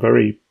down a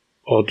very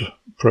odd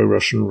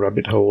pro-Russian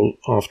rabbit hole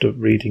after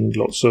reading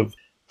lots of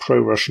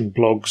pro-Russian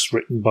blogs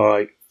written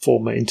by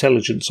former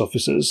intelligence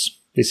officers.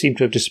 They seem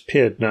to have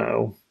disappeared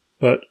now,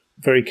 but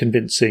very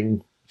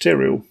convincing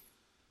material.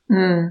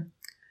 And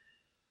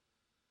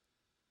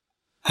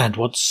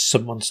once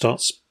someone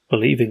starts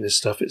believing this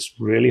stuff, it's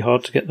really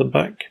hard to get them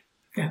back.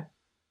 Yeah.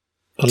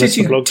 Unless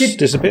the blogs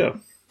disappear.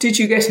 Did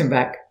you get him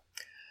back?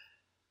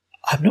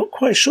 I'm not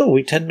quite sure.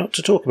 We tend not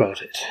to talk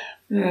about it.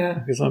 Yeah.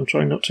 Because I'm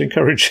trying not to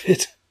encourage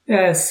it.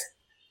 Yes.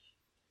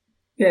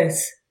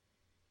 Yes.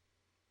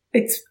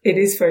 It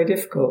is very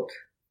difficult.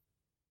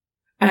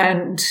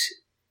 And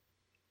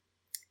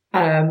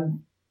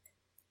in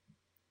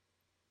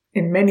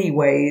many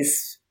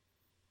ways,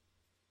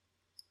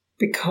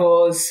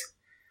 because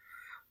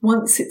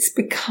once it's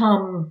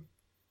become,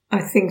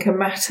 I think, a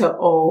matter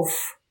of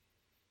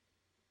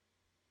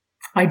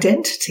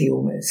identity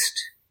almost,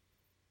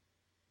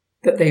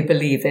 that they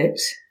believe it,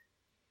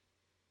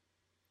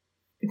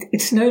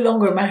 it's no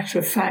longer a matter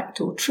of fact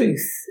or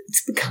truth.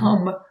 It's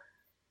become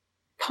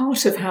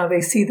part of how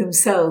they see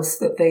themselves,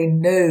 that they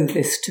know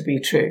this to be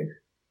true.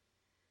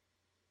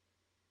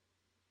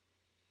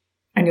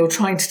 And you're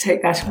trying to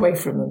take that away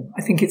from them.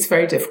 I think it's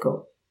very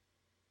difficult.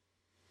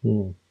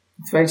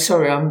 It's very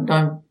sorry,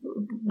 I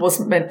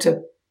wasn't meant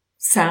to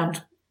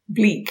sound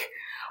bleak.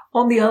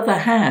 On the other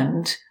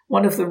hand,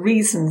 one of the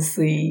reasons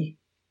the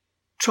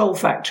troll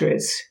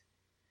factories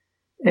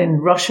in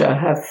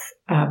Russia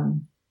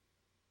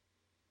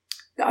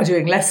are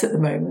doing less at the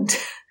moment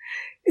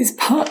is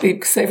partly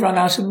because they've run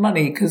out of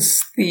money,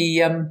 because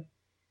the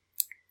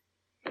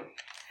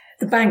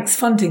banks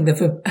funding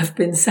them have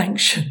been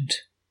sanctioned.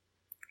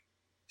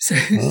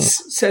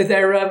 So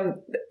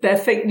their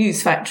fake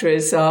news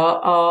factories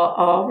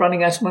are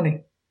running out of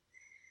money.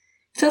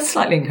 So that's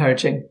slightly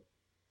encouraging.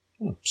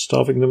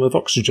 Starving them of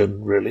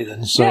oxygen, really,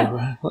 then. So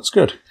that's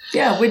good.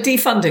 Yeah, we're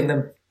defunding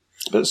them.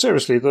 But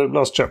seriously, the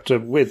last chapter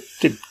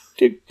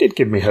did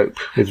give me hope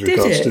with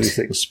regards to these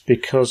things.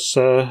 Because,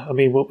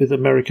 what with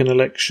American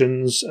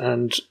elections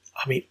and,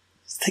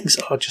 things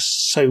are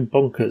just so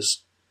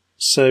bonkers.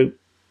 So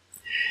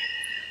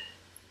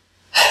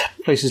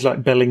places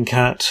like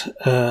Bellingcat,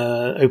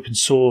 open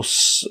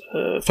source,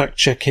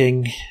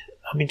 fact-checking,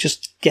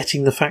 just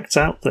getting the facts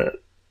out there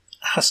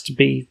has to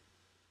be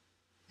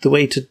the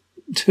way to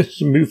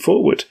move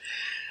forward.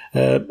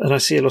 And I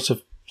see a lot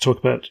of talk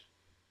about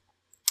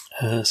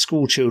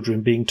school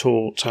children being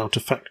taught how to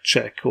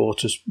fact-check or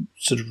to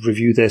sort of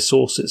review their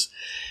sources.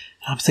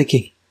 And I'm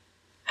thinking,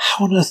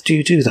 how on earth do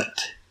you do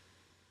that?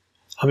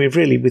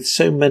 Really, with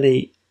so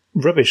many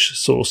rubbish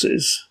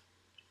sources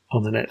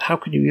on the net, how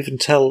can you even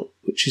tell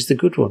which is the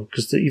good one?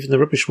 Because even the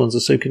rubbish ones are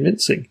so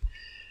convincing.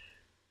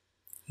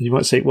 And you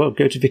might say, well,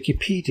 go to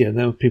Wikipedia. And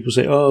then people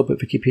say, oh, but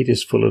Wikipedia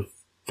is full of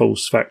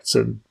false facts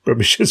and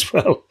rubbish as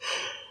well.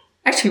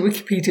 Actually,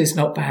 Wikipedia is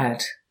not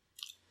bad.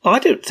 I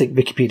don't think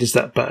Wikipedia is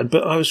that bad,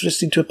 but I was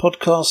listening to a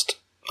podcast,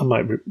 I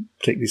might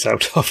take this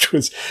out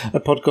afterwards, a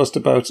podcast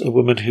about a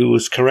woman who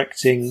was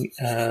correcting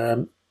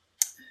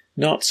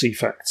Nazi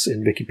facts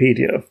in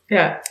Wikipedia.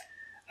 Yeah.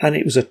 And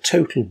it was a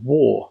total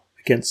war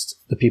against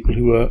the people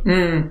who were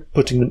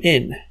putting them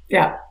in.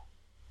 Yeah.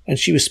 And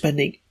she was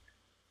spending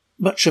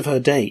much of her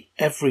day,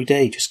 every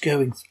day, just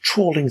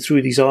trawling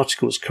through these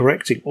articles,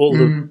 correcting all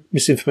the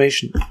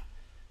misinformation.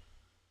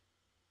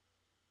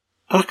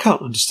 I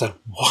can't understand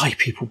why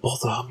people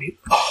bother.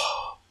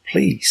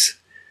 Please.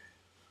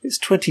 It's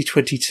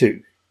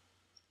 2022.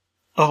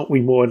 Aren't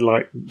we more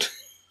enlightened?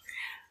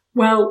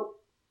 Well,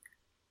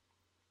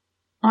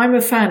 I'm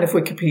a fan of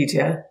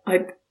Wikipedia.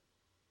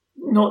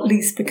 Not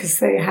least because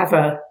they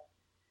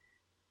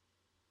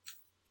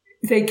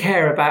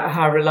care about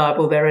how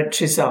reliable their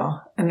entries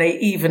are. And they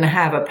even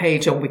have a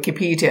page on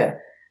Wikipedia,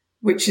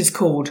 which is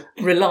called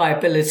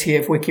Reliability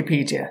of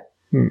Wikipedia.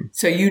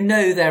 So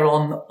they're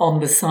on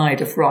the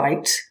side of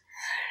right.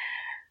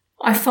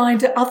 I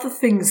find other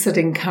things that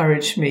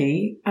encourage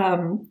me.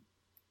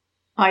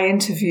 I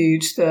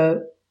interviewed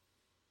the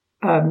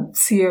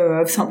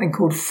CEO of something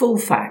called Full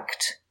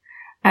Fact,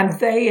 and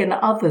they and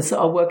others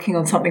are working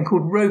on something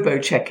called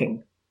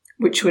robo-checking,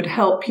 which would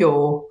help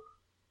your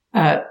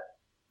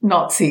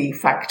Nazi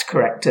fact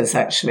correctors,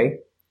 actually.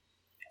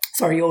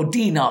 Sorry, your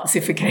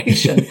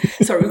denazification.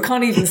 Sorry, we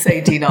can't even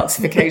say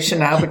denazification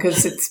now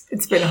because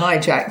it's been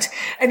hijacked.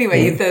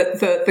 Anyway,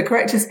 the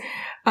correctors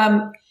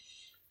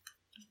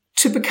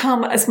to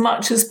become as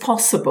much as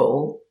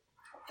possible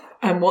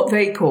what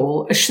they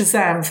call a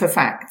Shazam for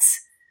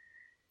facts.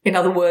 In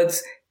other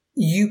words,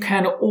 you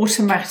can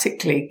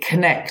automatically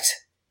connect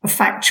a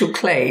factual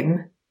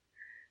claim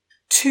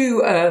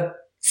to a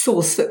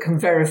source that can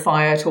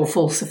verify it or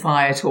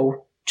falsify it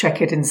or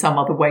check it in some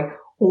other way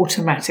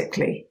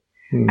automatically.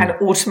 And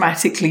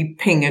automatically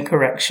ping a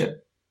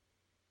correction.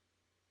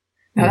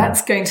 Now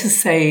that's going to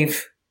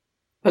save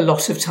a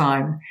lot of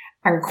time,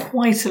 and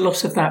quite a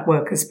lot of that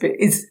work is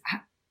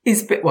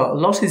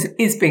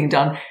being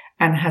done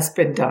and has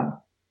been done.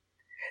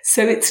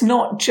 So it's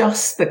not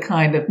just the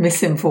kind of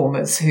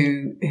misinformers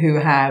who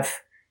have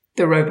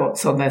the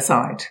robots on their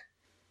side.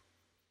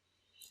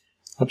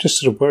 I'm just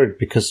sort of worried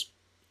because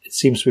it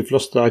seems we've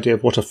lost the idea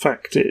of what a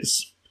fact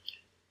is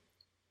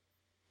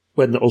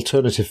when the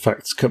alternative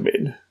facts come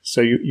in. So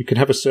you can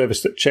have a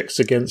service that checks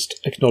against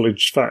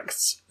acknowledged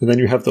facts, and then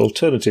you have the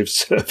alternative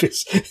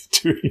service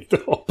doing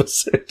the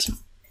opposite.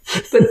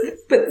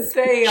 But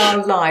they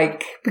are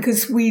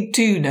because we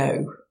do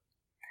know.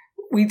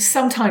 We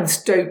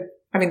sometimes don't.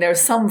 There are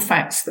some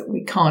facts that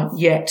we can't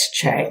yet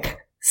check.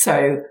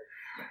 So,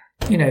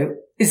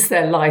 is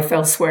there life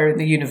elsewhere in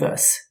the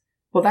universe?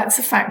 Well, that's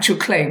a factual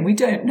claim. We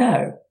don't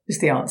know, is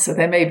the answer.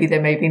 There may be,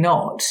 there may be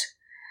not.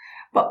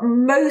 But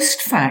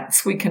most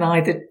facts we can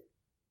either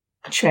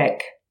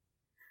check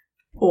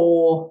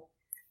or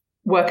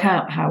work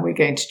out how we're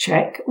going to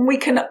check, and we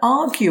can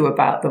argue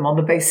about them on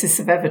the basis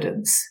of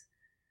evidence.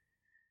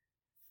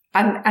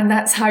 And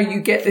that's how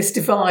you get this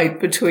divide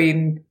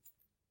between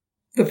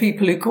the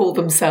people who call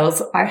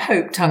themselves, I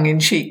hope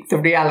tongue-in-cheek, the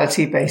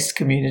reality-based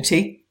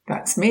community.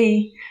 That's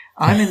me.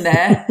 I'm in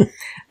there.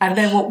 And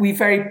then what we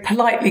very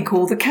politely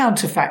call the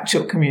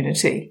counterfactual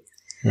community,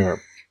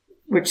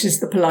 which is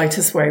the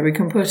politest way we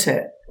can put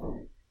it.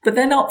 But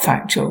they're not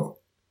factual.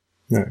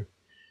 No.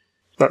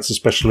 That's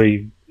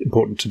especially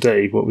important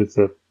today, what with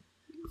the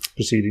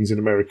proceedings in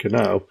America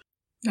now.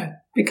 No,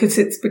 because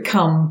it's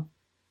become,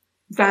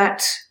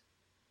 that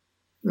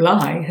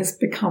lie has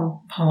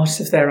become part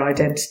of their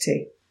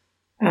identity,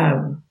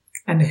 and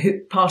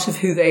part of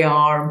who they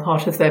are and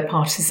part of their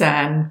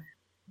partisan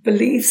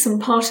beliefs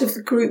and part of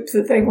the group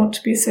that they want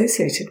to be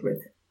associated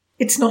with.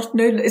 It's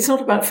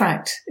not about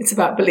fact, it's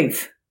about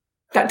belief.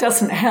 That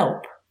doesn't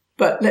help,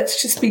 but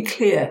let's just be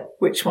clear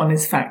which one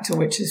is fact and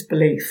which is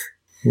belief.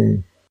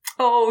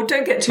 Oh,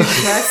 don't get too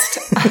depressed.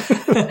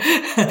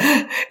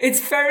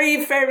 It's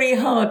very, very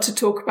hard to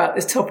talk about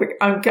this topic.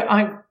 I'm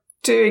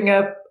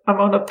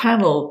on a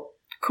panel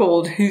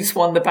called Who's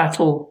Won the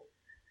Battle?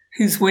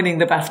 Who's Winning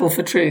the Battle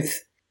for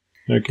Truth?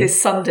 Okay.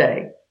 This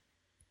Sunday.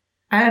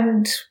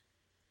 And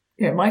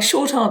my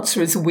short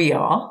answer is we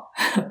are,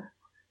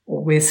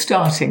 or we're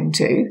starting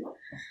to.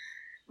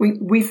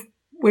 We're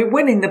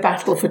winning the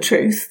battle for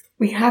truth.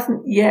 We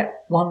haven't yet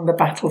won the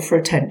battle for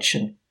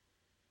attention.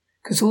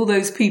 Because all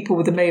those people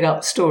with the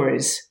made-up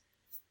stories,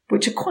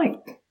 which are quite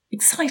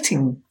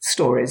exciting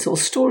stories, or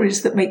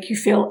stories that make you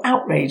feel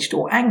outraged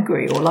or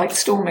angry or like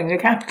storming a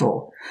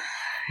Capitol,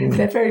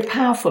 they're very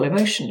powerful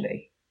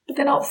emotionally, but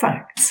they're not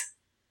facts.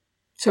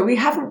 So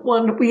we've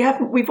won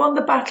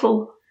the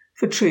battle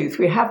for truth.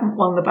 We haven't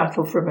won the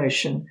battle for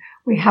emotion.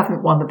 We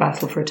haven't won the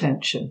battle for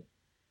attention.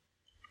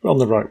 We're on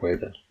the right way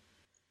then,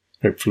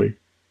 hopefully.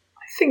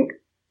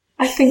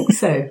 I think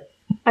so.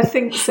 I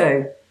think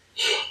so.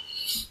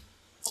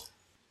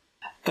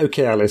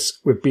 Okay, Alice,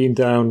 we've been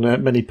down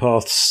many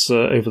paths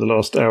over the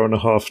last hour and a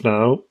half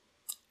now.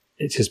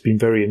 It has been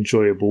very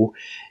enjoyable.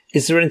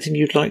 Is there anything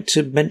you'd like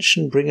to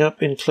mention, bring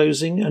up in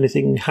closing?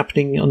 Anything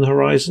happening on the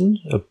horizon?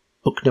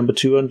 Book number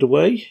 2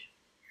 underway?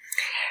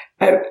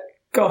 Oh,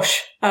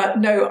 gosh.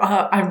 No,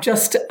 I'm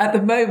just at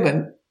the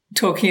moment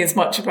talking as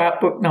much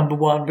about book number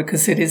 1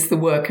 because it is the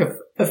work of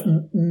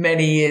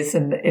many years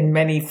and in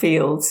many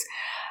fields.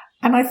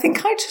 And I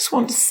think I just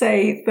want to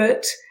say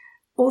that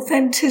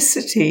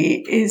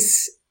authenticity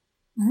is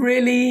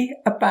really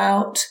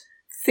about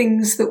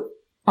things that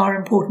are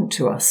important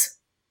to us.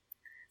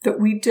 That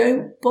we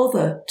don't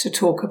bother to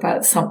talk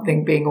about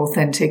something being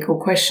authentic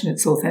or question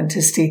its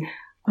authenticity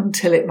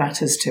until it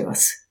matters to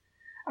us.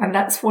 And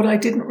that's what I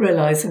didn't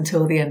realise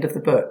until the end of the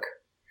book,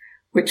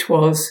 which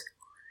was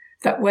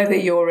that whether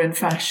you're in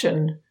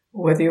fashion,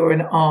 or whether you're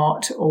in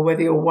art, or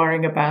whether you're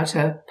worrying about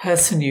a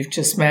person you've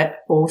just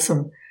met or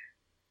some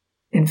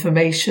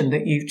information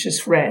that you've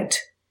just read,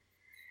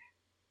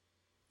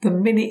 the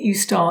minute you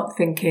start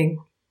thinking,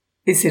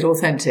 is it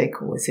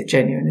authentic or is it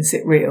genuine, is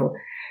it real?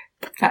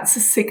 That's a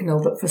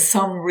signal that for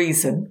some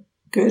reason,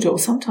 good or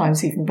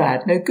sometimes even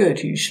bad, no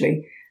good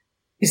usually,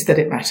 is that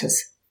it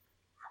matters.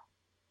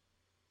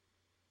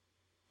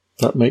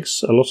 That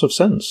makes a lot of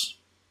sense.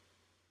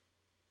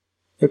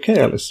 Okay,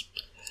 Alice.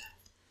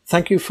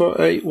 Thank you for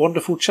a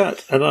wonderful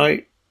chat.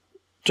 And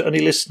to any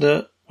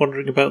listener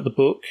wondering about the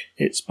book,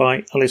 it's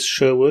by Alice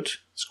Sherwood.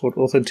 It's called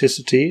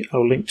Authenticity.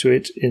 I'll link to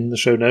it in the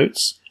show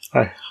notes.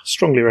 I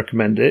strongly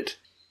recommend it.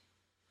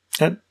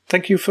 And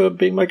thank you for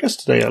being my guest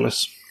today,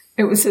 Alice.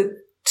 It was a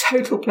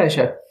total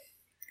pleasure.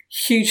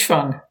 Huge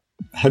fun.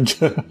 And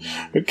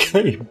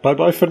okay,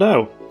 bye-bye for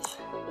now.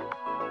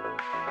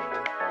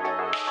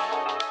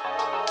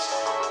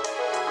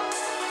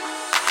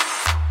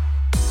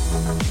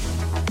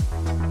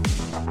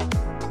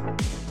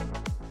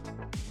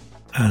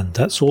 And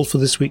that's all for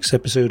this week's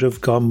episode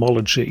of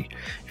Garmology.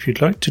 If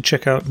you'd like to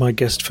check out my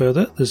guest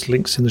further, there's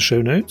links in the show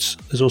notes.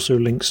 There's also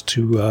links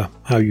to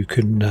how you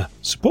can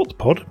support the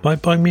pod by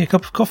buying me a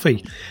cup of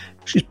coffee,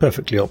 which is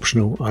perfectly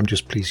optional. I'm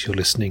just pleased you're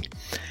listening.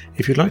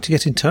 If you'd like to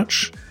get in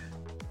touch,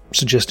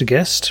 suggest a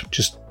guest,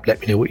 just let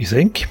me know what you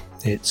think.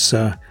 It's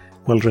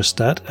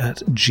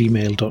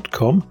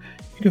welldresseddad@gmail.com.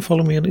 You can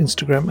follow me on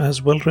Instagram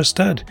as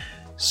welldresseddad.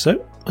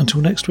 So,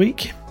 until next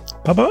week,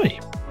 bye-bye.